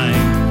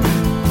tonight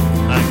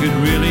I could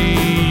really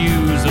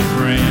use a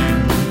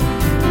friend.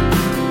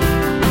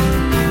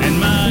 And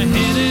my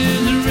head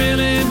is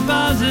really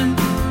buzzing,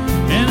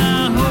 and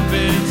I hope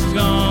it's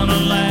gonna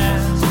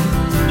last,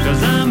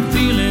 'cause I'm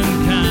feeling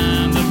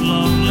kind of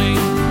lonely,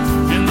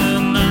 and the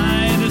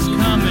night is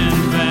coming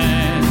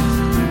fast.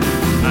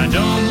 I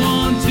don't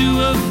want to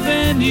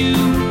offend you,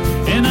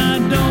 and I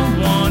don't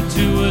want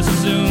to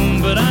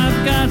assume, but I've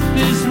got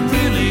this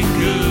really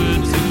good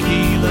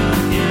tequila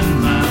in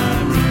my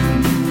room.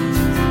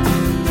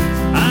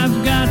 I've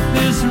got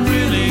this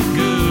really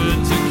good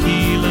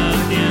tequila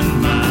in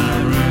my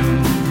room.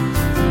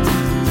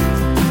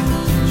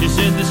 She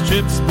said this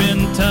trip's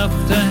been tough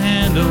to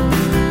handle,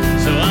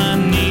 so I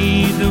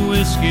need the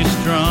whiskey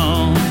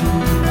strong.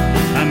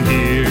 I'm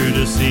here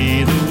to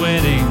see the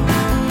wedding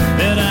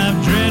that I've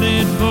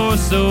dreaded for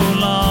so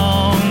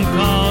long,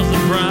 'cause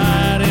the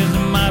bride is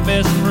my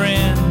best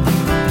friend,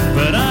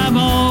 but I've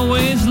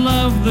always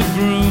loved the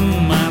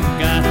groom. I've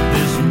got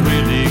this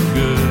really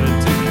good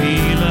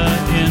tequila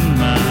in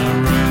my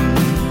room.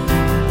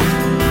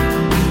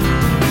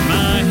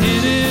 My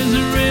head is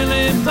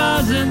really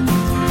buzzing,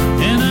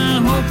 and I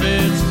hope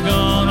it's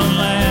gonna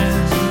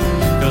last,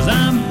 'cause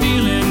I'm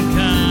feeling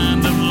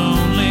kind of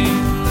lonely,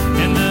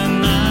 and the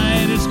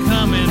night is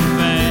coming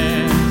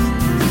fast.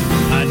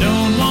 I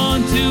don't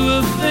want to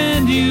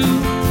offend you,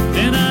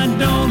 and I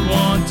don't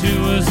want to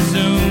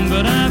assume,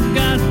 but I've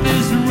got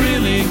this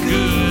really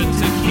good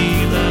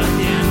tequila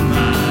in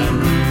my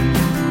room.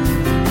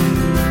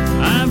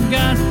 I've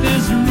got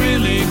this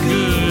really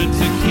good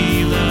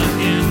tequila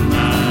in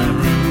my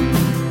room.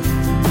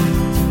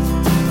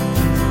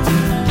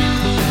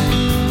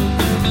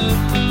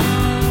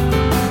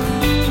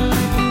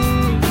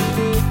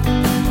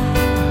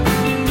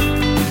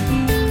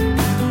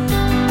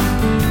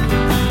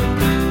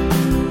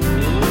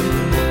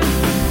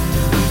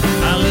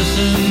 I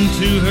listened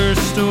to her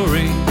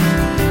story,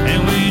 and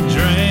we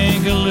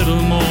drank a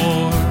little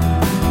more.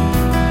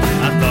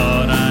 I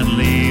thought I'd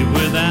leave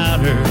without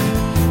her,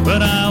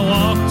 but I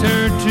walked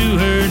her to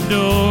her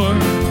door.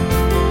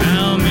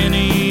 How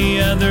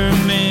many other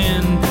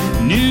men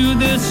knew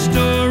this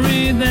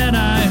story that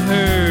I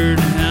heard?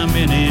 How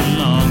many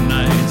long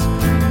nights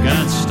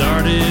got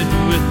started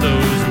with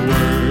those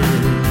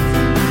words?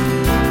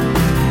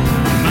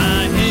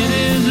 My head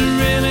is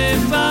really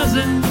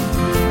buzzing,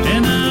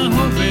 and I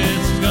hope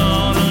it's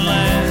gonna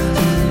last,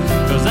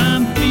 'cause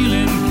I'm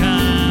feeling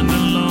kind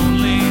of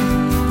lonely,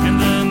 and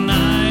the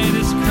night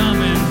is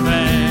coming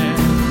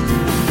fast.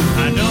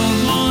 I don't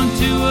want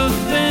to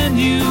offend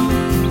you,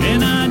 and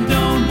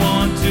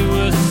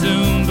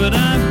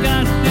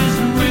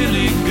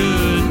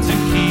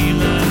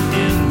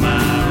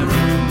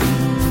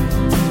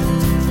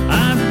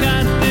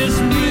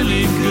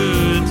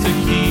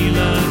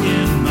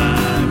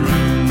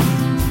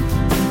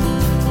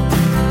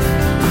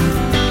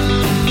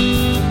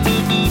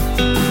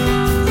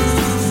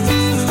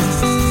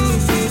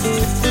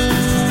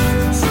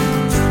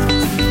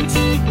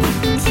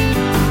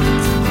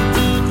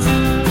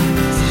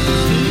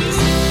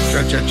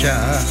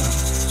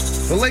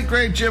Cha-cha. The late,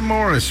 great Jim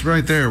Morris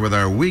right there with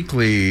our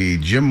weekly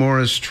Jim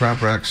Morris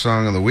Trop Rock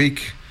Song of the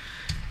Week.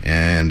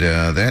 And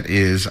that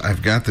is,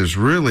 I've got this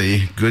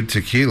really good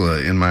tequila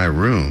in my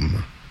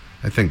room.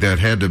 I think that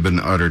had to have been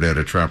uttered at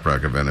a Trop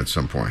Rock event at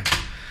some point.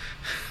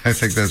 I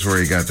think that's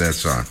where he got that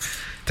song.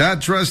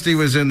 Todd Trusty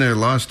was in there,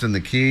 Lost in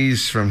the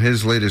Keys, from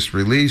his latest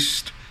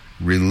release.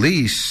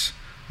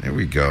 There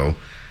we go.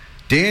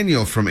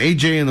 Daniel from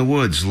AJ in the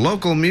Woods,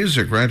 local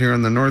music right here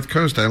on the North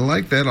Coast. I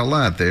like that a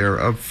lot. They are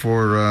up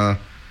for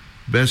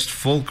Best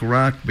Folk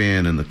Rock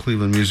Band in the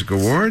Cleveland Music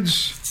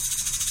Awards,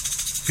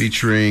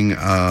 featuring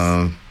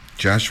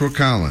Joshua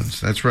Collins.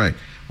 That's right.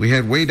 We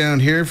had Way Down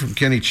Here from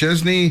Kenny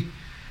Chesney,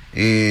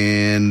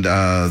 and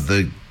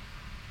the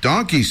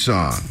Donkey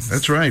Song.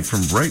 That's right,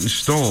 from Brighton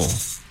Stoll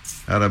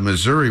out of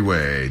Missouri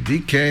Way.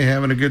 DK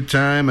having a good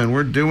time, and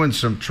we're doing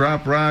some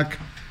Trop Rock.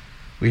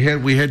 We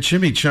had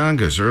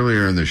chimichangas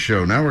earlier in the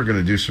show. Now we're going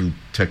to do some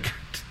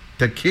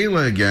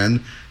tequila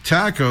again,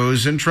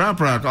 tacos, and Trop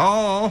Rock,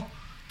 all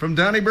from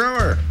Donnie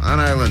Brewer on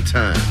Island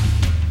Time.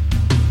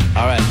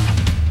 All right,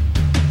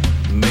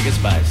 make it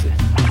spicy.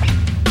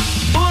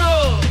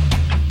 Uno,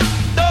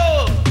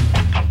 dos,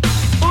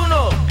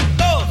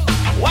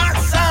 want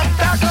some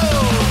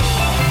tacos?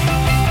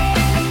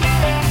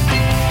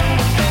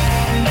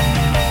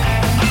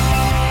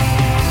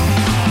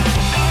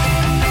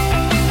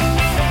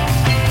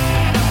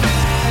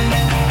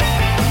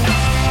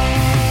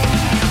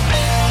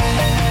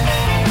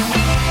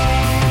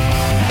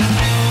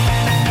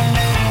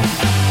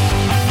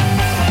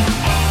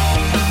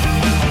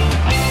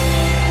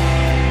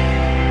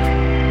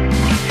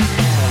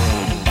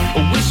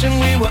 Wishing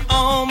we were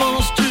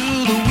almost to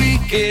the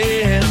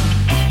weekend,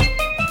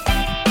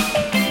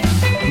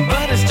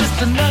 but it's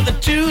just another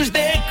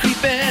Tuesday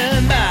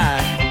creeping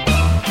by.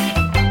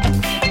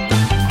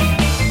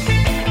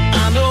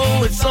 I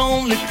know it's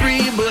only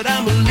 3, but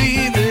I'm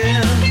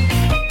believing.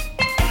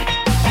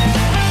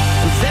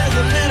 There's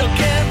a little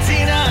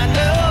cantina I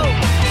know.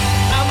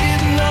 I'm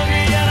getting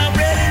hungry and I'm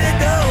ready to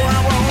go. I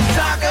want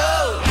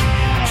tacos,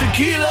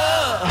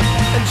 tequila,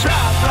 and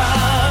Trop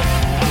Rock.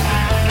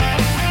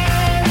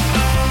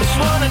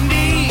 What I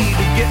need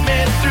to get me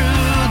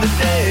through the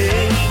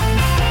day.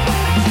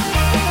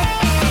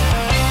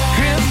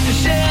 Crispy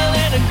shell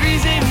and a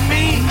greasy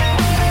meat,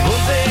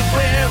 Jose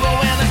Cuervo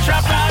and a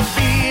Trop Rock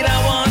beat. I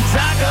want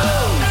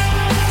tacos,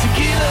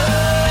 tequila,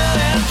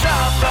 and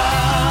Trop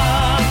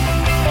Rock.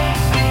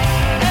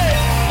 Hey.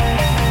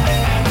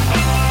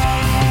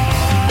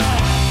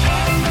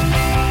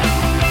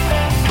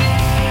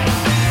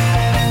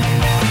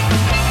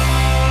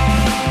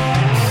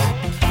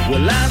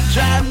 Well, I've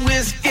tried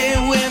whiskey,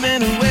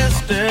 women, and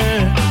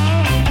western,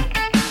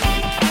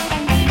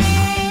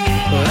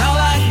 but all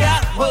I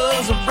got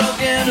was a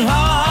broken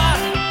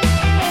heart.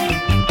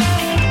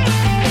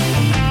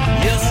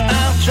 Yes,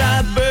 I've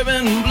tried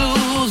bourbon,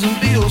 blues, and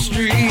Beale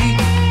Street,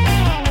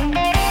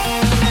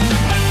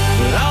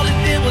 but all it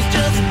did was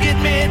just get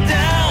me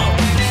down.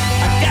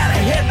 I gotta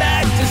head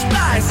back to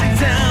Spicy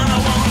Town. I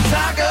want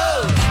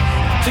tacos,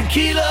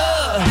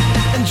 tequila,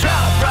 and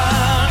Trop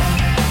Rock.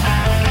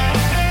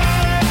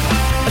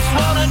 That's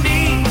what I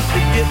need to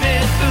get me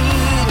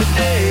through the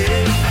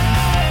day.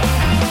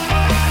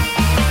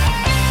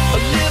 A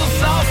little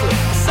salsa,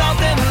 salt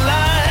and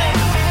lime,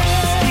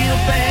 a steel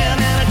pan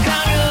and a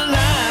conga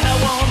line. I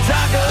want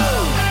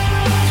tacos,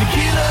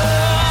 tequila,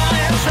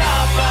 and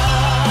Trop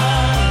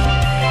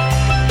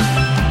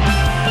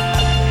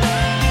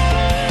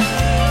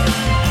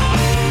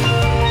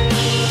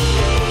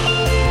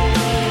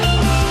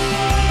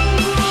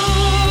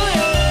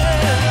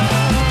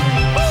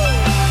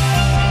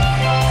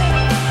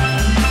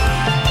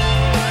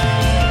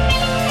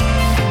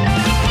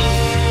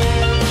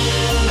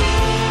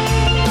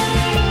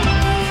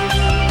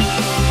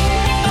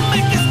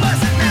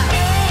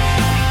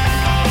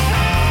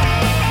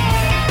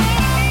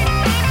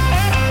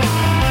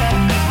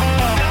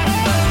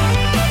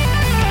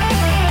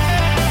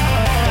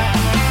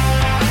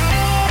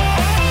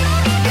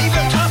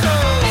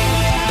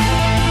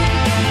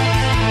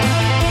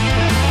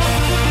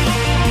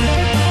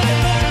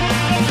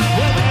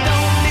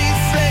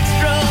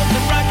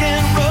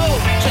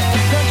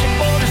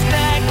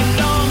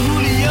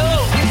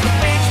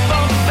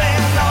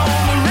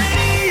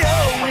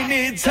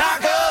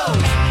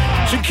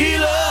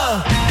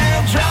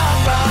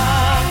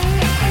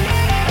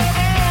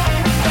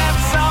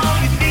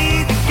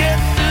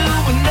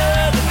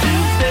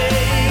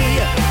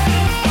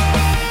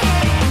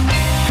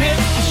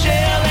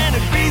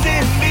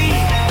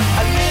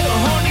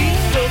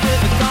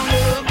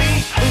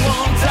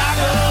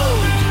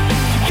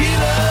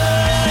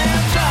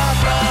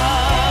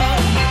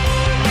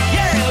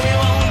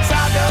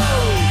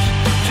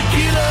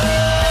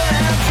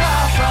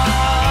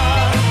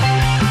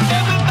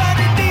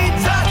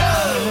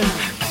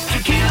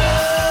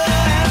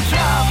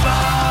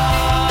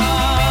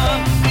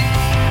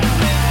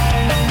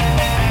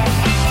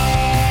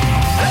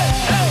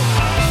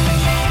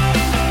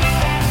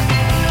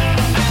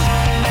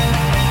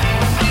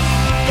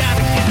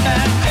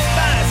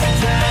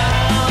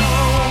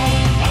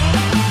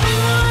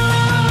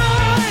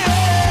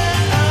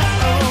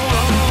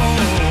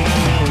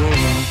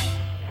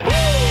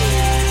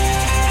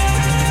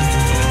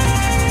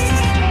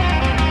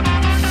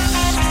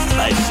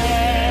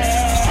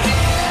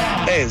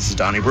Hi, this is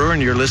Donnie Brewer,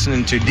 and you're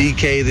listening to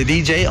DK the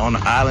DJ on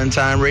Island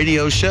Time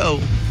Radio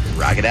Show.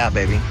 Rock it out,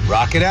 baby.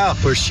 Rock it out,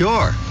 for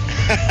sure.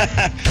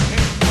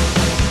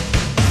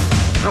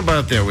 How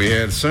about that? We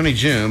had Sonny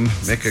Jim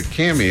make a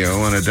cameo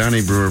on a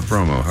Donnie Brewer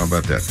promo. How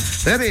about that?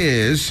 That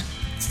is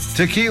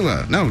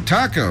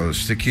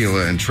tacos,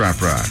 tequila, and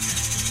Trop Rock.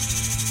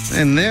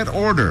 In that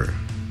order.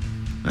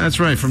 That's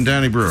right, from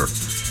Donnie Brewer.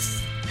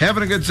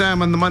 Having a good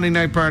time on the Monday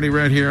Night Party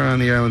right here on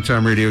the Island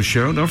Time Radio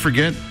Show. Don't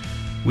forget,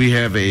 we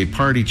have a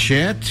party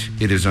chat.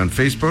 It is on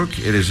Facebook.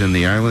 It is in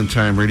the Island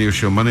Time Radio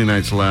Show Monday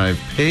Nights Live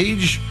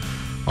page.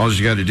 All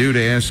you got to do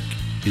is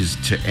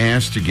to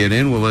ask to get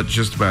in. We'll let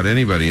just about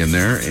anybody in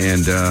there.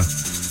 And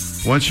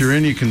once you're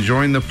in, you can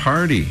join the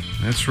party.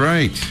 That's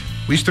right.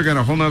 We still got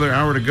a whole nother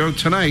hour to go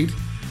tonight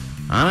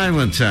on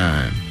Island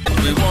Time.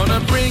 We want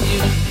to bring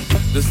you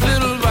this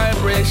little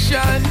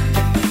vibration.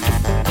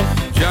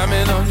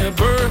 Jamming on your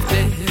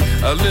birthday.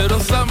 A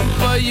little something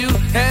for you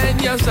and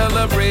your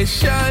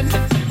celebration.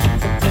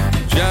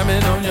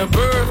 Jamming on your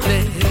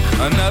birthday.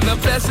 Another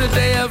blessed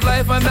day of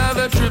life.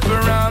 Another trip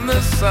around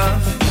the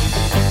sun.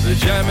 The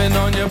jamming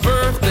on your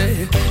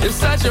birthday is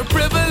such a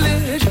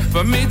privilege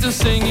for me to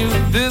sing you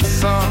this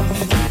song.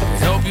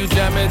 Help you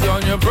jam it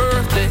on your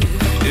birthday.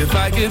 If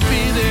I could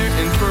be there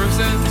in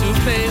person to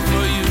play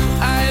for you,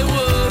 I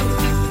would.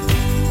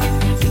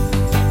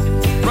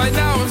 Right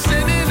now I'm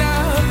sending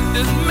out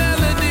this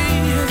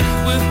melody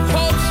with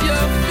hopes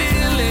you're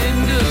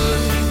feeling good.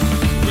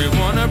 We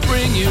wanna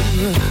bring you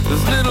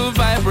this little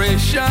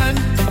vibration.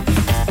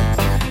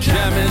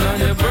 Jamming on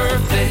your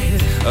birthday,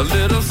 a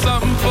little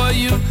something for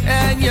you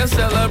and your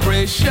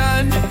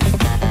celebration.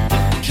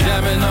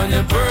 Jamming on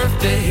your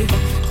birthday,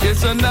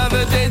 it's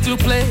another day to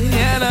play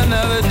and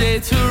another day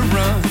to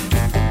run.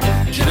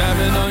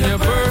 Jamming on your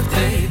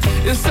birthday,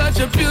 it's such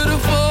a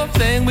beautiful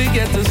thing. We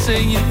get to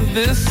sing you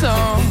this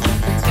song.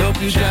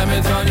 Help you jam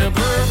it on your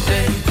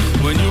birthday.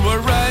 When you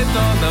arrived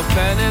on the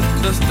planet,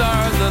 the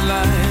stars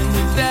aligned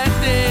that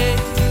day.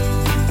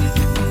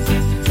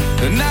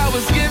 And now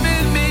it's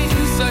giving me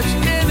such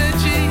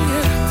energy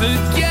to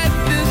get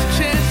this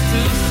chance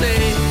to say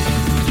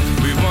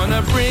we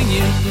wanna bring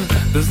you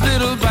this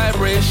little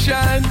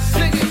vibration.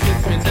 Sing it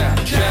with me now.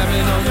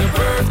 Jamming on your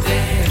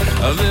birthday,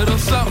 a little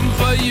something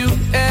for you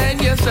and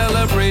your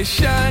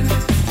celebration.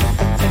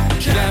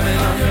 Jamming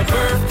on your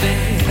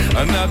birthday,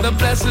 another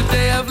blessed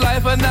day of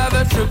life,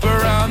 another trip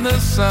around the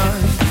sun.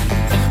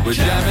 We're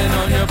jamming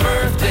on your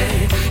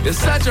birthday. It's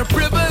such a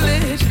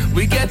privilege.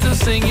 We get to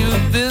sing you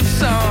this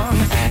song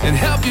and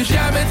help you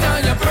jam it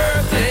on your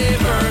birthday.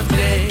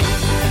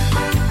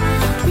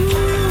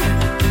 Ooh,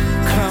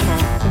 come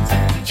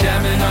on,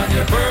 jamming on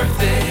your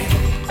birthday.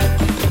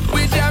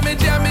 We jamming,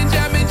 jamming,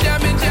 jamming,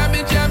 jamming,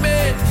 jamming,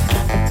 jamming,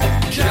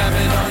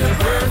 jamming on your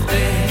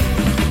birthday.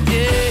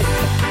 Yeah,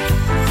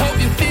 hope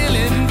you're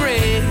feeling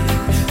great.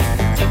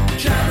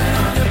 Jamming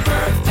on your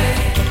birthday.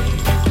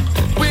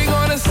 We're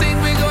gonna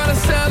sing, we're gonna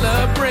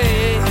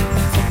celebrate.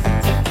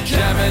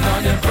 Jamming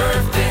on your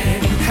birthday.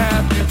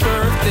 Happy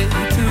birthday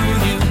to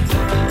you.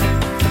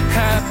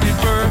 Happy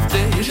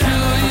birthday to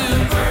you.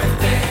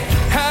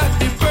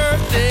 Happy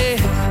birthday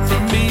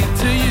from me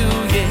to you,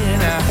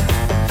 yeah. Now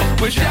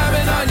we're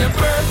jamming on your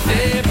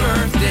birthday.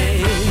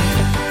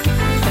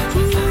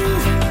 Ooh,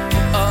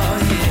 oh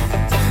yeah,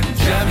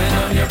 jamming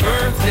on your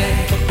birthday.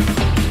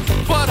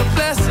 What a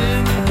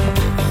blessing,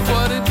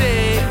 what a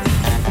day.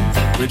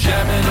 We're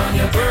jamming on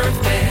your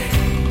birthday.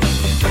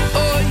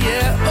 Oh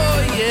yeah, oh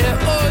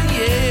yeah, oh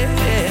yeah.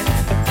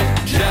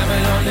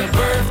 Jamming on your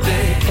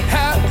birthday.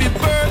 Happy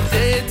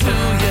birthday to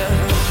you.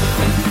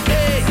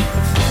 Hey,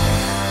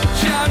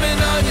 jamming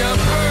on your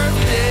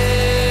birthday.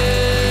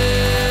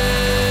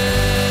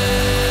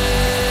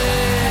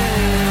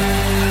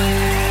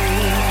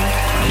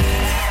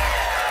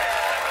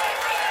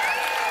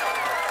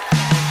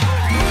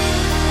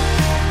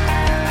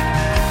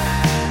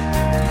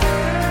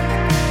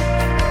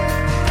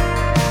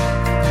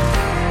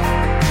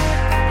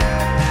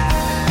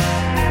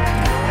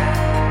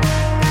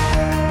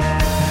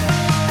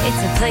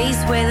 It's a place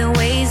where the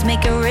waves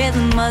make a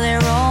rhythm of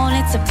their own.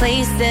 It's a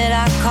place that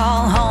I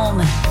call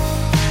home.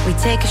 We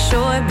take a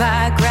short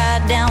bike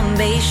ride down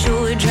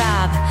Bayshore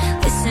Drive,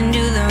 listen to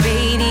the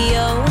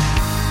radio.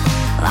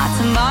 Lots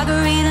of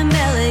margarita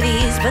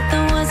melodies, but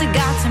the ones that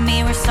got to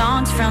me were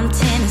songs from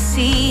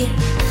Tennessee.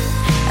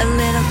 A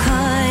little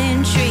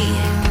country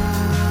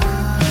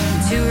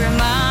to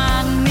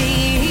remind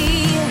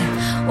me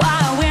why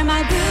I wear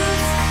my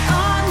boots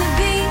on the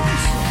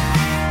beach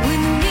with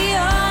the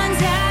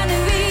neons and the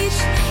reach.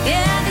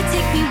 Yeah, they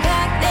take me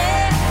back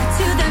there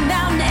to the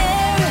mountain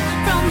air,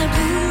 from the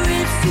Blue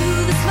Ridge to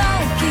the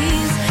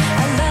Smokies.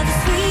 I love the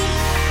sweet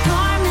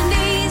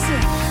harmonies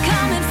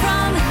coming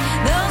from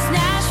those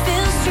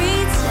Nashville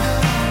streets.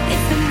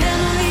 It's the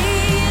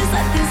memories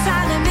left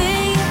inside of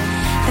me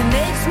that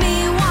makes me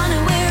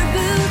wanna wear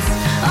boots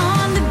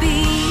on the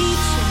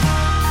beach.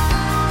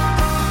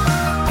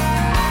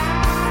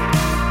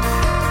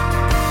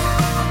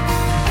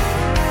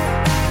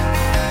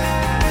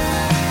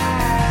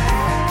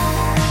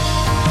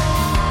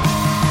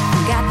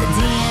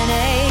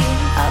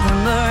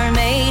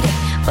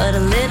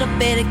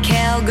 bit of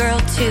cowgirl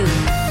too.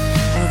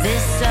 Well,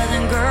 this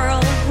southern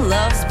girl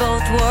loves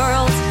both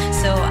worlds,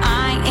 so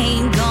I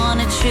ain't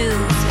gonna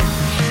choose.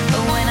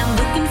 But when I'm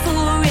looking for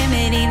a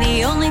remedy,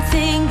 the only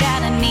thing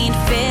that I need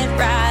fit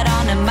right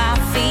onto my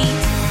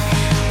feet.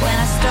 When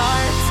I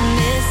start to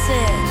miss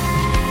it,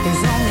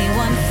 there's only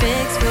one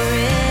fix for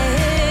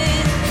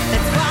it.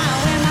 That's why I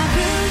wear my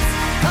boots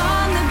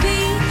on the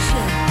beach,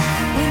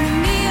 with the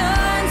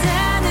neons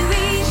and the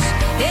reach.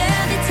 Yeah,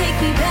 they take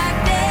me back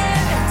there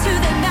to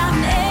the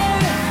mountain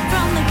air,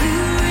 from the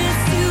Blue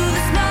Ridge to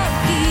the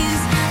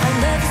Smokies. I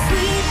love the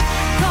sweet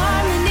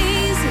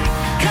harmonies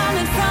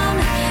coming from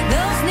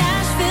those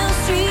Nashville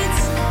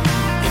streets.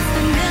 It's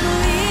the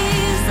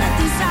memories that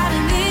these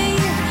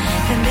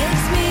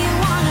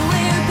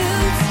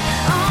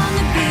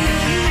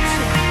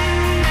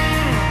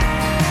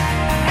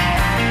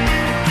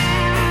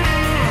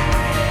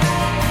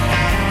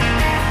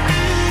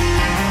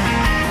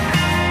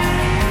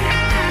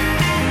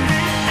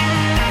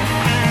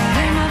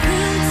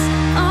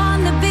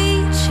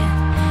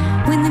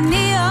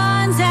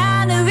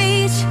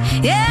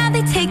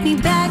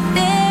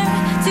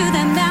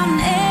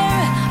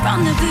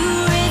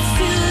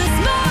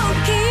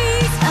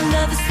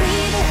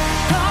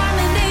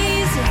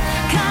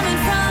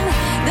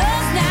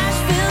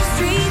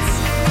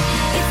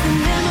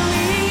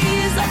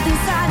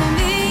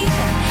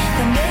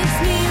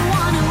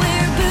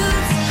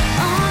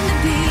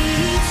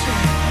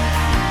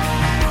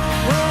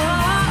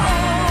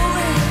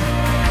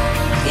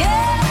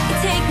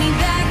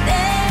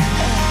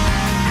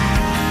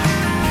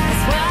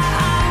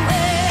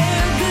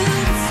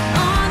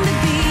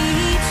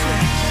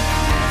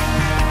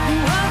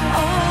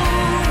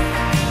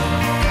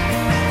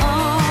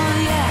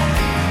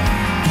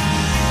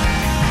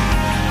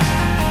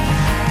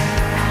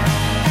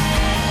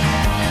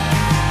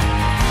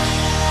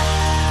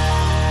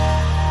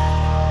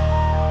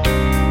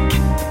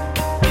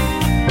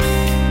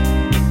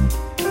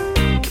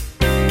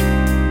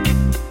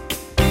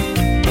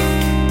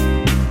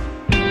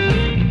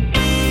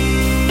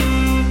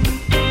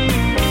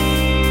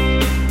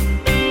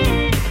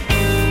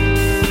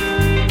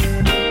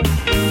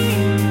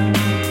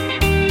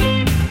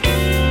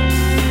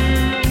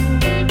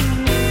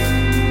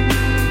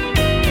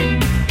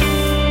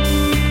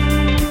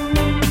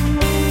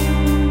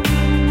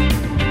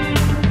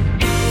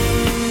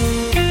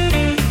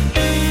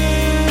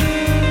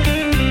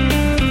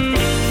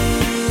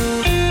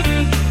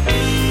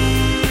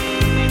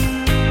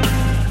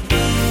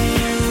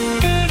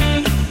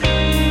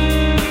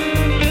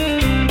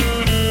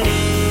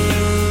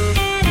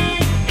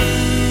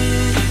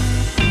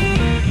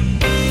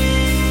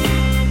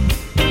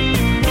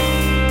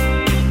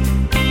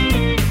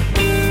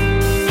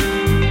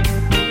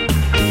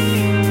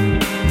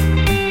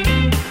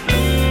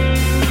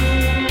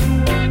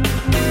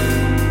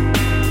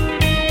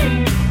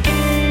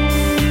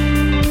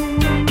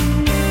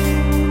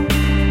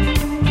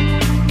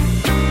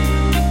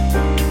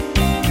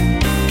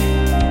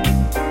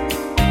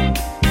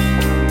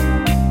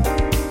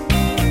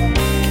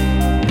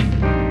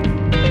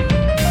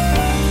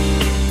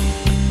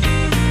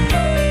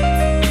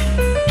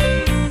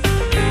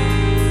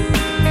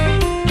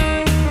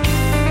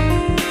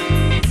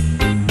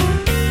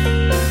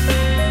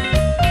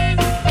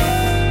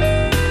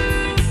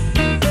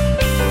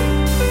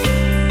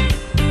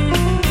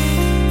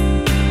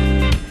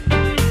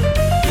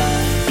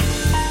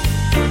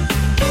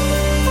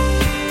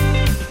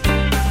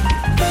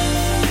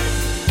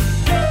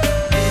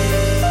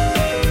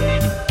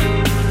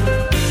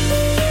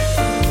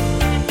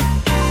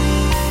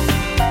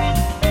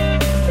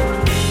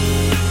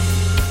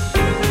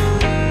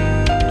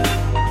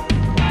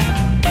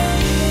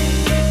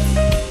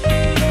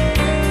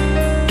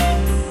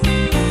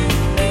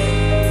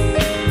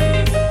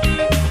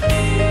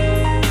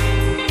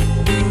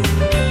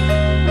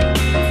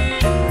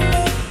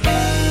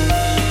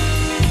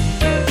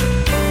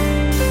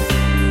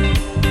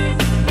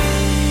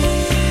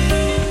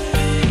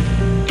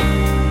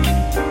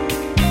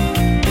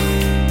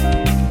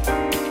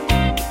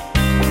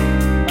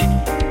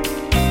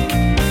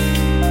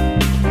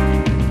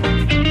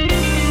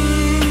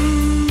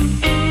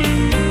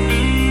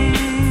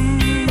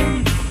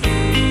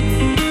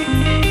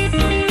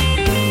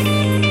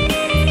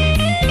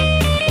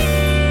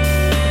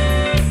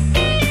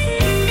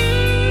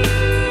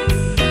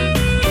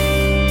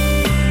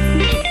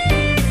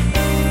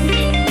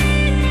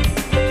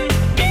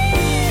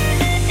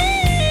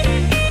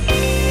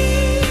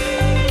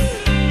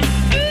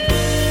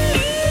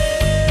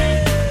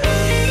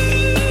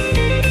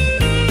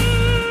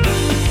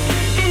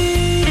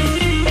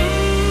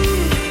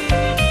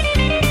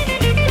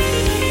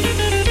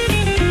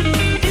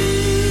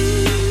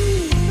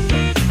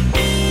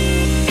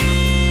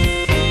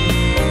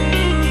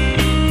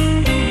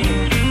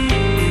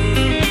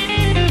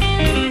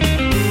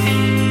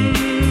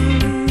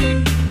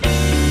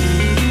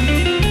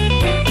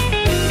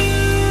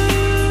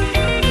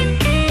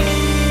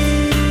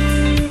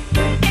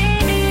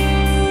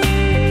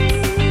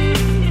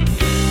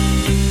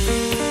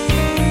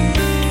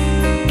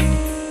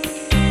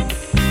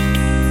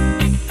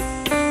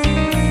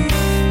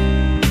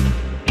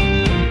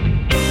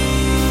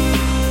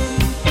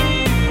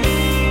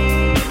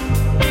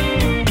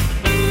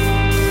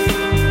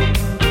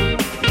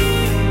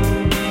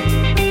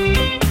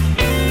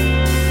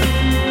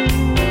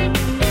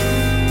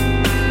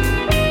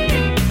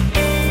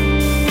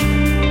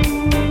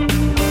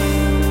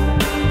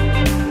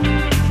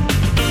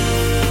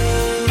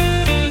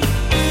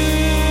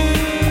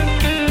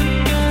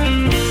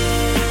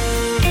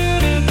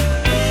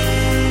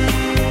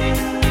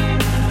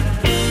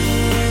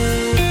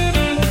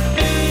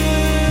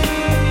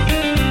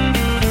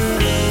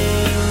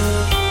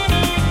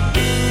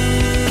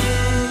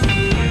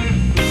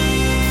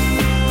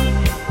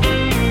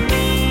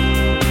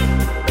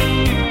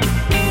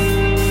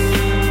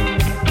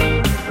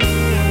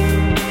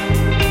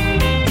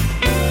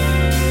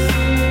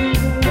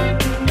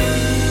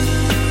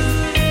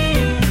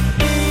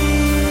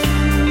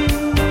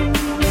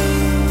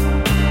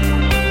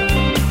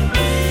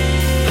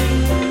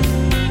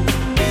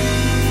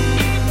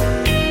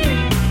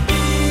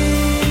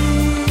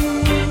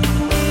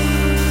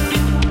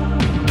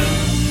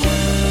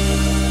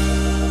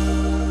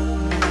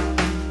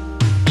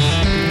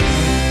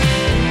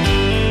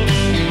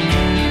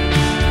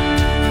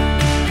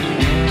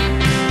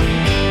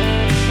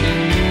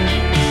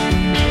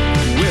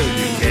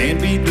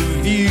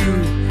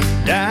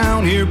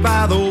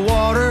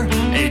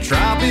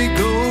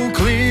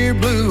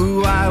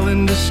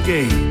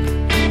escape.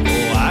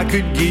 Oh, I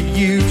could get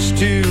used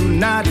to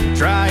not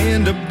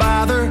trying to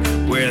bother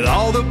with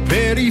all the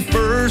petty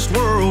first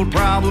world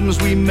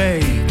problems we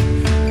made.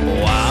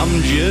 Oh,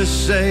 I'm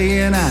just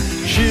saying I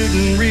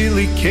shouldn't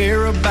really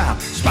care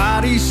about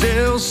spotty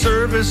cell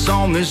service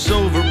on this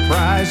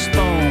overpriced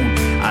phone.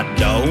 I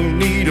don't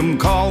need them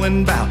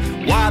calling about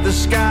why the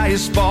sky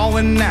is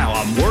falling now.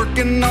 I'm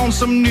working on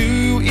some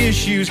new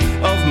issues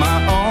of my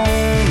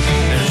own.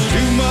 There's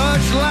too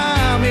much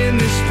lime in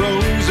this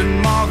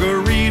frozen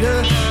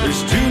margarita.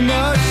 There's too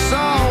much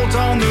salt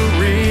on the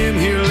rim.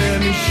 Here, let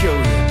me show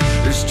you.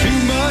 There's too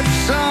much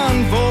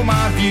sun for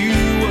my view.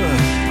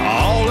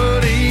 All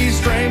of these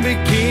string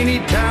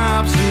bikini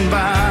tops and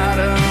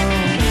bottoms.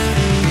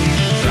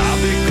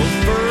 Tropical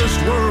first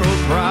world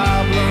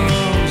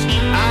problems.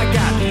 I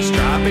got these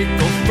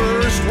tropical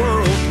first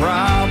world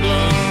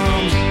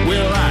problems.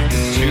 Well, I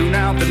can tune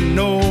out the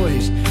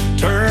noise,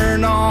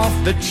 turn off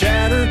the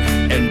chatter,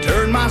 and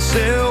turn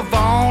myself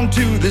on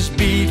to this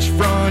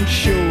beachfront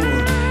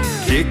shore.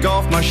 Kick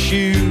off my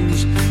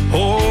shoes,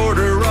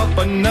 order up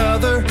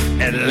another,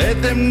 and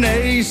let them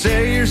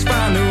naysayers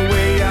find their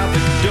way out the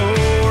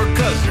door.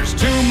 'Cause there's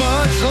too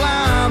much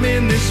lime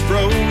in this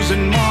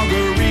frozen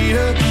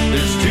margarita.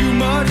 There's too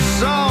much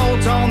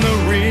salt on the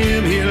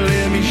rim. Here,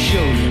 let me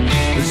show you.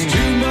 There's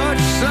too much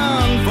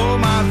sun for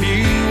my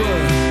view.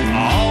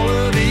 All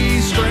of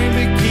these string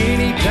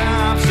bikini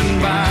tops and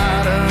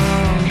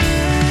bottoms.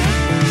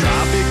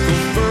 Tropical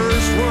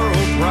first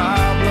world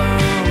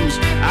problems.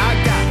 I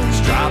got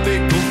these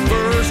tropical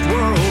first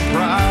world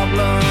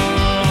problems.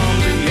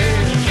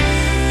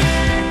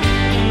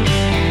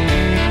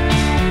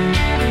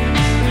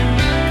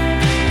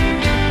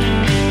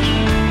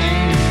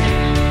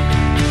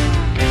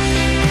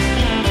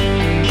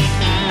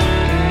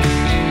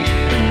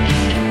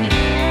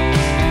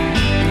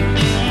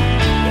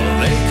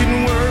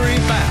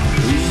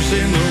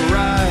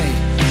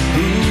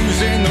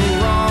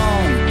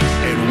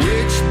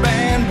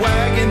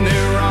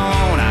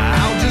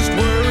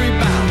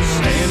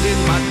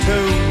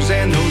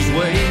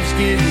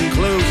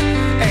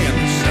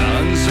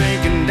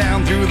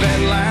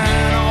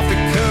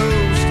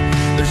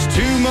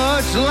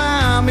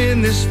 Lime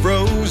in this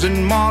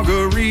frozen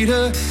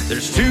margarita.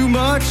 There's too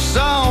much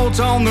salt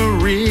on the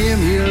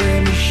rim. Here,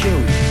 let me show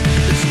you.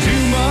 There's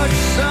too much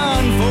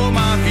sun for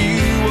my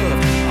view of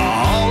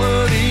all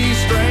of these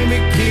string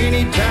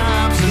bikini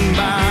tops and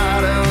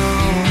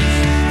bottoms.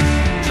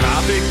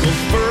 Tropical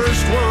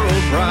first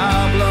world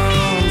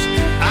problems.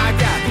 I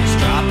got these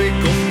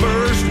tropical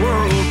first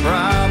world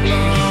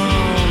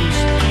problems.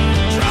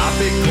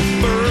 Tropical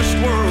first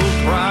world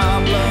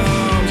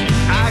problems.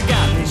 I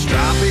got these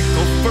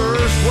tropical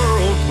first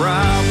world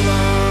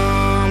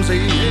problems.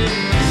 Yeah.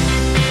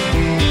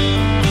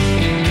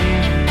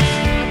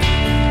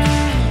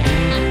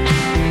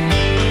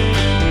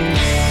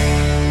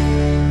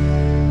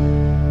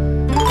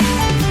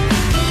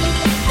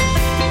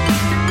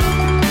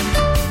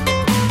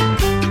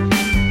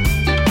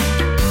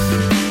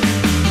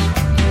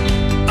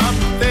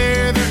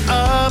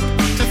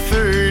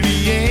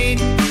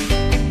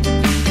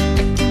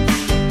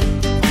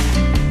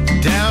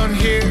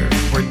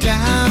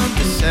 Down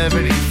to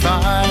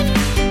 75.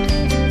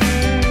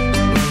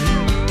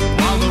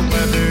 While the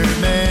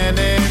weatherman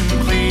in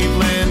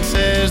Cleveland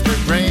says the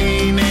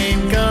rain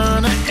ain't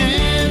gonna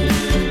end,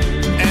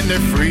 and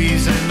they're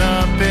freezing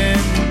up in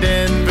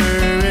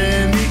Denver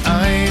in the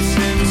ice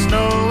and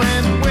snow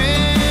and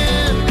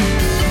wind.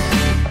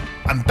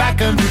 I'm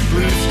back under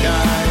blue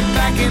sky,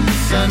 back in the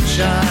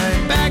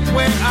sunshine, back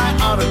where I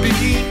ought to be.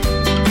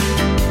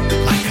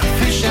 Like a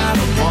fish out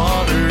of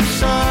water,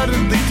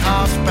 suddenly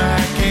tossed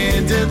back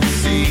into the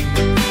sea.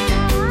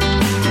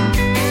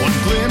 One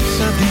glimpse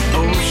of the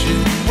ocean,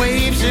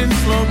 waves in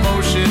slow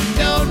motion.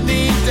 Don't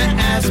need to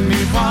ask me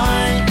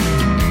why.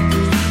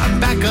 I'm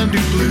back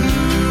under blue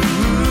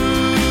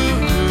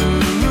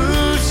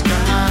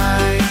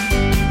sky.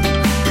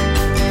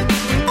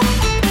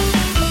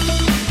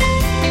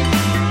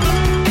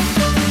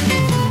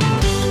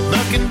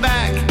 Looking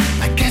back,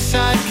 I guess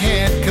I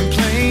can't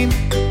complain.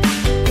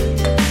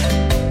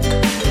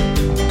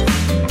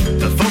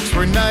 The folks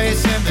were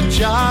nice and the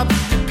job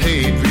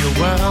paid real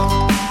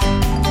well.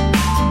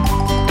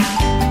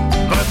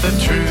 But the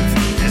truth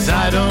is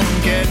I don't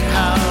get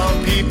how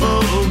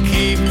people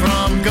keep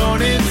from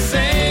going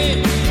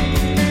insane.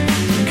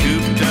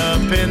 Cooped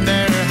up in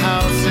their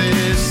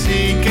houses,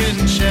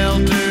 seeking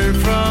shelter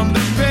from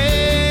the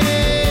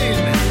rain.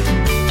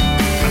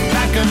 I'm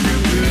back under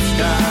blue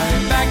sky,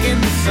 back in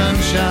the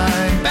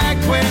sunshine, back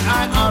where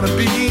I ought to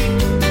be.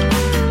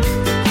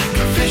 Like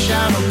a fish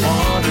out of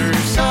water,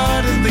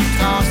 suddenly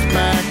tossed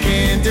back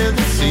into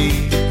the sea.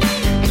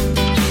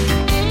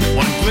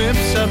 One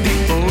glimpse of the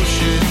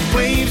ocean,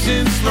 waves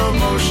in slow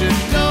motion.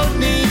 Don't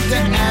need to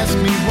ask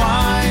me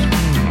why.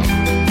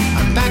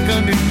 I'm back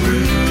under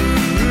blue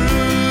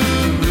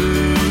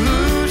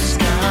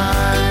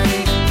sky.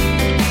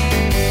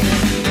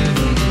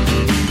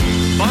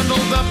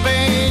 Bundled up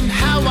ain't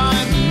how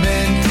I'm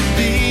meant to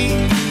be.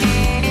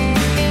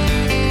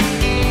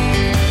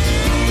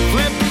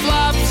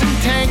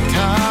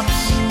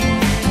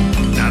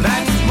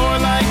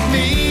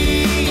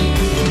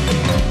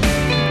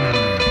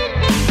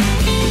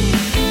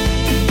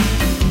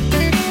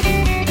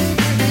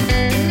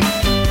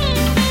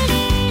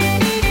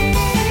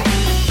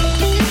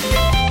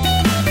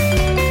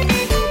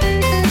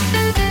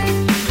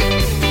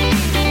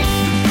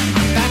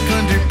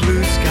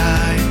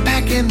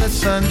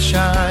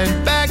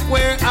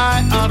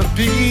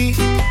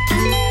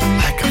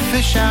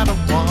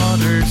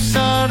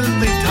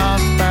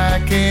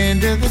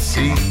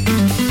 sea.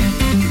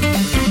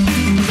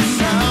 The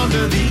sound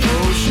of the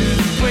ocean,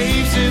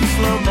 waves in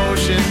slow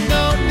motion.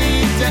 No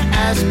need to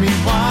ask me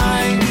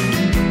why.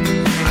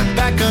 I'm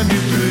back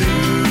under blue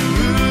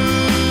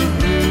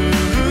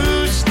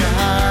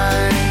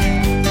sky.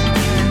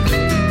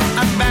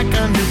 I'm back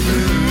under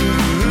blue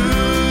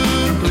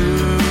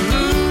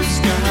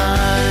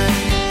sky.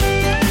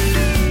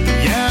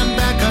 Yeah, I'm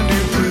back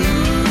under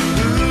blue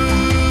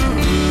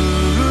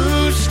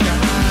sky.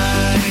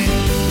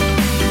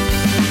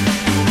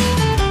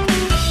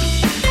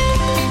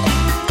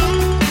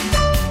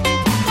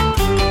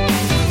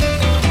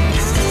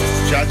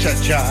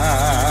 Cha-cha-cha.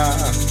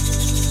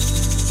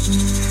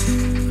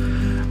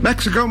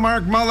 Mexico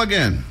Mark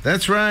Mulligan.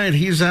 That's right.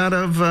 He's out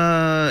of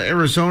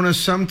Arizona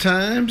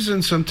sometimes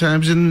and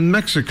sometimes in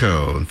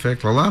Mexico. In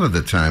fact, a lot of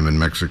the time in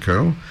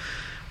Mexico.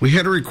 We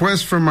had a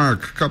request from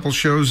Mark a couple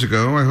shows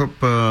ago. I hope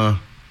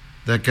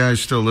that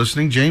guy's still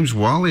listening. James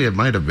Wally, it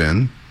might have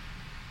been.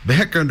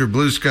 Back under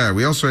blue sky.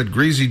 We also had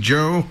Greasy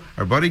Joe,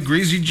 our buddy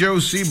Greasy Joe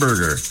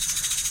Seaburger.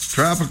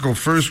 Tropical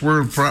First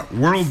World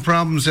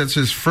Problems. That's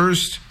his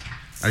first,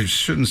 I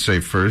shouldn't say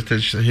first,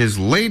 that's his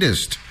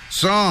latest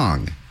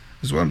song.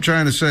 Is what I'm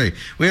trying to say.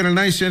 We had a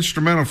nice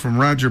instrumental from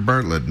Roger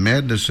Bartlett,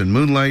 Madness and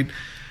Moonlight,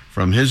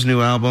 from his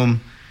new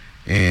album.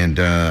 And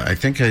I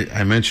think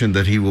I mentioned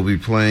that he will be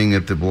playing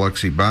at the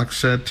Biloxi box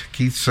set,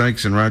 Keith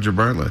Sykes and Roger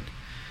Bartlett.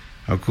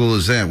 How cool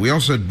is that? We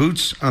also had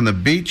Boots on the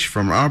Beach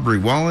from Aubrey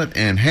Wallet.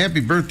 And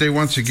happy birthday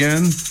once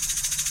again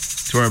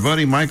to our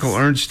buddy Michael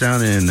Ernst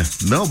down in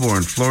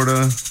Melbourne,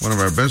 Florida. One of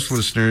our best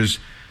listeners.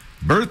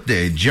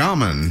 Birthday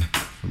Jamin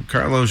from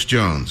Carlos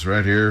Jones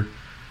right here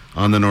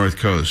on the North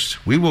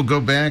Coast. We will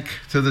go back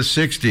to the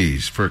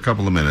 60s for a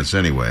couple of minutes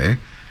anyway,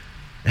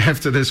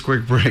 after this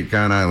quick break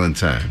on Island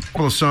Time. A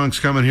couple of songs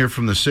coming here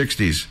from the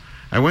 60s.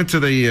 I went to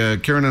the,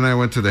 Karen and I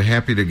went to the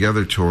Happy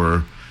Together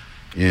tour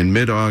in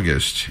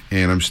mid-August,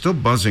 and I'm still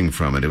buzzing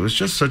from it. It was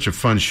just such a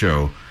fun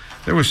show.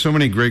 There were so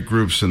many great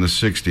groups in the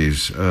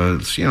 60s.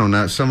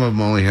 Not some of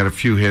them only had a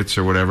few hits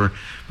or whatever,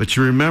 but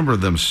you remember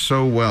them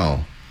so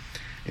well.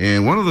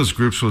 And one of those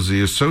groups was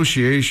the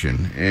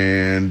Association,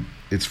 and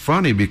it's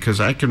funny because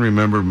I can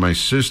remember my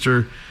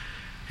sister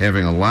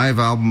having a live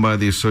album by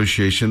the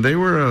Association. They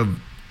were a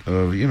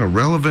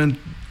relevant,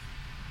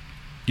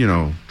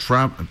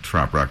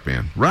 trop rock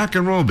band, rock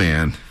and roll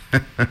band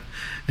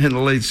in the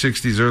late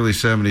 60s, early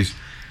 70s.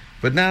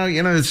 But now,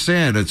 it's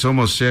sad. It's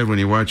almost sad when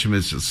you watch them.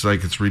 It's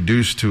like it's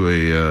reduced to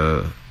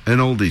an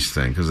oldies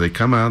thing because they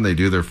come out and they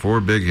do their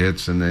 4 big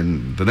hits and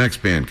then the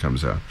next band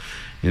comes out.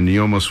 And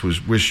you almost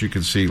wish you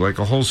could see like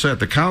a whole set.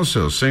 The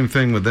Cowsills, same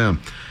thing with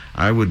them.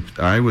 I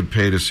would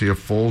pay to see a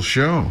full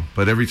show,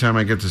 but every time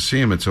I get to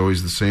see them, it's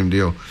always the same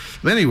deal.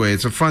 But anyway,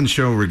 it's a fun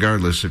show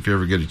regardless if you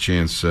ever get a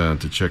chance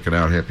to check it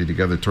out, Happy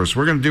Together Tour. So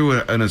we're going to do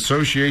an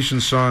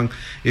Association song.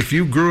 If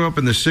you grew up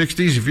in the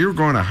 60s, if you were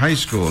going to high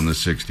school in the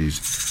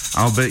 60s,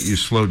 I'll bet you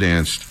slow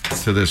danced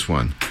to this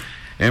one.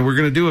 And we're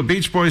going to do a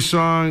Beach Boys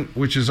song,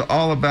 which is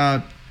all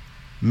about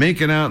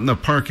making out in the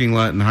parking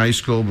lot in high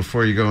school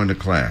before you go into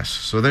class.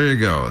 So there you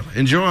go.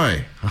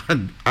 Enjoy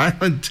on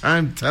Island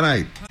Time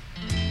tonight.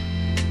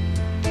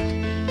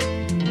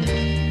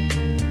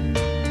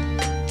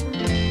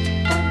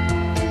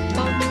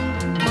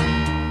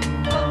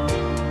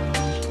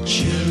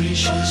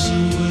 Cherish is a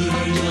word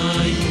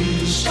I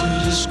use to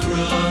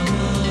describe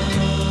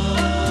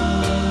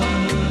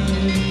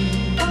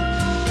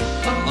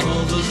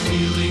all the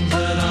feeling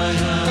that I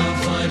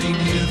have fighting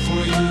here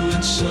for you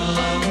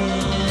inside.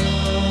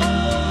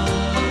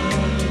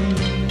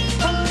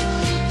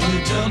 You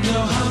don't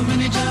know how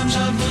many times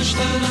I've wished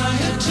that I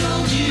had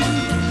told you.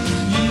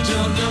 You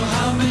don't know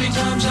how many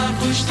times I've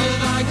wished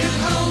that I could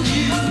hold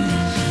you.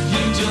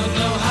 You don't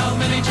know how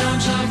many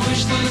times I've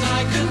wished that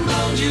I could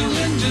mold you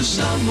into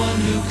someone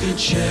who could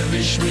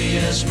cherish me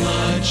as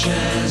much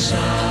as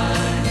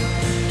I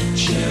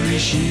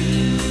cherish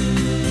you.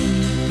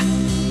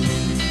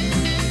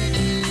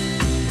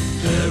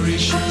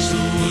 Perish is the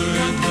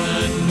word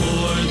that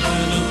more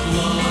than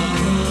applies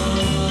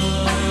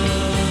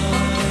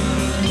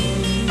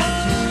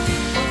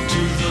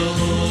to the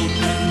hope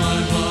in my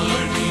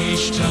heart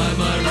each time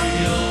I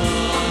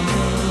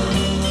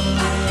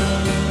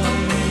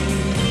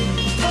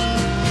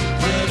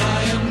that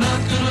I am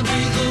not gonna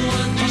be the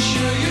one to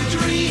share your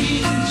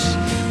dreams,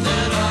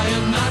 that I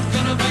am not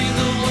gonna be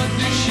the one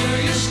to share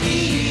your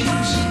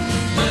schemes,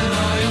 that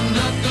I am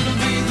not gonna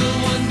be the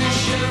one to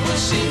share what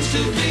seems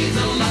to be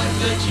the life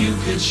that you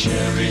could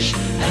cherish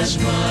as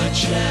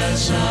much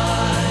as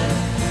I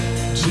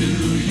do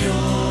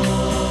yours.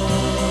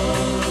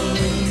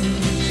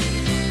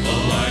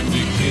 Oh, I'm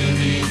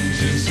beginning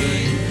to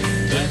think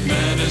that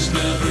man has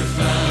never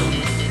found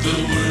the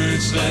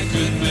words that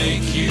could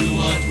make you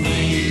want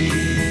me,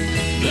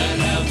 that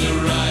have the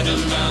right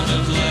amount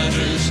of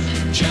letters,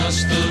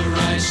 just the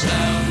right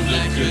sound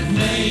that could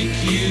make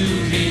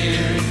you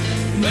hear,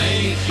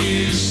 make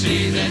you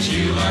see that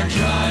you are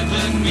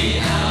driving me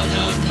out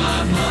of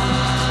my mind.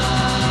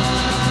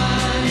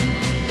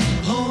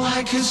 Oh,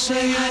 I could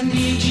say I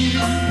need you,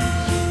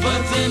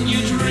 But then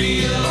you'd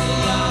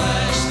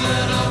realize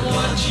that I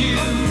want you,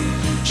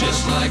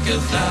 just like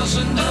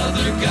 1,000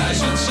 other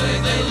guys would say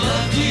they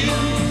loved you,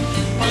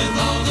 with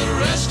all the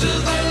rest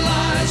of their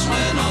lives,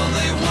 when all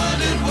they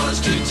wanted was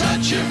to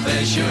touch your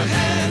face, your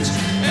hands,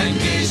 and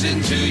gaze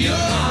into your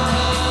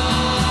eyes.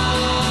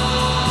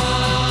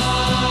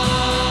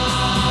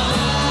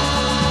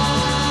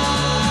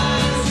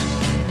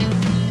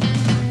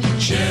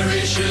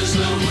 Cherish is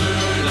the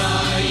word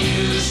I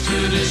use to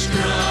describe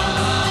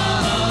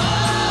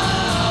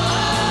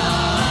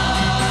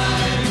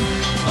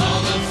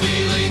all the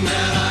feeling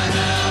that I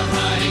have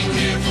hiding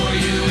here for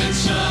you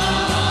inside.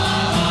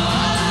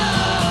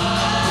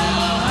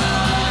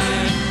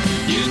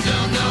 You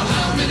don't know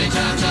how many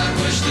times I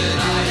wish that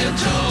I had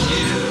told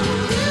you.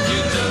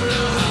 You don't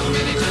know how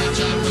many times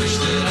I wish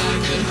that I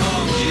could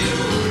hold you.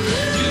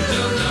 You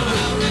don't know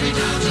how many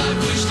times I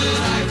wish that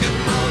I could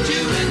mold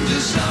you into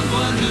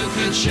someone who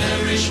could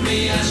cherish me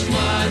as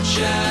much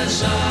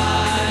as I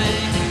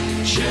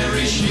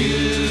cherish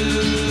you.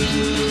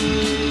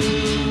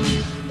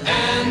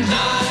 And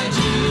I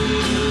do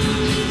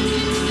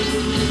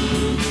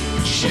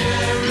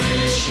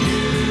cherish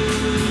you.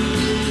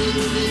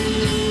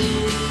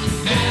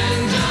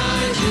 And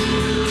I do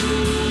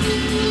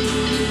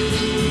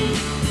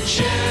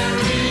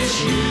cherish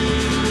you.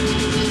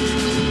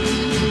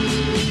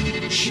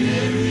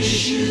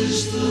 Cherish is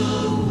the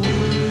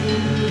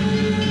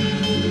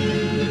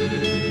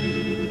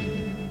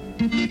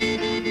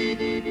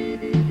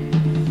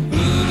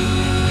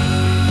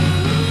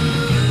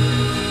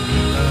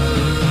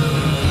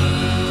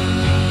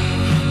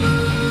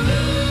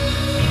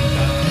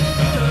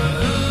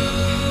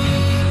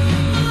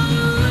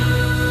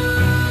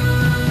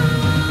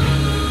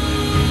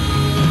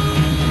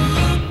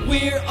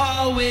We're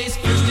always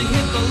first to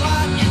hit the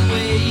lot and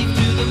wave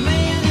to the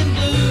man in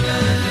blue.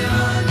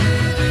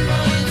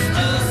 It's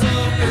still so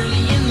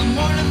early in the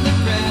morning, the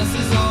grass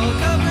is all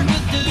covered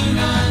with dew.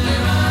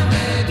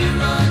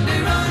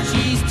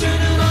 She's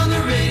turning on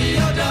the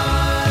radio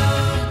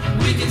dial.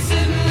 We can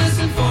sit and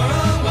listen for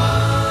a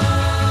while.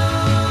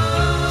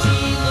 She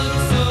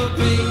looks so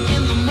great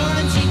in the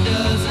morning, she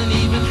doesn't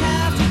even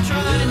have to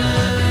try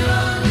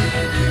now.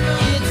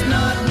 It's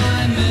not my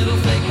middle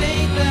fake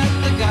paint that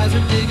the guys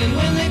are digging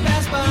when they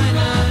pass by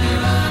now.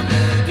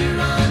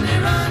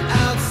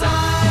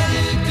 Outside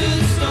it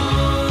could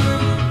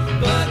storm,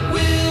 but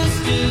we'll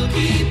still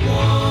keep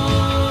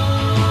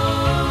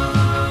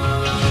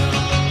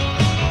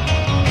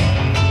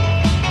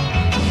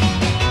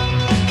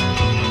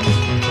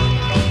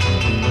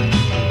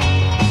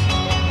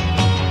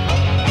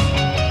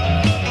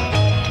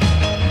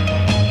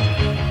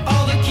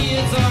All the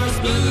kids are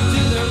split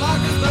to their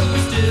lockers, but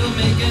we're still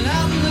making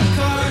out in the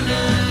car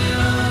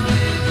now.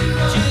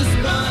 Just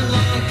one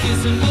long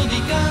kiss and we'll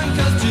be gone,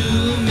 'cause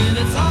 2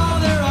 minutes all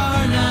there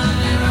are now.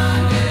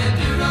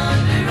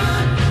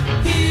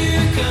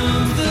 Here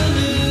comes the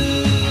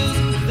news,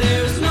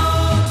 there's no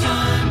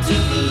time to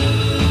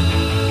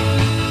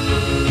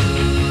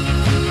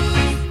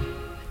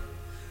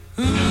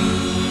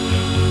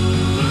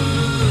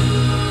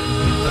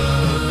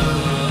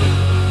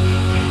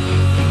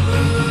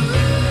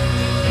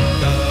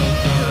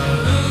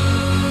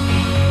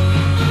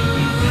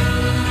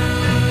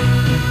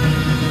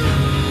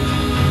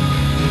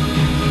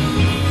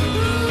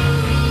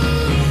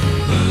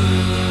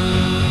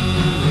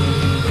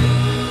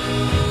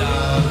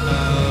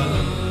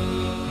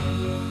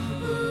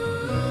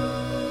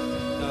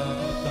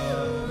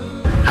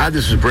Hi,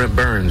 this is Brent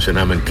Burns, and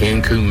I'm in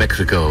Cancun,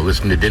 Mexico,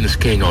 listening to Dennis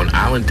King on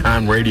Island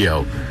Time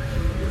Radio.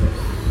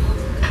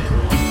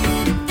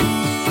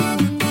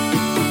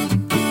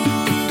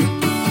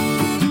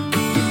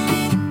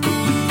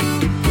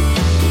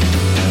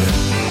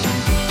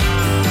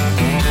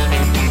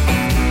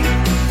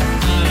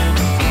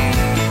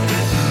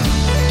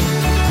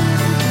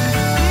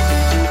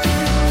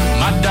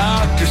 My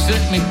doctor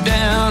set me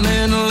down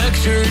and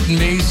lectured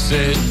me,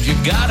 said you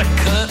gotta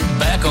cut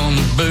back on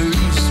the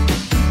booze.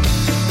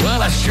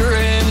 Well, I sure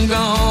am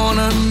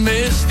gonna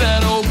miss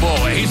that old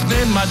boy. He's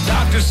been my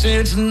doctor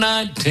since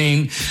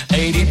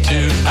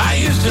 1982. I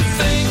used to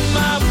think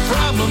my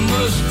problem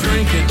was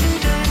drinking.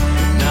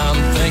 Now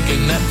I'm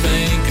thinking that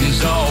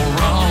thinking's all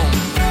wrong.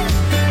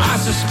 I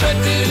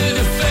suspected it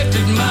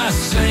affected my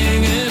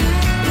singing.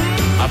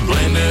 I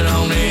blamed it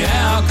on the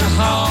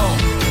alcohol.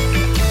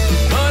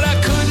 But I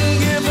couldn't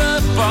give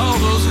up all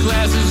those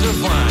glasses of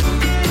wine.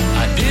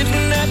 I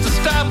didn't have to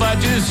stop, I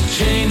just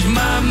changed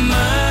my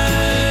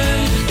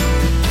mind.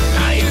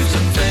 I used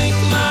to think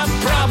my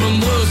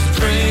problem was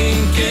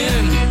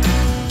drinking,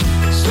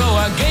 so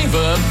I gave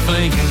up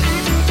thinking.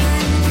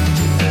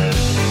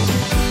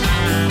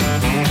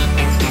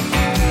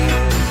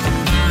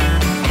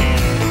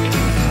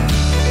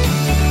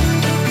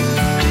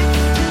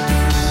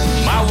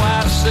 My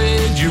wife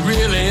said you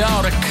really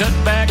ought to cut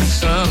back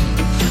some.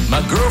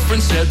 My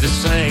girlfriend said the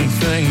same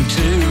thing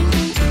too.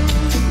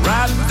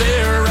 Right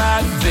there,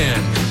 right then,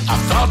 I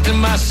thought to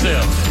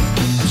myself,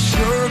 I'm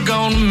sure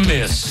gonna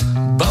miss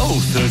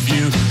both of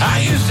you. I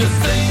used to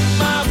think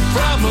my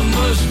problem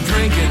was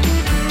drinking.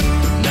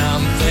 Now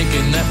I'm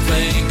thinking that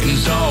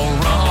thinking's all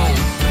wrong.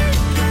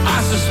 I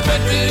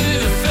suspected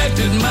it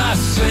affected my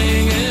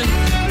singing.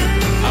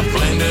 I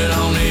blamed it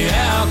on the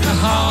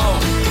alcohol.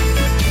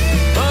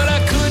 But I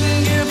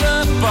couldn't give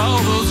up all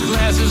those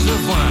glasses of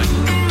wine.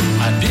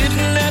 I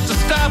didn't have to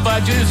stop,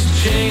 I just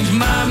changed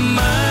my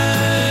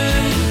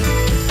mind.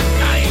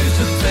 I used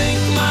to think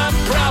my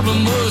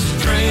problem was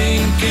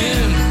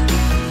drinking,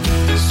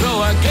 so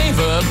I gave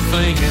up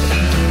thinking.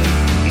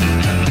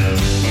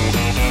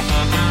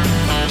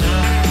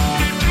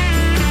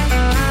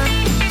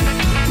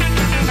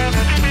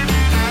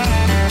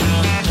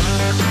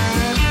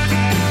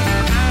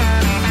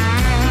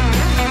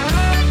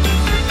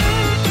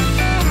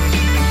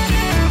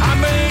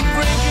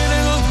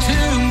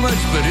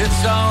 But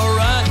it's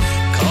alright,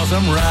 'cause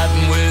I'm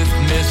riding with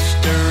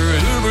Mr.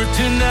 Uber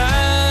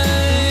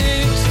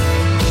tonight.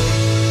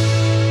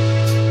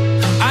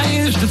 I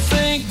used to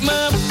think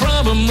my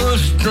problem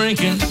was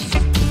drinking.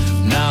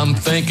 Now I'm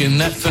thinking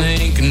that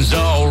thinking's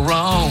all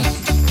wrong.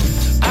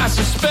 I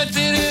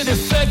suspected it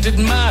affected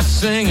my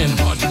singing.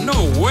 Oh, no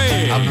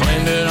way. I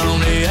blamed it on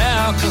the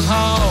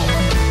alcohol.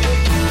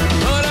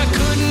 But I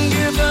couldn't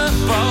give up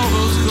all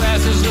those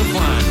glasses of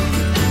wine.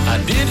 I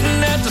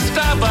didn't have to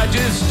stop, I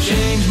just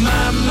changed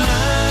my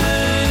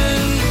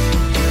mind.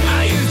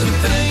 I used to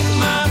think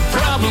my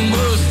problem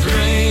was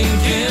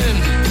drinking,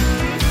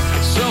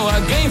 so I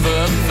gave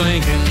up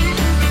thinking.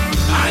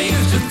 I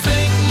used to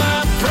think my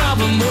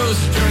problem was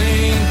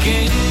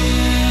drinking,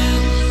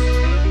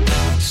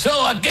 so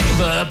I gave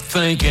up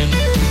thinking.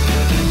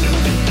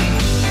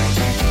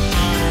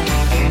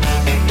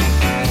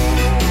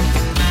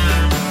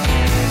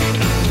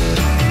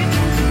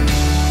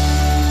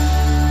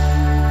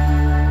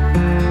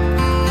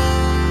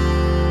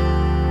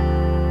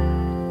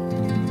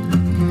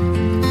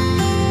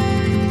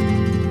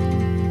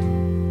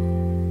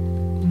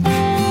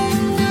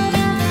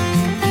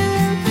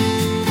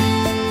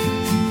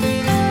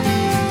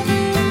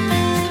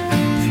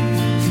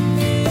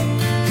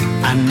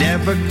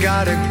 Never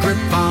got a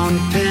grip on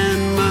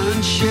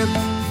penmanship,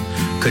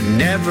 could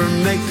never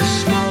make the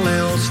small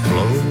L's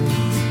flow.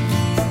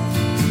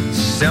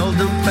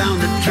 Seldom found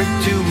a trick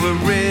to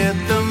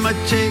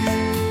arithmetic,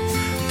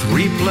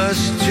 3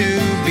 +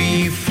 2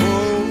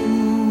 before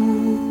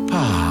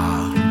Pa.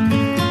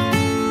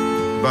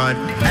 But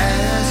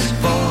as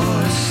for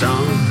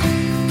some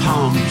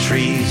palm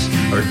trees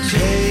or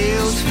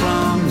tales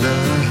from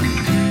the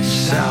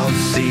South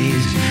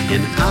Seas,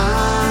 and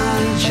I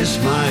just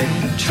might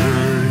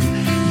turn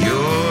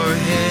your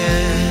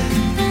head.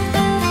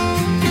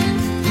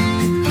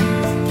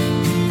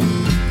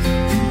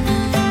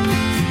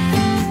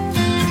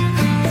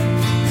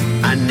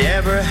 I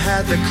never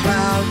had the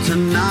clout to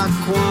knock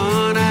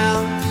one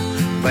out,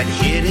 but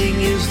hitting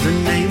is the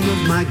name of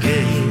my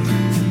game.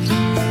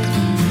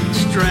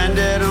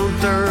 Stranded on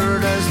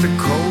third as the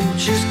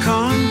coaches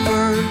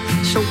convert,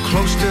 so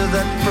close to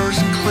that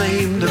first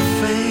claim to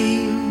fame.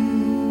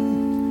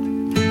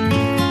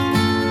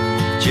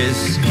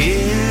 Just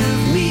give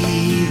me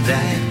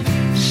that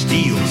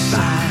steel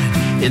side,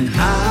 and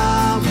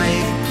I'll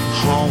make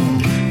home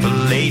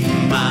late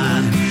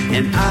mine,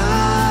 and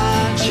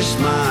I just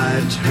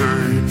might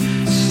turn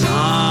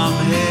some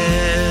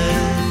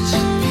heads.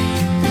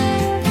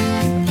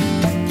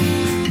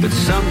 But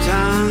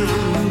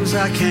sometimes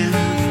I can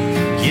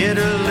get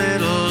a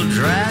little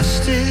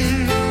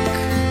drastic.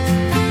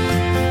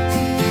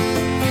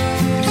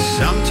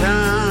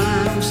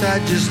 Sometimes I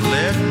just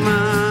let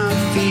my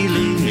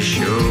feelings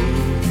show.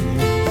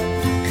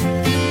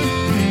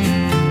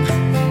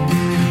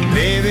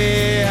 Maybe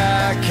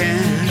I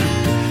can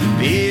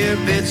be a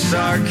bit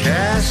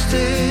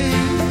sarcastic,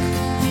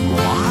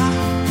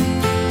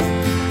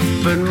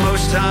 but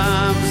most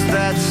times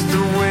that's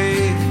the way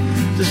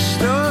the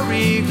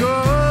story goes.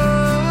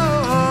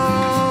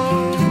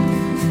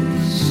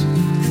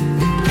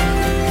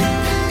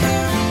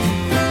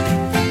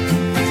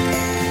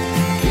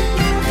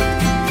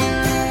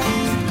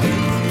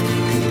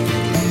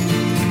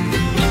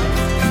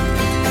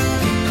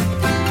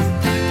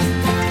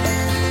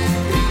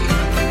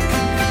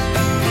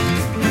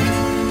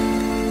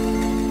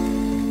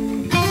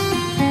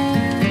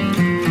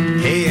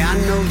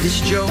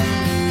 This Joe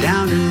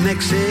down in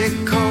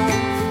Mexico,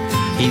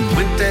 he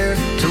went there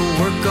to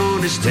work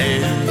on his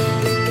tan.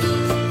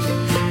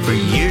 For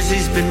years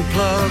he's been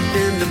plugged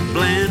into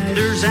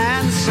blenders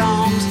and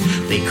songs.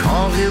 They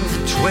call him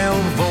the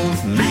 12-volt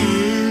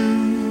man.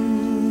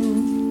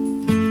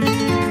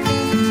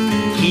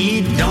 He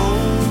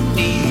don't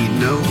need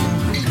no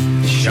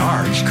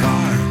charge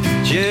car,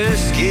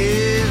 just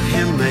give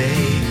him a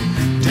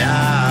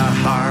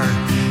die-hard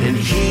and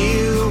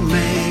he'll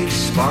make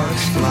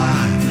sparks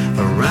fly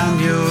around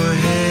your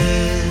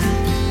head.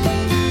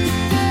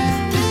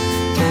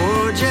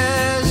 Or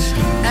just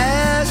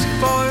ask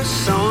for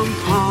some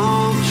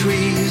palm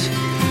trees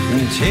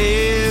and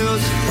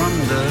tales from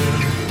the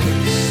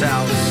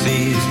South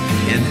Seas,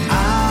 and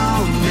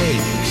I'll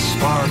make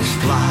sparks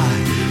fly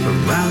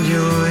around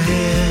your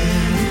head.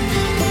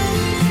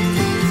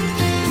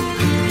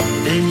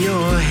 And your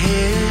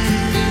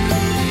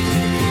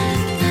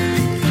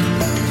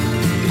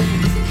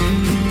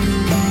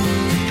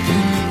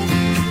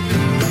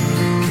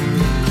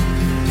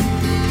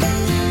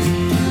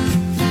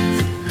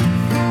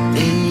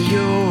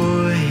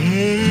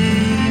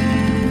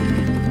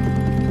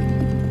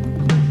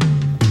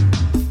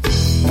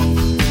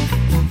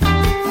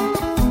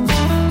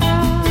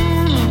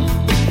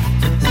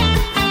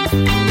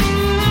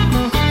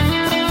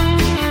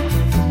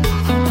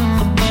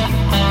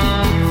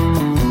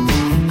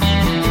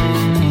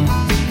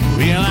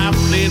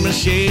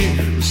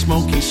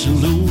smoky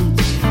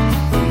saloons,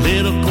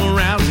 political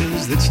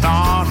rallies that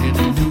started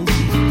anew,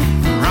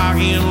 rock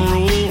and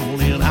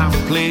roll and I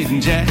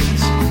played jazz,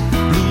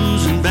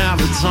 blues and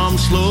ballads, some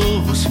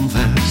slow, some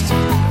fast,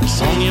 a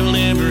song you'll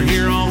never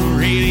hear on the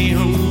radio.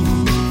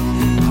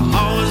 I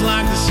always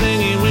like to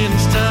sing it when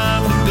it's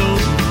time to go.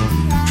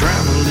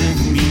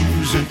 Traveling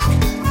music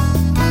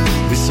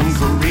with some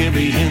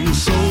Caribbean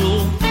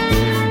soul, a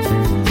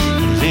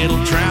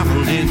little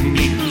traveling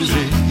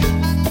music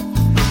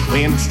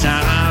when it's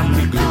time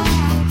to go.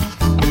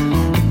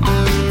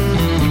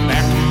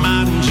 Back of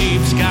my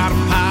Jeep's got a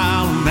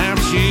pile of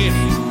maps, yeah.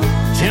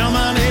 Tell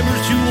my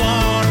neighbors to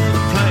water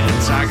the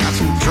plants. I got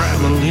some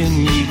traveling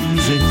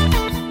music.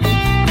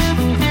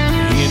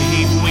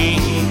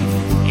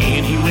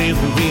 Anyway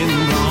the wind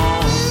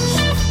blows.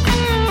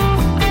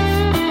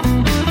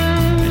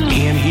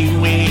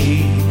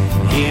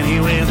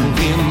 Anyway the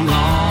wind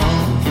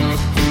blows.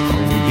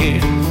 Yeah.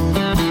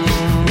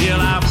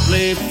 Well, I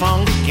played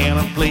funk and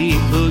I played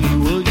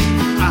boogie-woogie.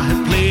 I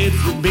have played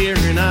for beer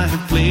and I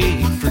have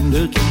played for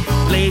nookie.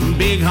 Played in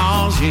big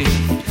halls, yeah,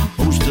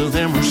 most of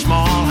them were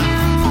small.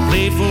 I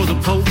played for the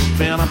Pope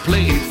and I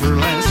played for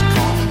last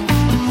call.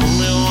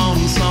 Only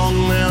one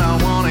song that I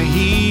wanna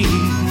hear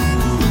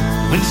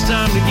when it's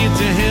time to get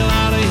the hell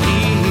out of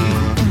here.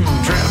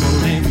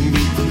 Traveling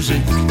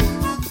music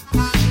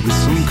with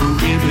some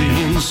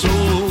Caribbean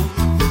soul,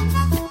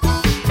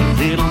 a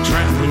little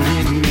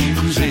traveling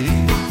music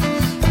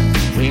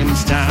when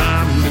it's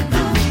time to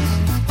go.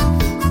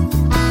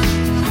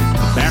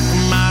 Back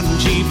of my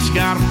Jeep's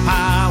got a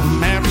pile of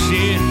maps,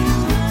 yeah.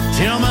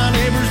 Tell my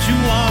neighbors to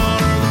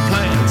water the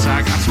plants. I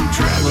got some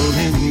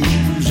traveling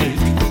music.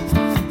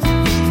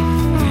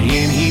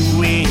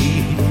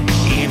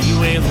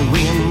 Anyway the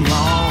wind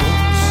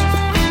blows.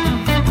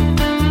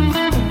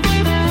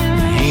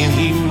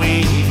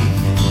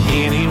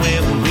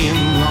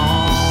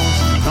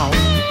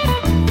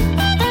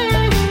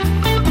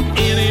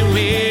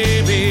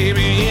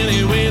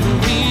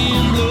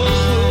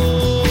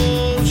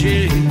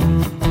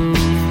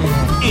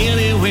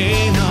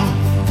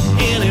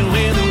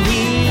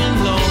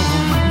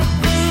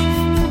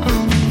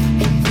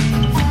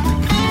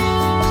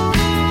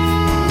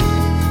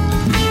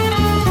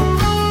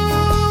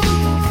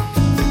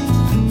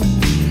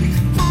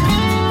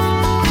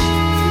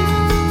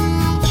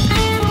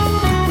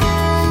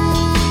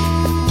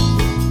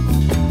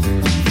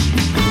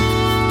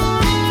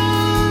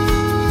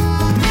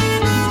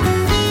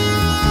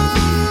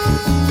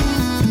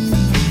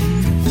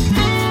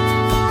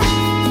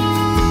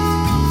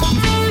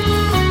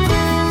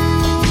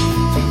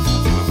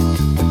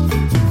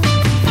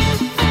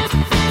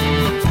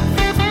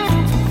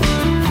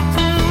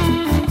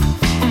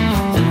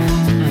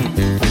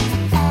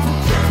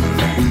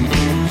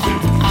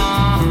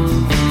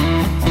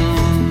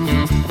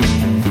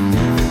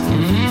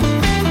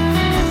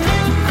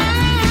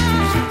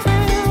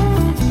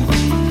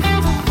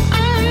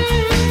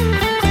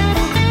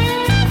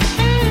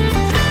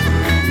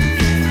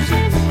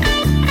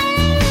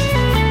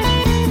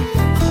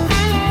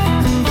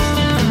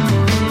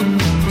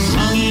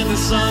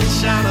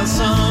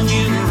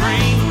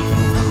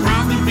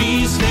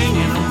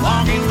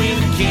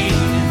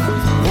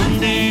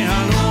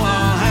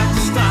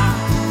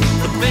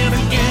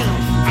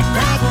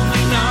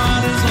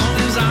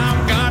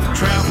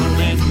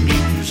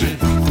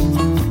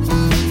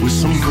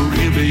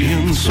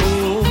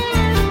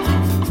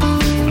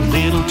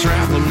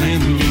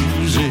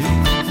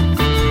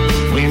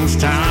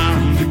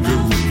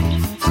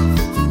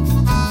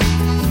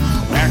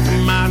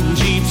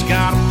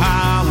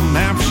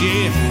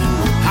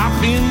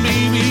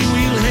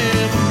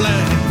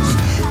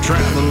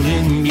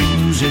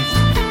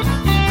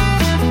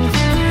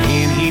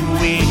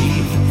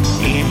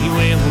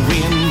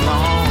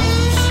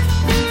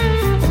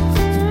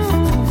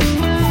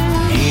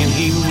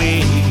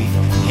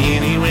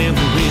 Anyway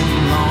the wind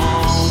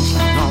blows.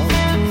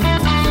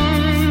 No.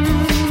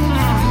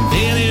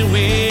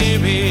 Anyway,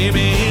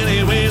 baby,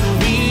 anyway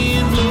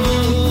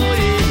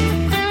the wind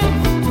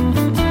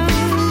blows,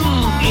 yeah.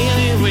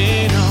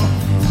 Anyway, no,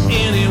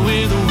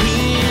 anyway the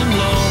wind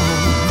blows.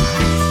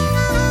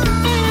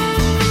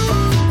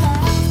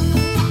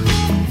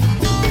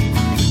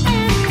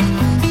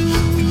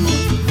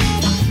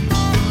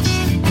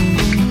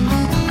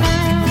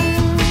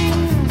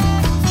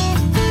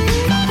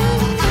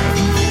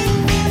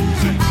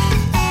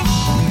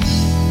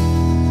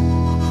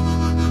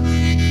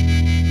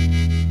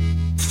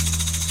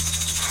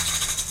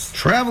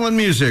 Traveling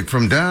music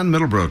from Don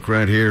Middlebrook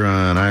right here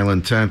on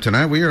Island Time.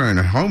 Tonight we are in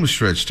home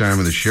stretch time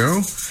of the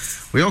show.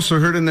 We also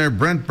heard in there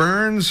Brent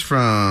Burns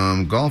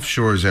from Gulf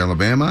Shores,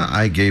 Alabama.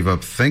 I Gave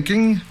Up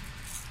Thinking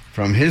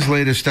from his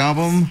latest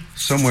album,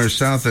 Somewhere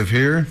South of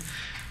Here.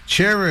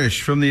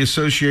 Cherish from The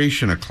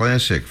Association, a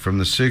classic from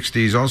the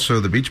 60s. Also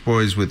the Beach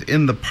Boys with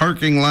In the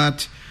Parking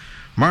Lot.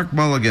 Mark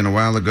Mulligan a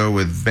while ago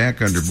with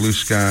Back Under Blue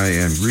Sky,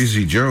 and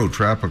Greasy Joe,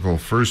 Tropical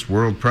First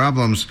World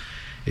Problems.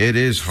 It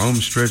is home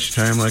stretch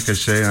time, like I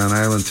say, on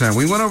Island Time.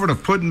 We went over to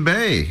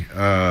Put-in-Bay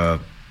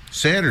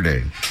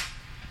Saturday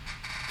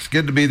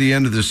getting to be the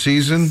end of the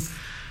season.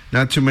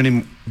 Not too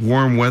many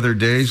warm weather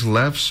days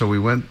left, so we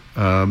went,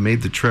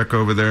 made the trek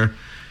over there.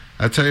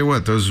 I tell you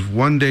what, those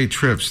one-day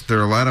trips,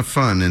 they're a lot of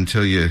fun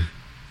until you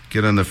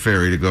get on the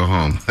ferry to go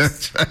home. I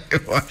tell you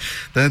what,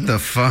 then the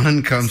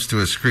fun comes to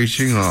a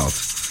screeching halt.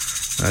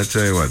 I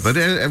tell you what. But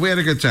we had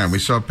a good time. We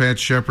saw Pat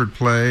Shepard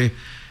play,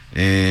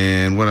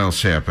 and what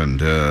else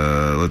happened?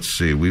 Let's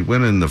see. We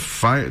went in the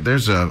fire.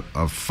 There's a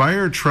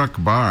fire truck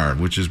bar,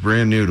 which is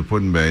brand new to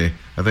Put-in-Bay,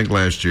 I think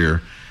last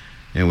year.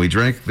 And we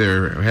drank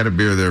there, had a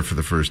beer there for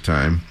the first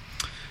time.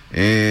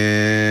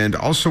 And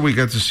also we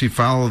got to see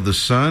Follow the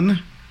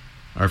Sun.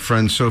 Our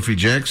friend Sophie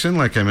Jackson,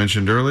 like I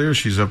mentioned earlier,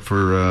 she's up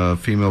for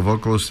Female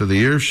Vocalist of the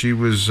Year. She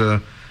was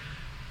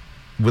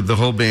with the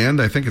whole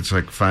band. I think it's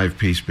like a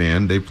 5-piece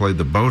band. They played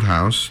the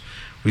Boathouse.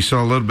 We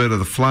saw a little bit of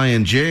the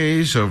Flying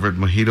Jays over at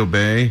Mojito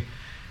Bay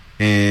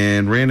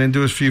and ran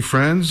into a few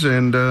friends,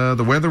 and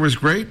the weather was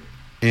great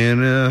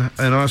and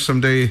an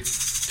awesome day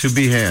to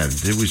be had.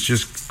 It was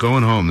just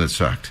going home that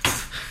sucked.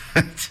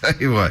 I tell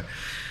you what.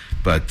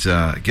 But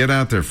get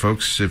out there,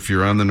 folks. If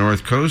you're on the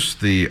North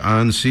Coast, the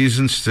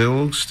on-season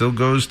still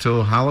goes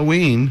till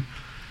Halloween.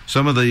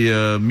 Some of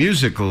the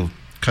music will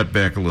cut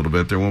back a little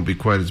bit. There won't be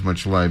quite as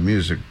much live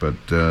music, but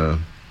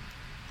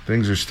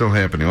things are still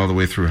happening all the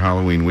way through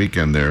Halloween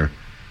weekend there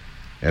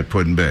at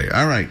Put-in-Bay.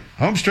 All right,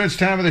 homestretch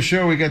time of the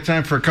show. We got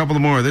time for a couple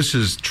more. This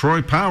is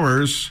Troy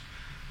Powers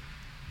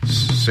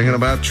singing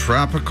about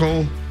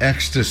tropical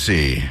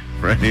ecstasy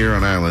right here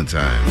on Island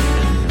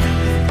Time.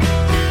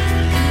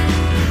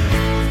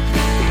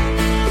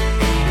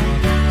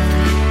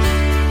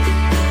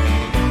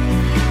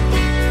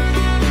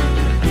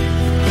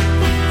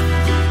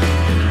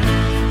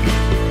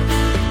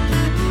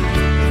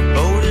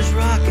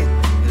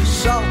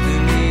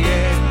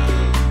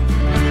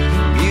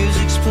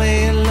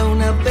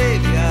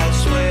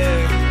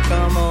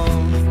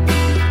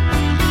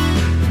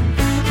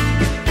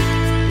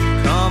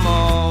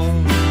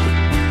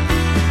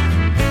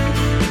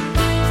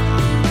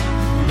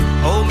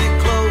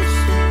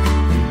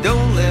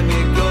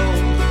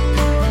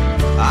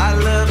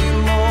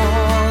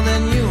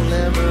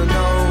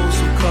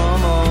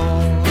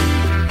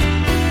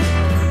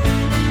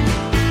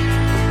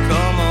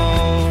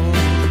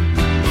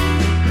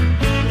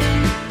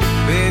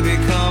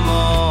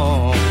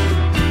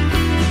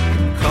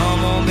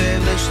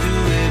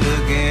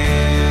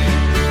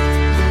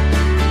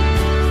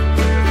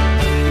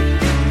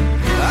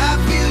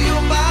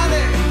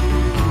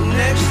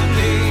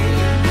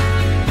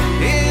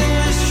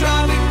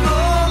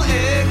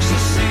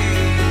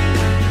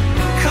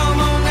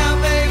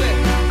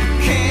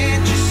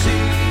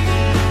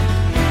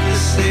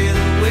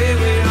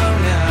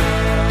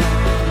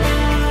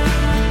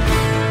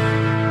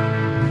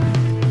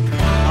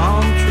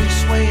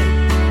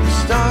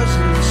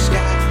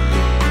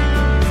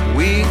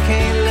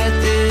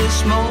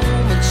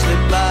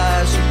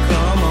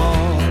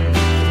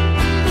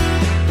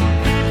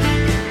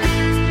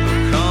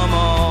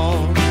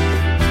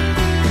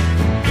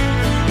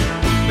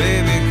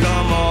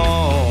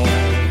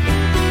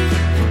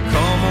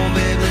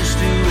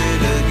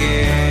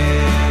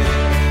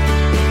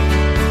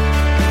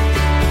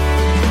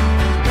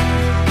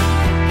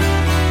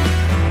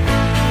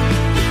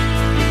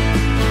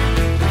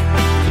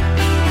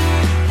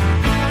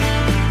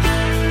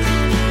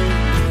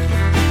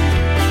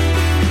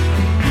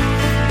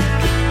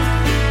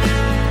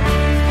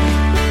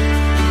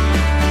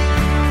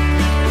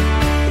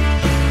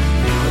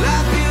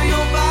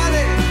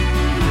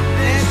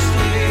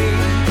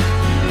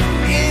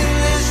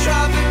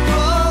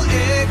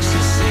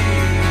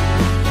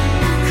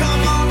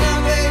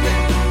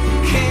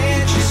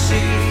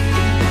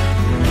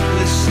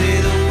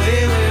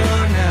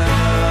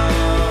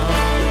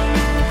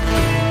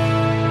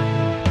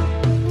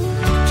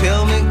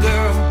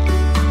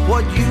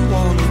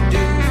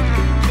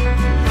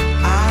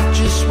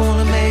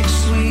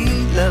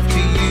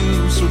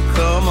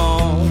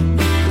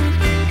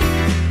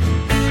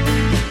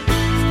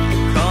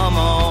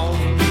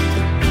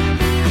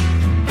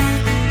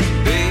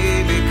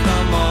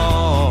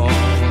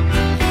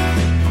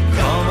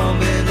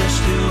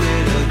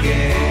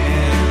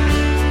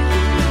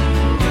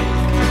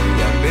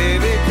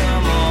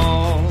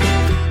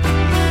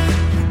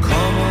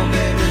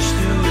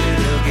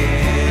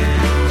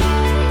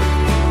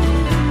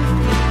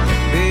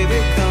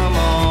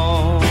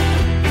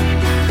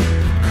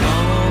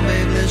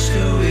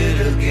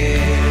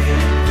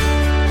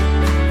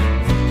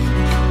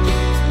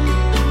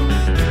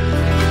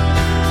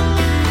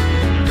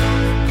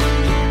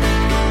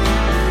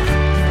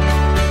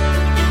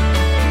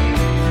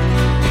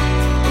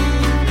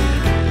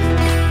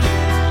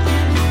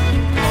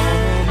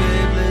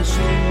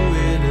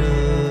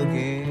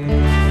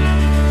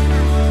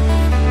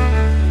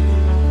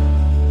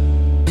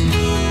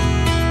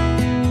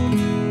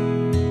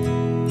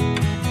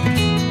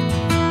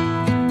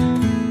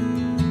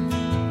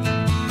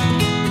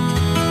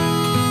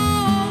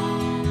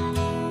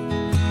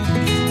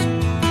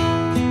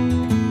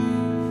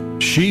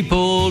 She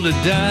pulled a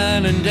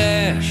dine and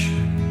dash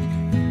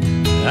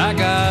I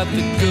got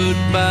the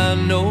goodbye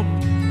note.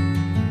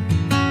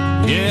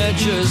 Yeah,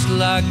 just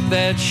like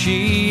that,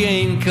 she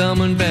ain't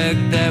coming back.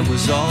 That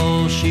was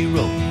all she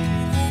wrote.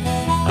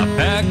 I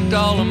packed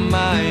all of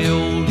my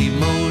old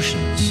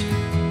emotions,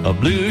 a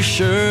blue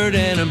shirt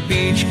and a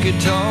beach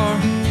guitar,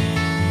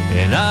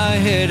 and I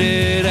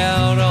headed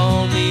out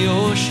on the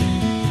ocean,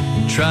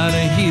 try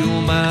to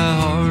heal my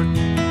heart.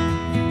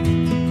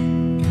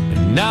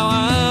 And now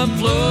I'm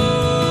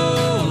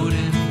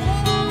floating,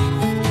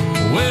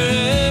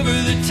 wherever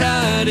the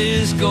tide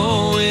is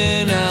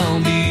going,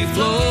 I'll be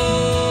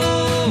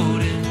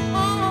floating,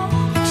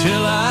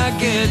 till I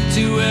get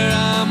to where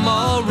I'm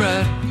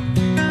alright.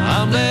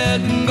 I'm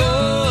letting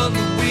go of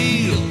the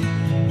wheel,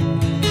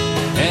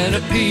 and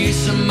a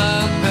piece of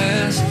my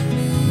past,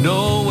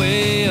 no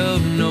way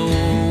of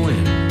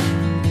knowing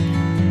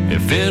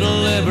if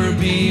it'll ever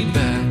be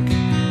back.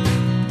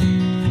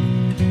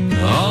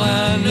 All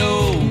I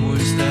know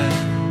is that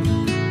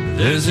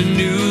there's a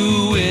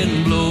new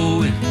wind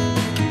blowing.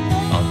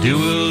 I'll do a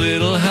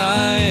little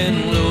high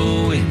and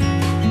lowing,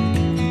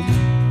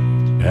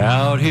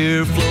 out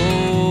here floating.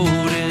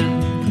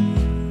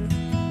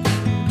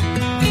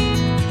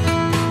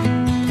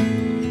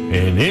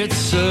 And it's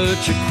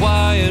such a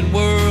quiet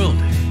world,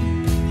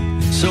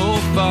 so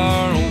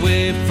far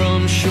away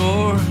from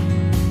shore,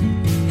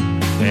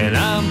 and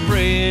I'm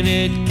praying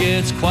it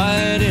gets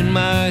quiet in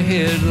my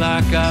head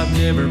like I've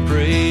never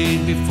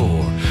prayed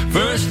before.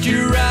 First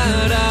you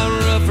ride out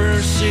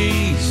rougher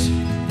seas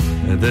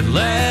that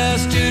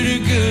lasted a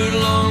good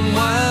long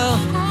while,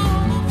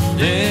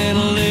 then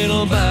a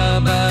little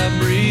bye-bye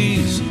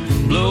breeze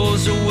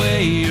blows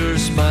away your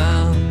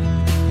smile.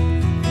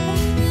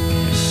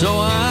 So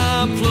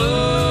I'm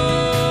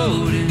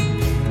floating,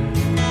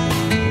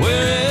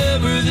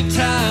 wherever the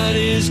tide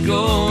is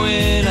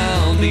going,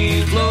 I'll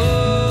be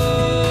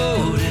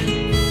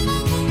floating,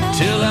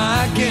 till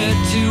I get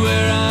to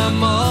where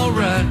I'm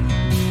alright.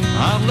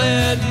 I'm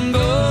letting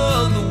go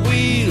of the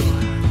wheel,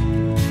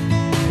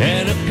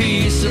 and a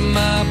piece of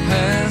my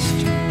past,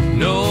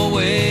 no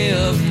way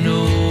of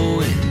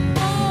knowing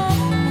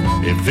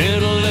if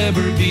it'll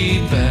ever be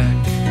back.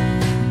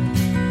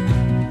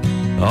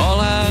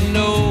 All I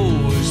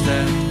know is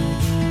that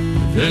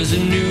there's a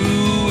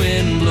new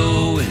wind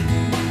blowing.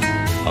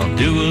 I'll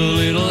do a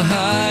little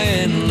high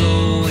and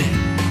lowing,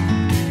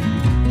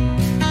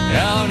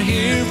 out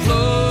here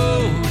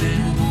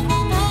floating.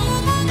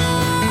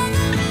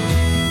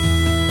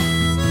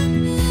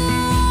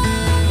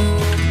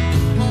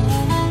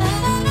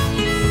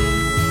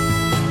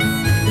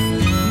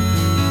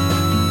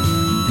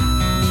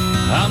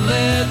 I'm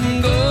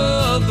letting go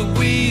of the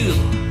wheel,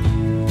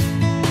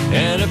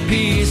 and a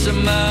piece of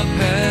my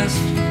past,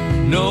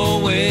 no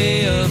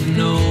way of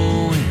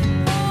knowing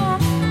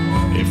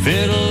if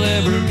it'll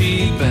ever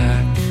be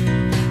back.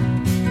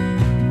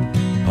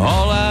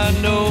 All I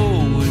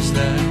know is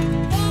that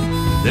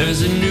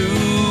there's a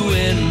new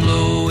wind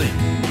blowing.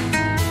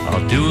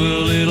 I'll do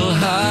a little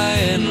high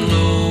and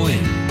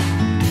lowing,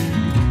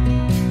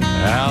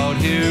 out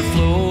here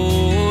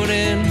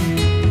floating.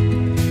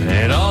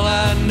 And all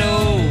I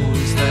know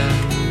is that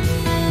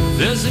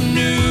there's a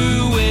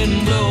new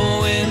wind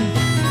blowing.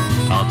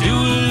 I'll do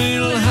a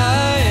little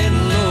high and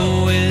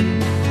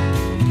lowing,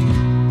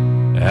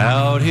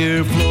 out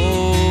here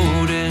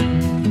floating.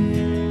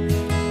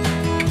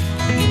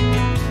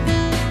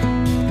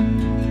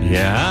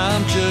 Yeah,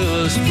 I'm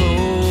just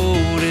floating.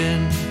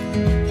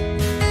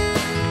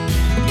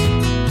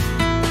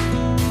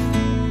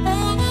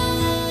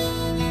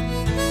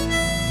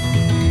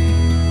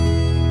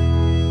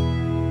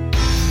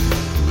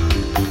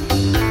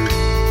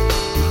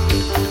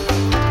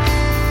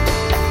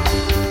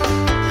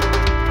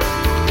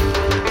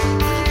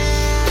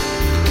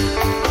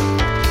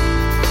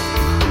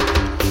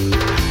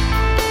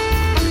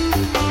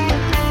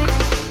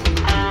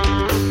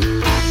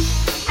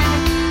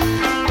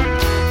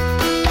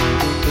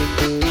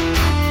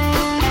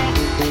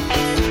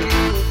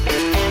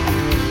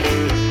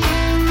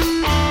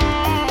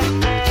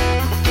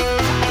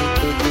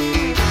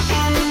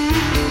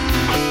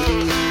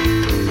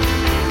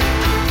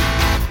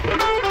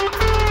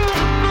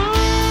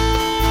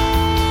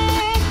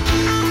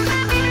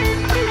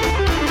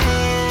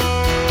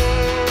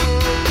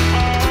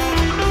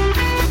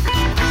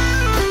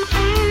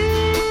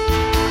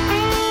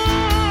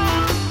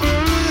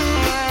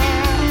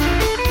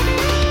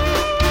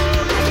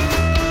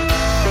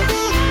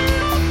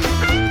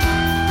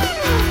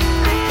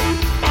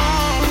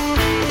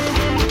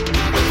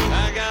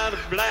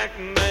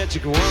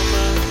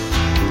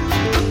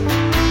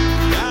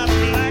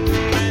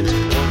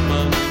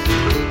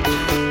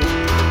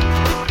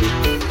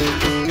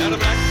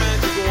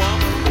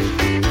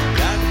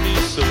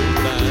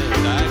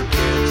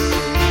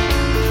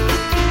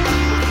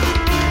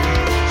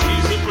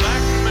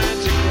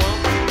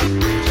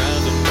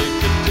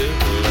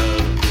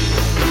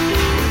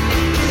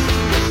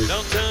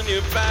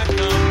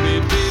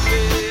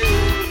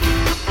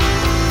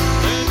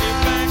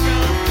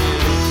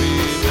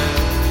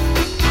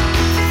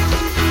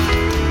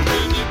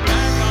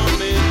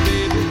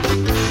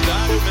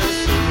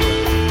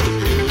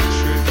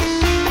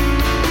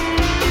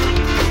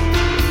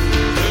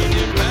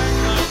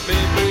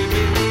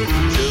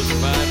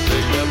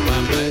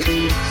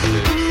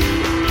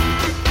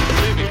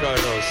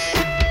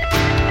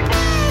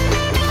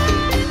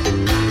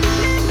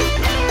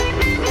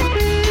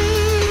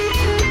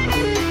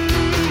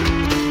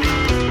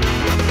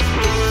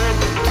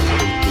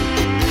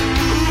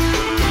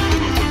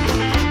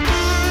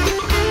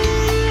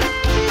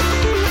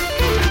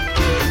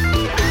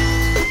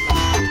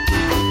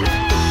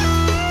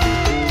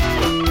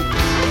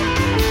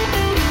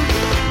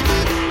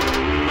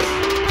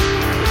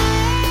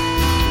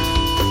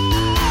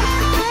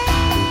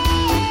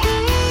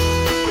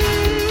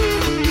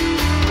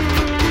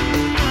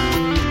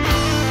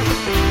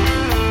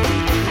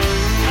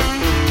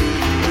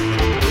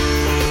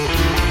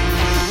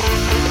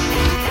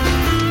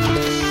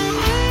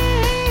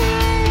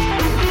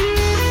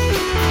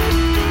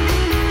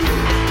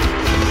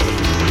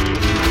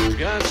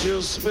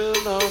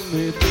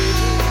 me, baby.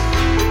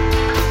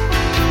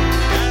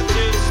 Got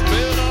your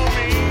spell on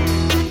me.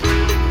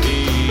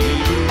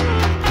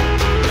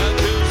 Got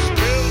your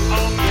spell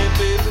on me,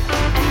 baby.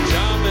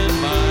 Charming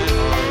my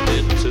heart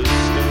into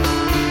stone.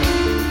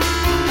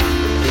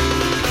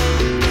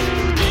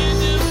 Need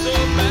you so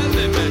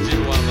badly,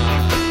 magic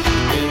woman.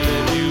 Can't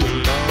leave you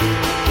alone.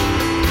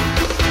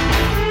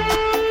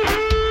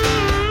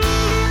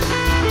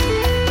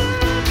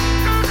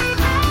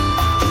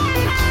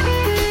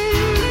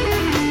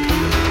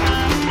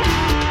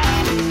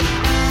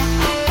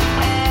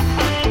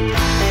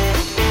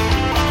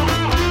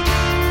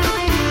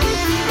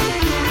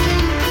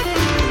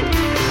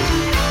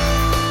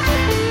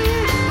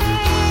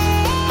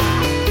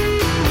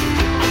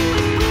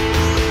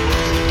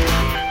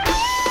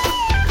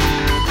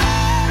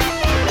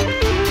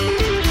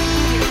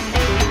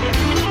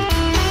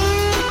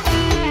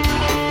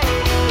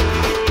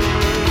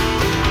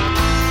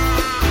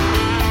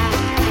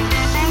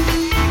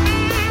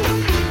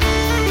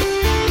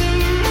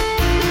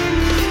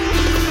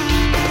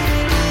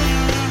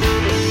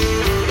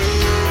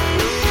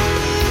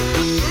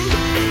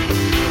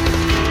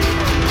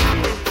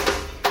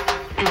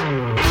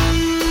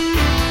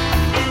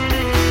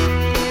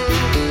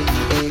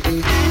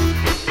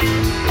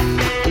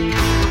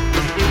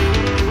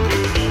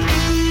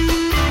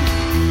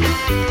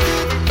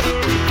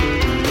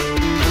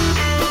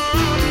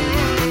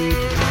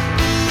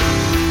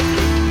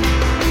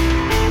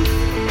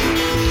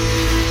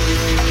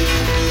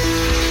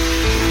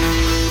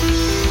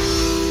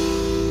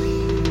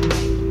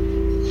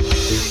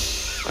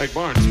 Mike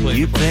Barnes playing.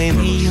 You play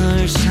me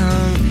your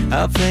song,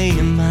 I'll play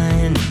you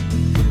mine.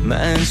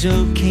 Mine's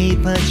okay,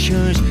 but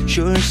yours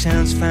sure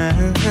sounds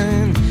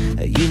fine.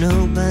 You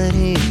know,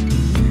 buddy,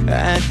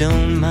 I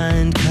don't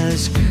mind,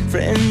 'cause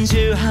friends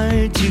are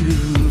hard to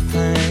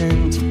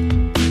find.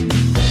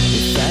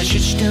 If I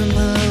should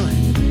stumble,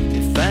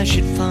 if I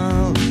should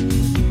fall,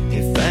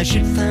 if I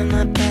should find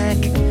my back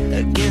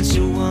against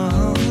a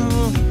wall,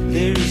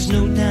 there is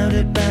no doubt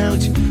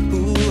about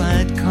who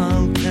I'd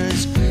call,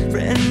 'cause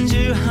friends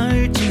are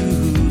hard to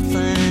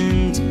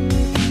find.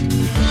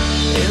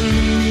 In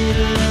the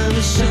middle of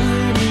a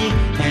sunny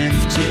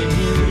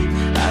afternoon,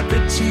 I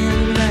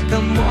pretend like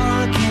I'm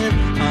walking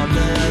on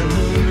the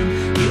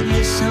moon. Give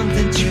me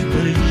something to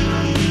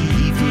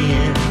believe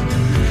in,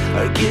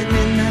 or give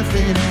me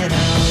nothing at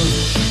all.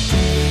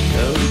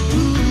 Oh,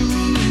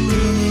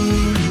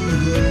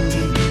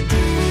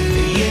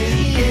 yeah,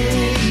 yeah,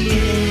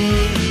 yeah,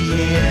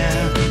 yeah.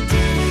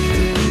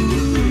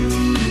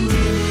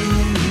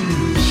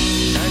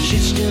 I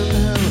should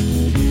stumble,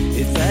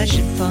 if I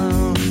should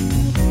fall,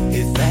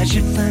 if I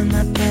should find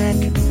my back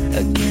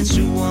against a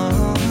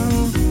wall,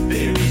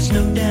 there is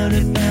no doubt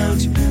about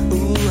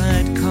who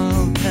I'd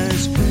call,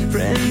 'cause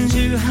friends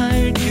are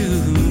hard to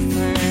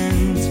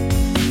find.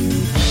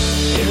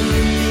 In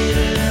the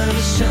middle of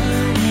a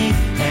sunny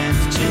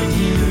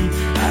afternoon,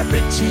 I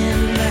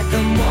pretend like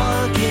I'm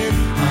walking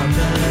on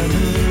the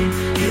moon.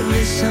 Give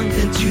me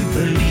something to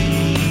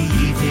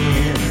believe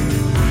in,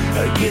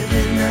 or give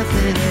me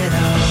nothing at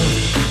all.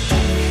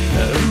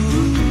 Oh.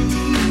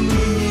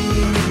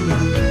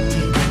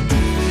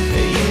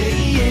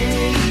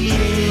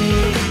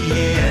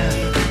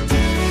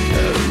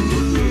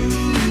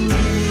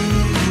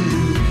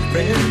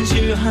 Friends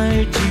are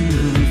hard to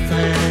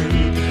find.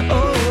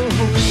 Oh,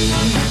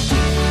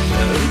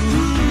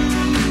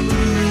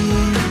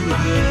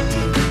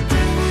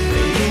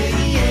 yeah,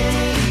 yeah,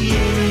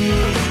 yeah,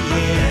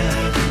 yeah.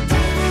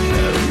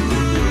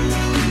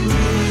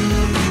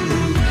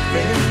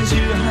 Friends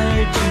are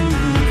hard to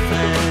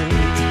find.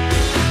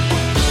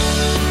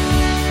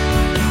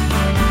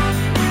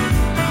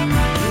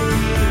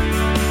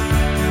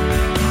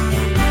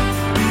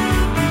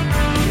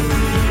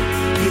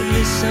 Give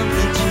me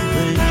something to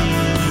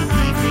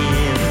believe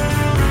in,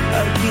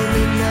 or give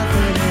me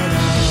nothing at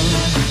all.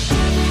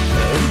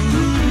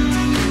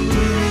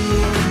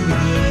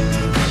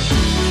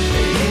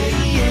 Yeah,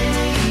 yeah,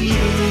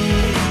 yeah,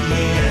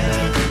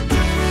 yeah.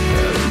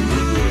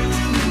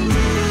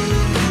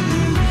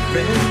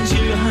 Friends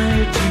are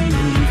hard to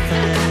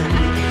find.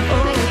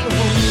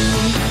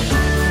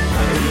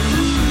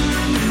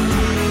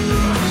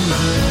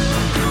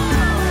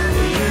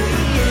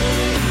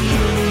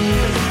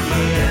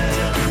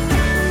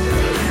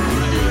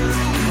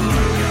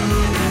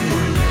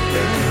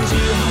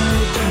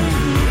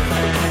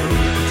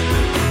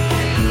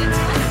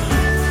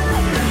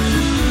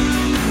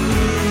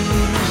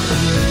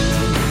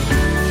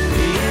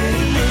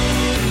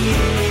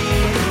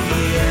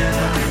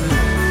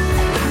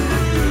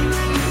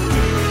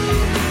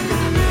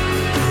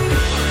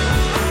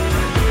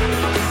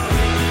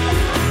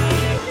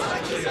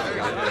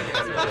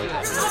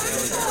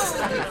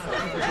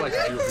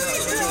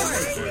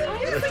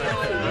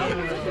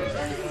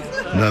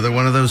 Another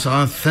one of those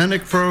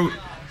authentic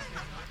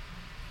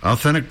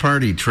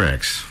party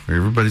tracks.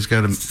 Everybody's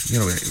got to,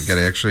 got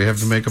to actually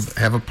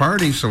have a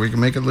party so we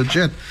can make it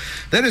legit.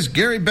 That is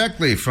Gary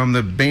Beckley from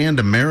the band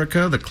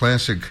America, the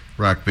classic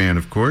rock band,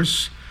 of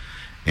course,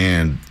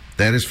 and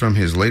That is from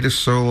his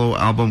latest solo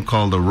album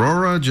called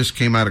Aurora. Just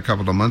came out a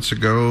couple of months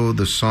ago.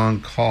 The song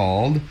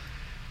called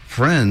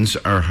Friends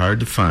Are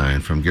Hard to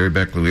Find from Gary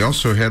Beckley. We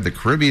also had the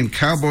Caribbean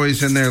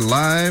Cowboys in there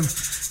live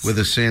with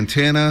a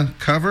Santana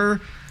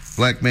cover.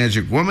 Black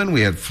Magic Woman.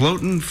 We had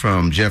Floatin'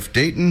 from Jeff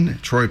Dayton.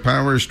 Troy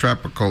Powers,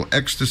 Tropical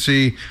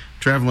Ecstasy.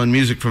 Traveling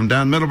music from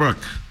Don Middlebrook.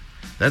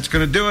 That's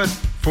going to do it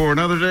for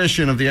another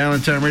edition of the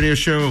Island Time Radio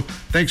Show.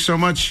 Thanks so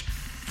much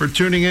for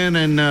tuning in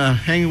and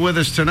hanging with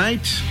us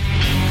tonight.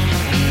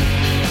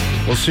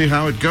 We'll see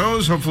how it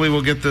goes. Hopefully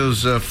we'll get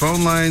those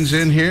phone lines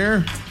in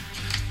here.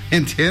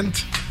 Hint,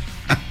 hint.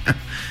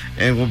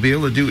 And we'll be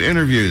able to do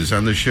interviews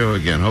on the show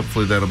again.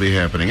 Hopefully that'll be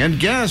happening. And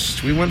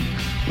guests. We want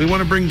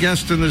to bring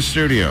guests in the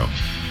studio.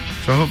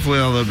 So hopefully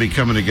all they'll be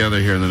coming together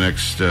here in the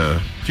next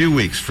few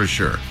weeks for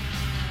sure.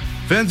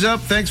 Fins up.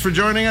 Thanks for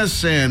joining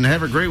us, and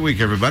have a great week,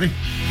 everybody.